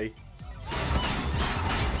wee guy.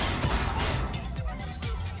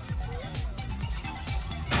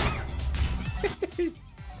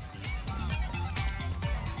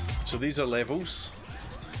 So these are levels.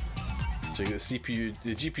 So you get the CPU,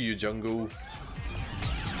 the GPU jungle.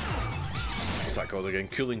 What's that called again?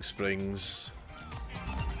 Cooling Springs.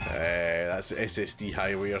 That's the SSD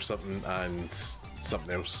highway or something, and something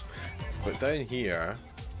else. But down here,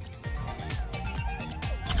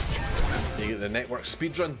 you get the network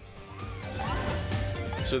speedrun.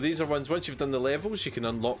 So these are ones, once you've done the levels, you can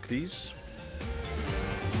unlock these.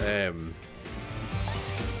 And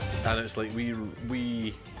it's like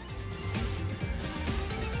we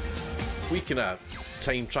can have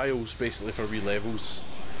time trials basically for wee levels.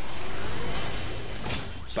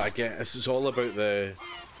 But again, this is all about the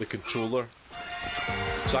controller.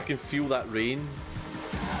 So I can feel that rain.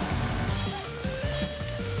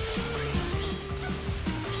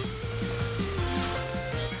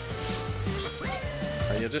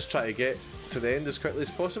 And you're just trying to get to the end as quickly as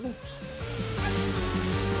possible.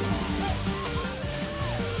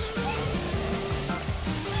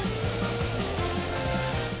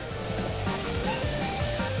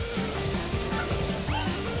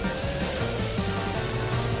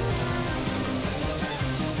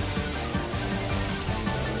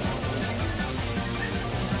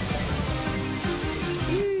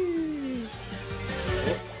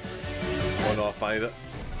 It.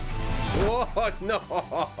 Oh no!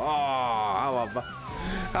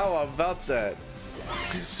 How about that?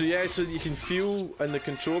 So yeah, so you can feel in the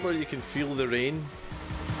controller, you can feel the rain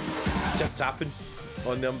tip tapping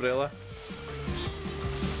on the umbrella.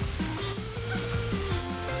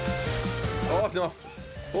 Oh no!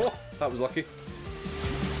 Oh, that was lucky.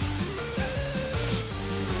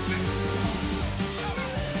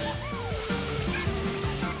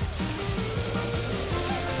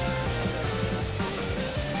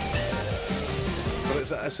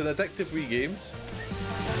 It's an addictive wee game.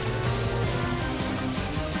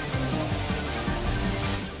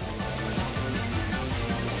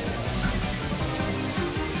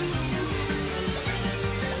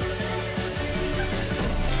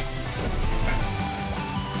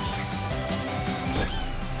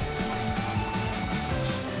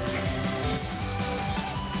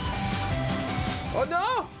 Oh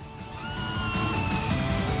no!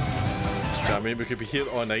 Damn it, we could be here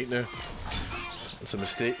all night now. It's a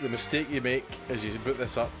mistake. The mistake you make is you boot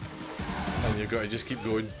this up and you've got to just keep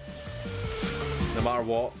going no matter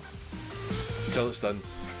what until it's done.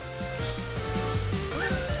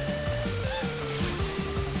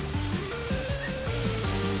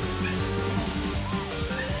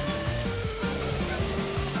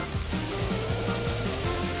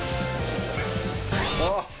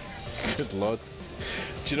 Oh, good lord.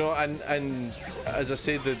 Do you know, and as I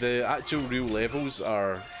said, the actual real levels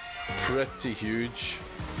are pretty huge.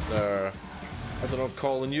 They're, I don't know,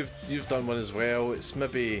 Colin, you've done one as well. It's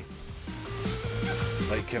maybe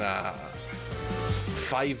like kind of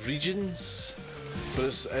 5 regions, but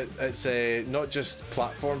it's not just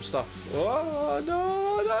platform stuff. Oh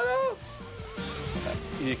no!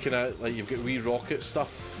 You can like you've got wee rocket stuff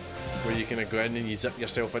where you kind of go in and you zip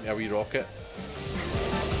yourself into a wee rocket,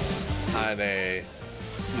 and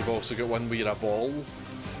you've also got one where you're a ball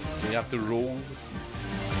and you have to roll.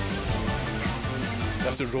 You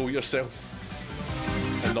have to roll yourself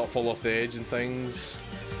and not fall off the edge and things.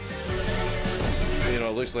 You know,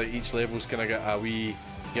 it looks like each level's kind of got a wee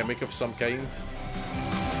gimmick of some kind.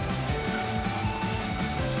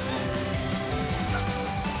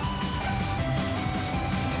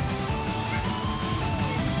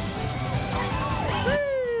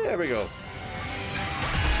 There we go.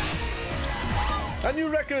 A new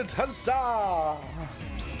record, huzzah!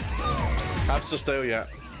 Hamster style, yeah.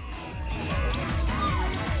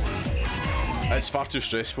 It's far too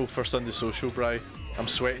stressful for Sunday Social, Bri. I'm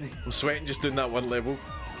sweating. I'm sweating just doing that one level.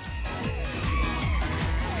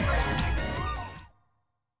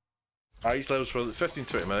 Each level's for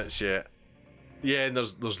 15-20 minutes, yeah. Yeah, and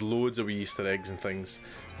there's loads of wee Easter eggs and things.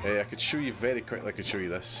 I could show you very quickly, I could show you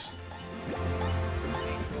this.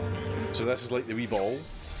 So this is like the wee ball.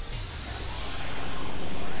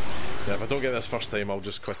 Yeah, if I don't get this first time, I'll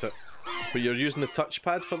just quit it. But you're using the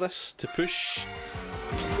touchpad for this to push.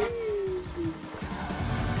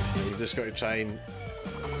 You've just got to try and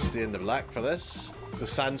stay in the black for this. The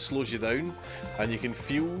sand slows you down, and you can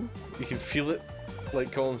feel it,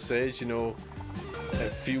 like Colin says, you know,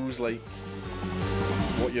 it feels like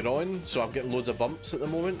what you're on. So I'm getting loads of bumps at the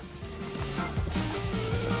moment.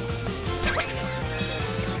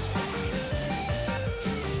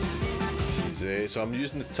 Easy. So I'm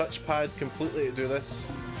using the touchpad completely to do this.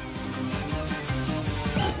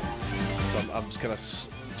 So I'm just kind of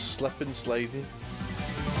slipping, sliding.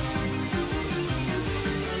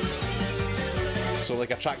 So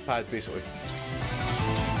like a trackpad, basically.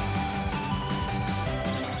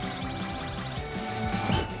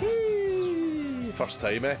 First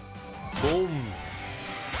time, eh? Boom!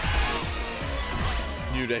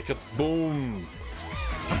 New record. Boom!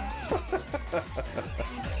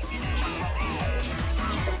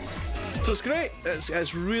 So it's great.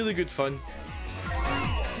 It's really good fun.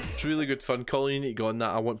 It's really good fun. Colin, you need to go on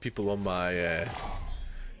that. I want people on my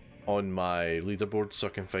leaderboard so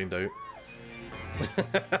I can find out.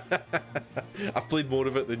 I've played more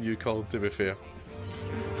of it than you, Colin, to be fair.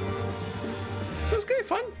 So it's great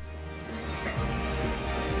fun.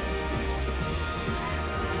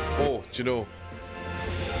 Oh, do you know?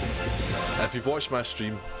 If you've watched my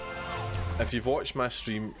stream,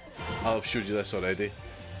 I'll have showed you this already.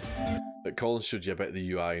 But Colin showed you about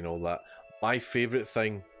the UI and all that. My favourite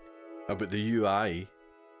thing about the UI,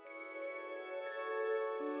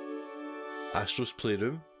 Astro's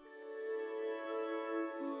Playroom.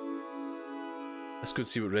 Let's go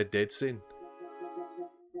see what Red Dead's saying.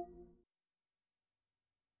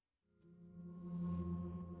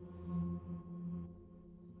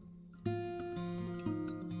 Do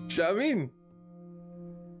you know what I mean?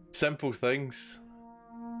 Simple things.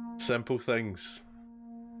 Simple things.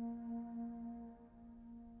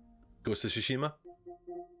 Ghost of Tsushima.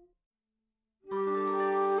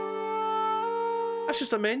 That's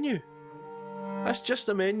just a menu. That's just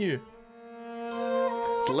a menu.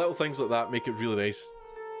 So little things like that make it really nice.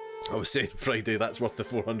 I was saying Friday, that's worth the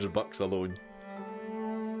 $400 alone.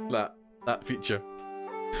 That feature.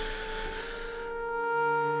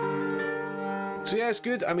 So yeah, it's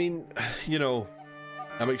good. I mean, you know,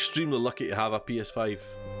 I'm extremely lucky to have a PS5.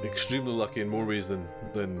 Extremely lucky in more ways than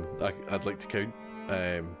I'd like to count.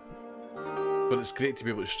 But it's great to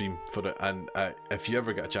be able to stream for it, and if you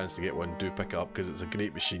ever get a chance to get one, do pick it up because it's a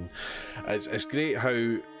great machine. It's great how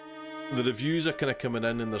the reviews are kind of coming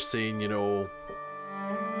in and they're saying, you know,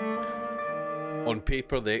 on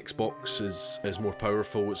paper the Xbox is more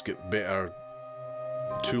powerful, it's got better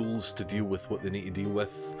tools to deal with what they need to deal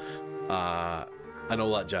with, and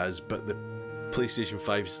all that jazz, but the PlayStation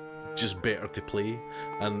 5's just better to play,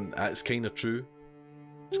 and it's kind of true.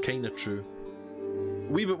 It's kind of true.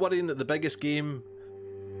 Wee bit worrying that the biggest game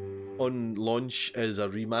on launch is a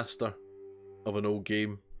remaster of an old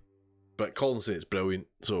game, but Colin said it's brilliant,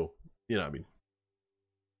 so you know what I mean.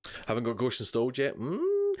 Haven't got Ghost installed yet. Do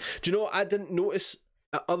you know what I didn't notice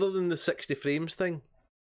other than the 60 frames thing?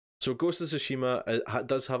 So Ghost of Tsushima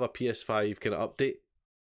does have a PS5 kind of update,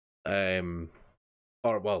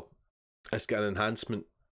 or well, it's got an enhancement.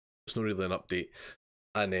 It's not really an update,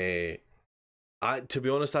 and to be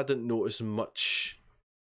honest, I didn't notice much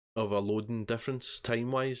of a loading difference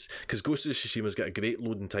time wise, because Ghost of Tsushima's got a great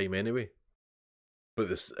loading time anyway,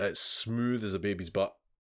 but it's smooth as a baby's butt.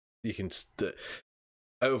 You can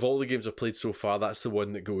out of all the games I've played so far, that's the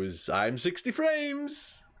one that goes, I'm 60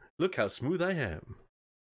 frames, look how smooth I am.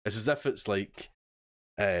 It's as if it's like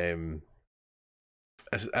it's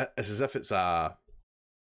as if it's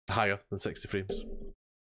higher than 60 frames.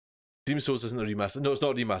 Demon's Souls isn't a remaster. No, it's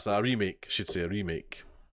not a remaster, a remake, I should say, a remake.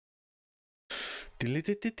 Is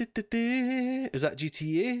that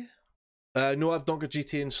GTA? No, I've not got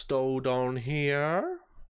GTA installed on here.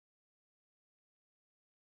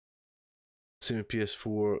 Same with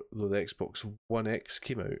PS4, though the Xbox One X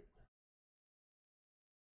came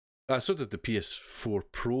out. So did the PS4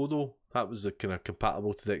 Pro, though. That was the kind of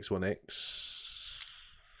compatible to the X1 X.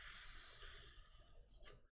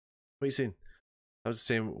 What are you saying? That was the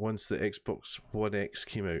same once the Xbox One X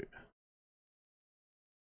came out.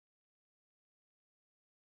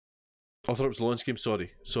 I thought it was the launch game,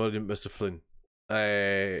 sorry. Sorry I didn't miss the Flynn.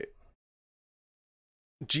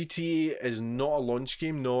 GTA is not a launch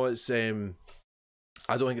game. No, it's I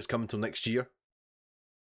don't think it's coming till next year.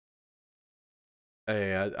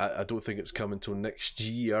 I don't think it's coming till next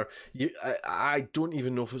year. I don't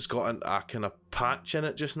even know if it's got a kind of patch in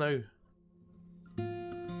it just now.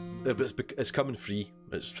 But it's coming free.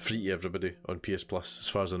 It's free to everybody on PS Plus, as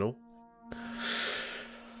far as I know.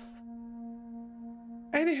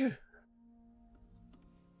 Anywho,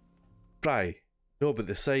 no, but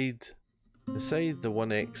the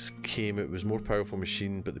One X came. It was more powerful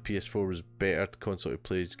machine, but the PS4 was better. The console it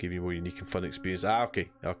plays gave you more unique and fun experience. Okay.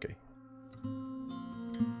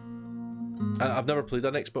 I've never played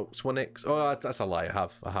an Xbox One X. Oh, that's a lie.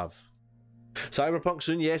 I have. Cyberpunk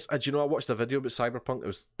soon, yes. Do you know I watched a video about Cyberpunk? It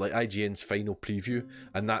was like IGN's final preview,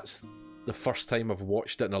 and that's the first time I've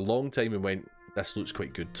watched it in a long time and went, this looks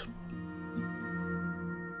quite good.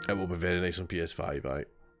 It will be very nice on PS5, right?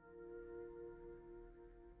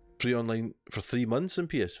 Free online for 3 months on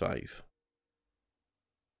PS5.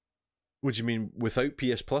 What do you mean, without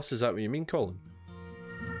PS Plus? Is that what you mean, Colin?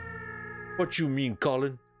 What do you mean,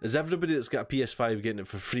 Colin? Is everybody that's got a PS5 getting it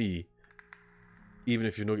for free, even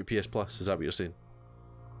if you've not got PS Plus? Is that what you're saying?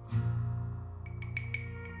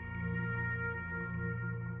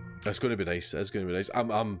 It's going to be nice. It's going to be nice.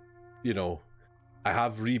 I'm, you know, I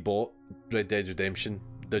have rebought Red Dead Redemption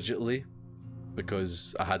digitally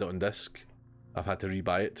because I had it on disc. I've had to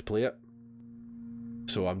rebuy it to play it.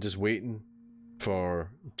 So I'm just waiting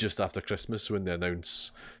for just after Christmas when they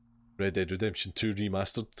announce Red Dead Redemption 2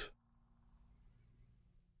 remastered.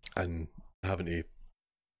 And having to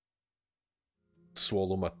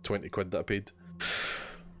swallow my 20 quid that I paid.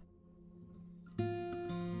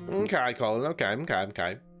 Okay, Colin,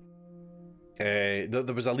 okay.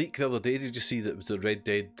 There was a leak the other day, did you see, that was the Red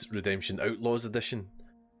Dead Redemption Outlaws edition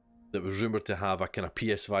that was rumoured to have a kind of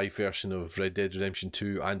PS5 version of Red Dead Redemption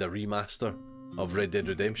 2 and a remaster of Red Dead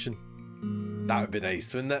Redemption. That would be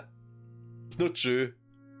nice, wouldn't it? It's not true.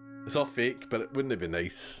 It's all fake, but wouldn't it be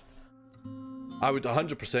nice? I would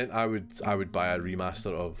 100%. I would buy a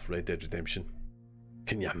remaster of Red Dead Redemption.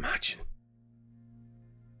 Can you imagine?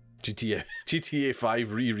 GTA 5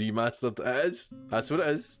 remastered. It is. That's what it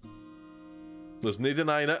is. There's no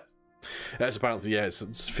denying it. It's apparently, yeah,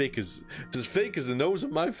 it's fake as the nose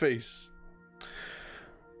on my face.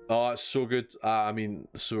 Oh, it's so good. I mean,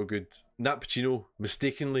 so good. Nat Pacino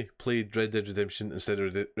mistakenly played Red Dead Redemption instead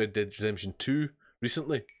of Red Dead Redemption 2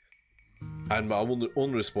 recently, and my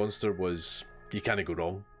only response to her was, "You can't go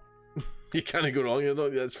wrong. You can't go wrong. You know,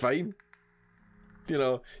 that's fine. You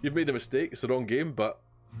know, you've made a mistake. It's the wrong game, but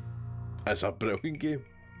it's a brilliant game.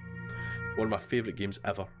 One of my favourite games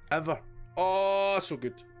ever. Oh, so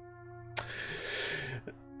good."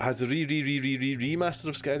 Has the remaster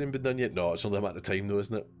of Skyrim been done yet? No, it's only a matter of time though,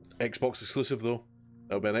 isn't it? Xbox exclusive though.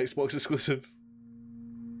 It'll be an Xbox exclusive.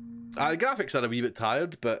 The graphics are a wee bit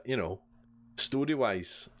tired, but you know,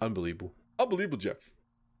 story-wise, unbelievable. Unbelievable, Jeff.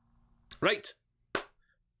 Right.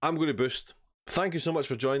 I'm going to boost. Thank you so much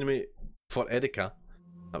for joining me for Erika.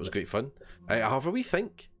 That was great fun. Have a wee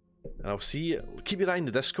think. And I'll see you. Keep your eye on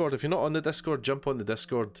the Discord. If you're not on the Discord, jump on the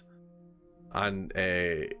Discord and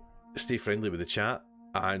stay friendly with the chat.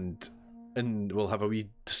 And we'll have a wee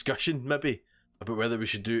discussion maybe about whether we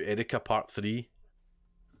should do Erika Part 3.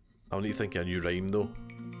 I'll need to think of a new rhyme though.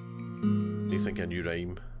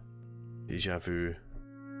 Deja vu.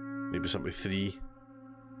 Maybe something with 3.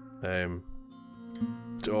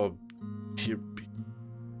 Oh,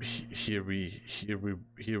 here we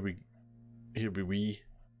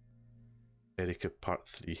Erika Part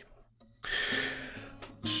 3.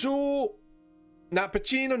 So Nat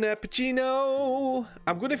Pacino.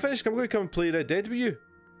 I'm going to finish. I'm going to come and play Red Dead with you.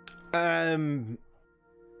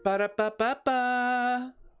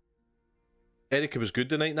 Erika was good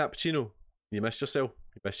tonight, Nat Pacino. You missed yourself.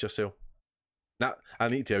 I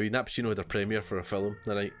need to tell you, Nat Pacino had a premiere for a film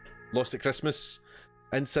tonight. Lost at Christmas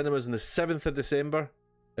in cinemas on the 7th of December,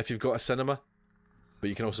 if you've got a cinema. But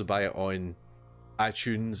you can also buy it on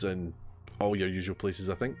iTunes and all your usual places,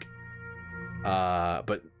 I think.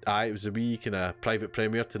 But it was a wee kind of private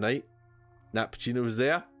premiere tonight. Nat Pacino was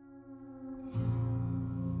there.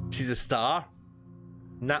 She's a star.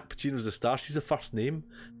 Nat Pacino's a star. She's the first name.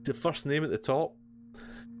 The first name at the top.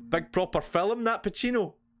 Big proper film, Nat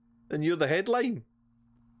Pacino. And you're the headline.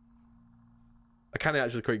 I can't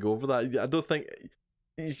actually quite go over that. I don't think...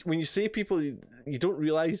 When you say people, you don't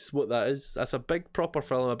realise what that is. That's a big proper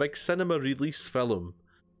film, a big cinema release film.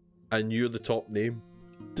 And you're the top name.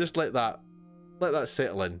 Just let that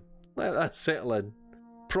settle in. Let that settle in.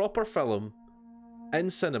 Proper film. In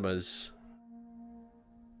cinemas.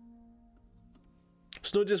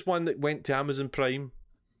 It's not just one that went to Amazon Prime.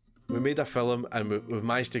 We made a film and we've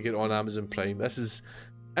managed to get it on Amazon Prime. This is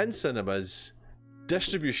in cinemas,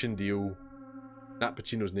 distribution deal, Nat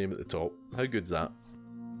Pacino's name at the top. How good's that?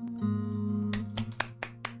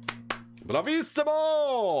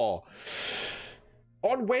 Bravissimo!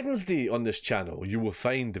 On Wednesday on this channel, you will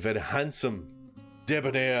find the very handsome,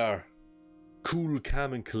 debonair, cool,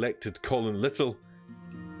 calm and collected Colin Little.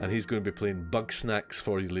 And he's going to be playing Bug Snacks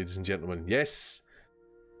for you, ladies and gentlemen. Yes,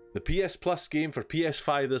 the PS Plus game for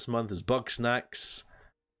PS5 this month is Bug Snacks.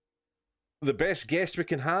 The best guess we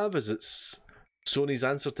can have is it's Sony's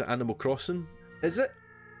answer to Animal Crossing. Is it?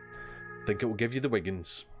 I think it will give you the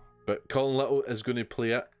Wiggins. But Colin Little is going to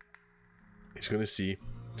play it. He's going to see.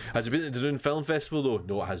 Has it been to the Dune Film Festival though?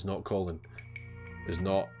 No, it has not, Colin. It's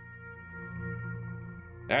not.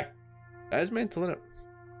 It is mental, isn't it?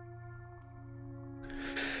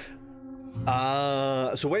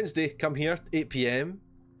 So Wednesday, come here, 8 PM.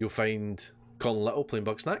 You'll find Colin Little playing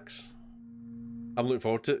Bug Snacks. I'm looking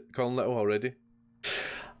forward to it, Colin Little already.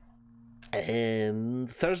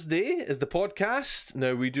 Thursday is the podcast.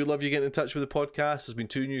 Now, we do love you getting in touch with the podcast. There's been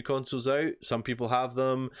 2 new consoles out. Some people have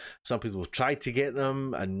them. Some people have tried to get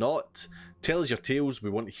them and not. Tell us your tales. We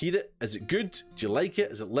want to hear it. Is it good? Do you like it?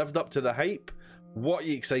 Has it lived up to the hype? What are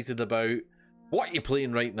you excited about? What are you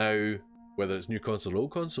playing right now? Whether it's new console or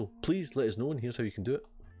old console, please let us know, and here's how you can do it.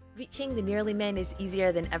 Reaching the Nearly Men is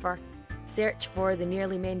easier than ever. Search for the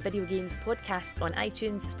Nearly Men Video Games podcast on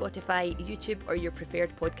iTunes, Spotify, YouTube, or your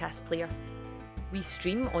preferred podcast player. We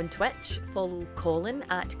stream on Twitch. Follow Colin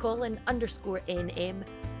at Colin_NM.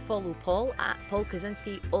 Follow Paul at Paul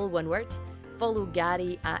Kozinski, all one word. Follow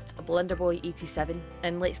Gary at Blunderboy87.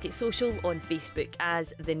 And let's get social on Facebook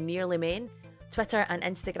as The Nearly Men, Twitter and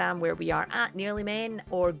Instagram where we are at Nearly Men,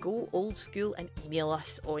 or go old school and email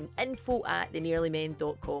us on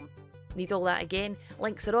info@thenearlymen.com. Need all that again?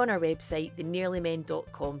 Links are on our website,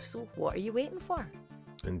 thenearlymen.com. So what are you waiting for?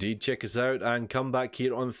 Indeed, check us out and come back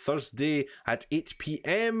here on Thursday at 8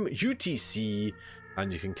 PM UTC,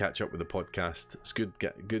 and you can catch up with the podcast. It's good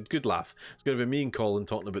laugh. It's going to be me and Colin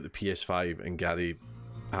talking about the PS5 and Gary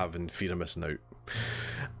having fear of missing out.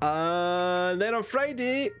 And then on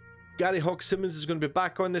Friday, Gary Hawk Simmons is going to be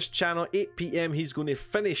back on this channel, 8 PM. He's going to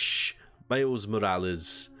finish Miles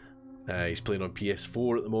Morales. He's playing on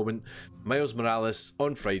PS4 at the moment. Miles Morales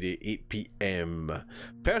on Friday, 8 PM.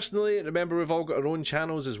 Personally, remember we've all got our own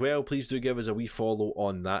channels as well. Please do give us a wee follow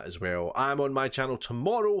on that as well. I'm on my channel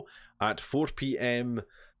tomorrow at 4 PM.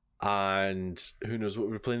 And who knows what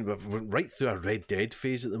we're playing. We're right through a Red Dead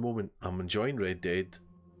phase at the moment. I'm enjoying Red Dead.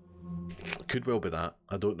 Could well be that.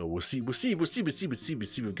 I don't know. We'll see. We've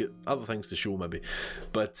got other things to show maybe.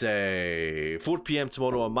 But 4 PM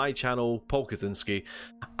tomorrow on my channel, Paul Kozinski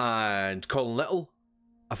and Colin Little.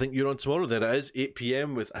 I think you're on tomorrow. There it is, 8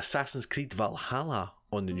 PM with Assassin's Creed Valhalla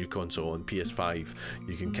on the new console on PS5.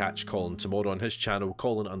 You can catch Colin tomorrow on his channel,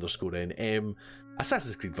 Colin_NM,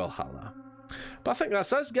 Assassin's Creed Valhalla. But I think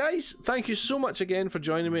that's us, guys. Thank you so much again for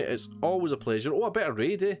joining me. It's always a pleasure. Oh, I better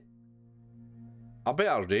raid, eh? I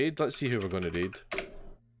better raid. Let's see who we're going to raid.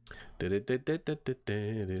 You could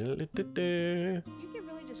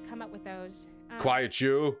really just come up with those. Quiet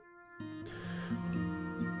you.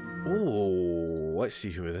 Oh, let's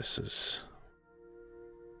see who this is.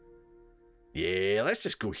 Yeah, let's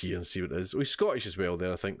just go here and see what it is. Oh, he's Scottish as well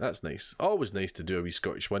there, I think. That's nice. Always nice to do a wee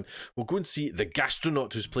Scottish one. We'll go and see the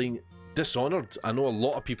Gastronaut who's playing Dishonored. I know a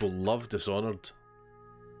lot of people love Dishonored.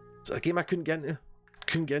 It's a game I couldn't get into.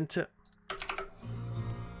 Couldn't get into it.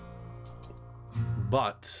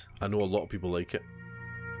 But I know a lot of people like it.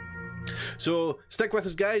 So stick with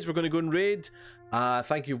us, guys. We're going to go and raid.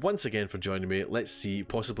 Thank you once again for joining me. Let's see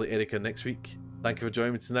possibly Erica next week. Thank you for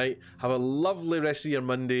joining me tonight. Have a lovely rest of your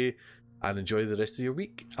Monday and enjoy the rest of your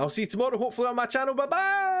week. I'll see you tomorrow, hopefully on my channel. Bye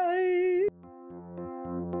bye.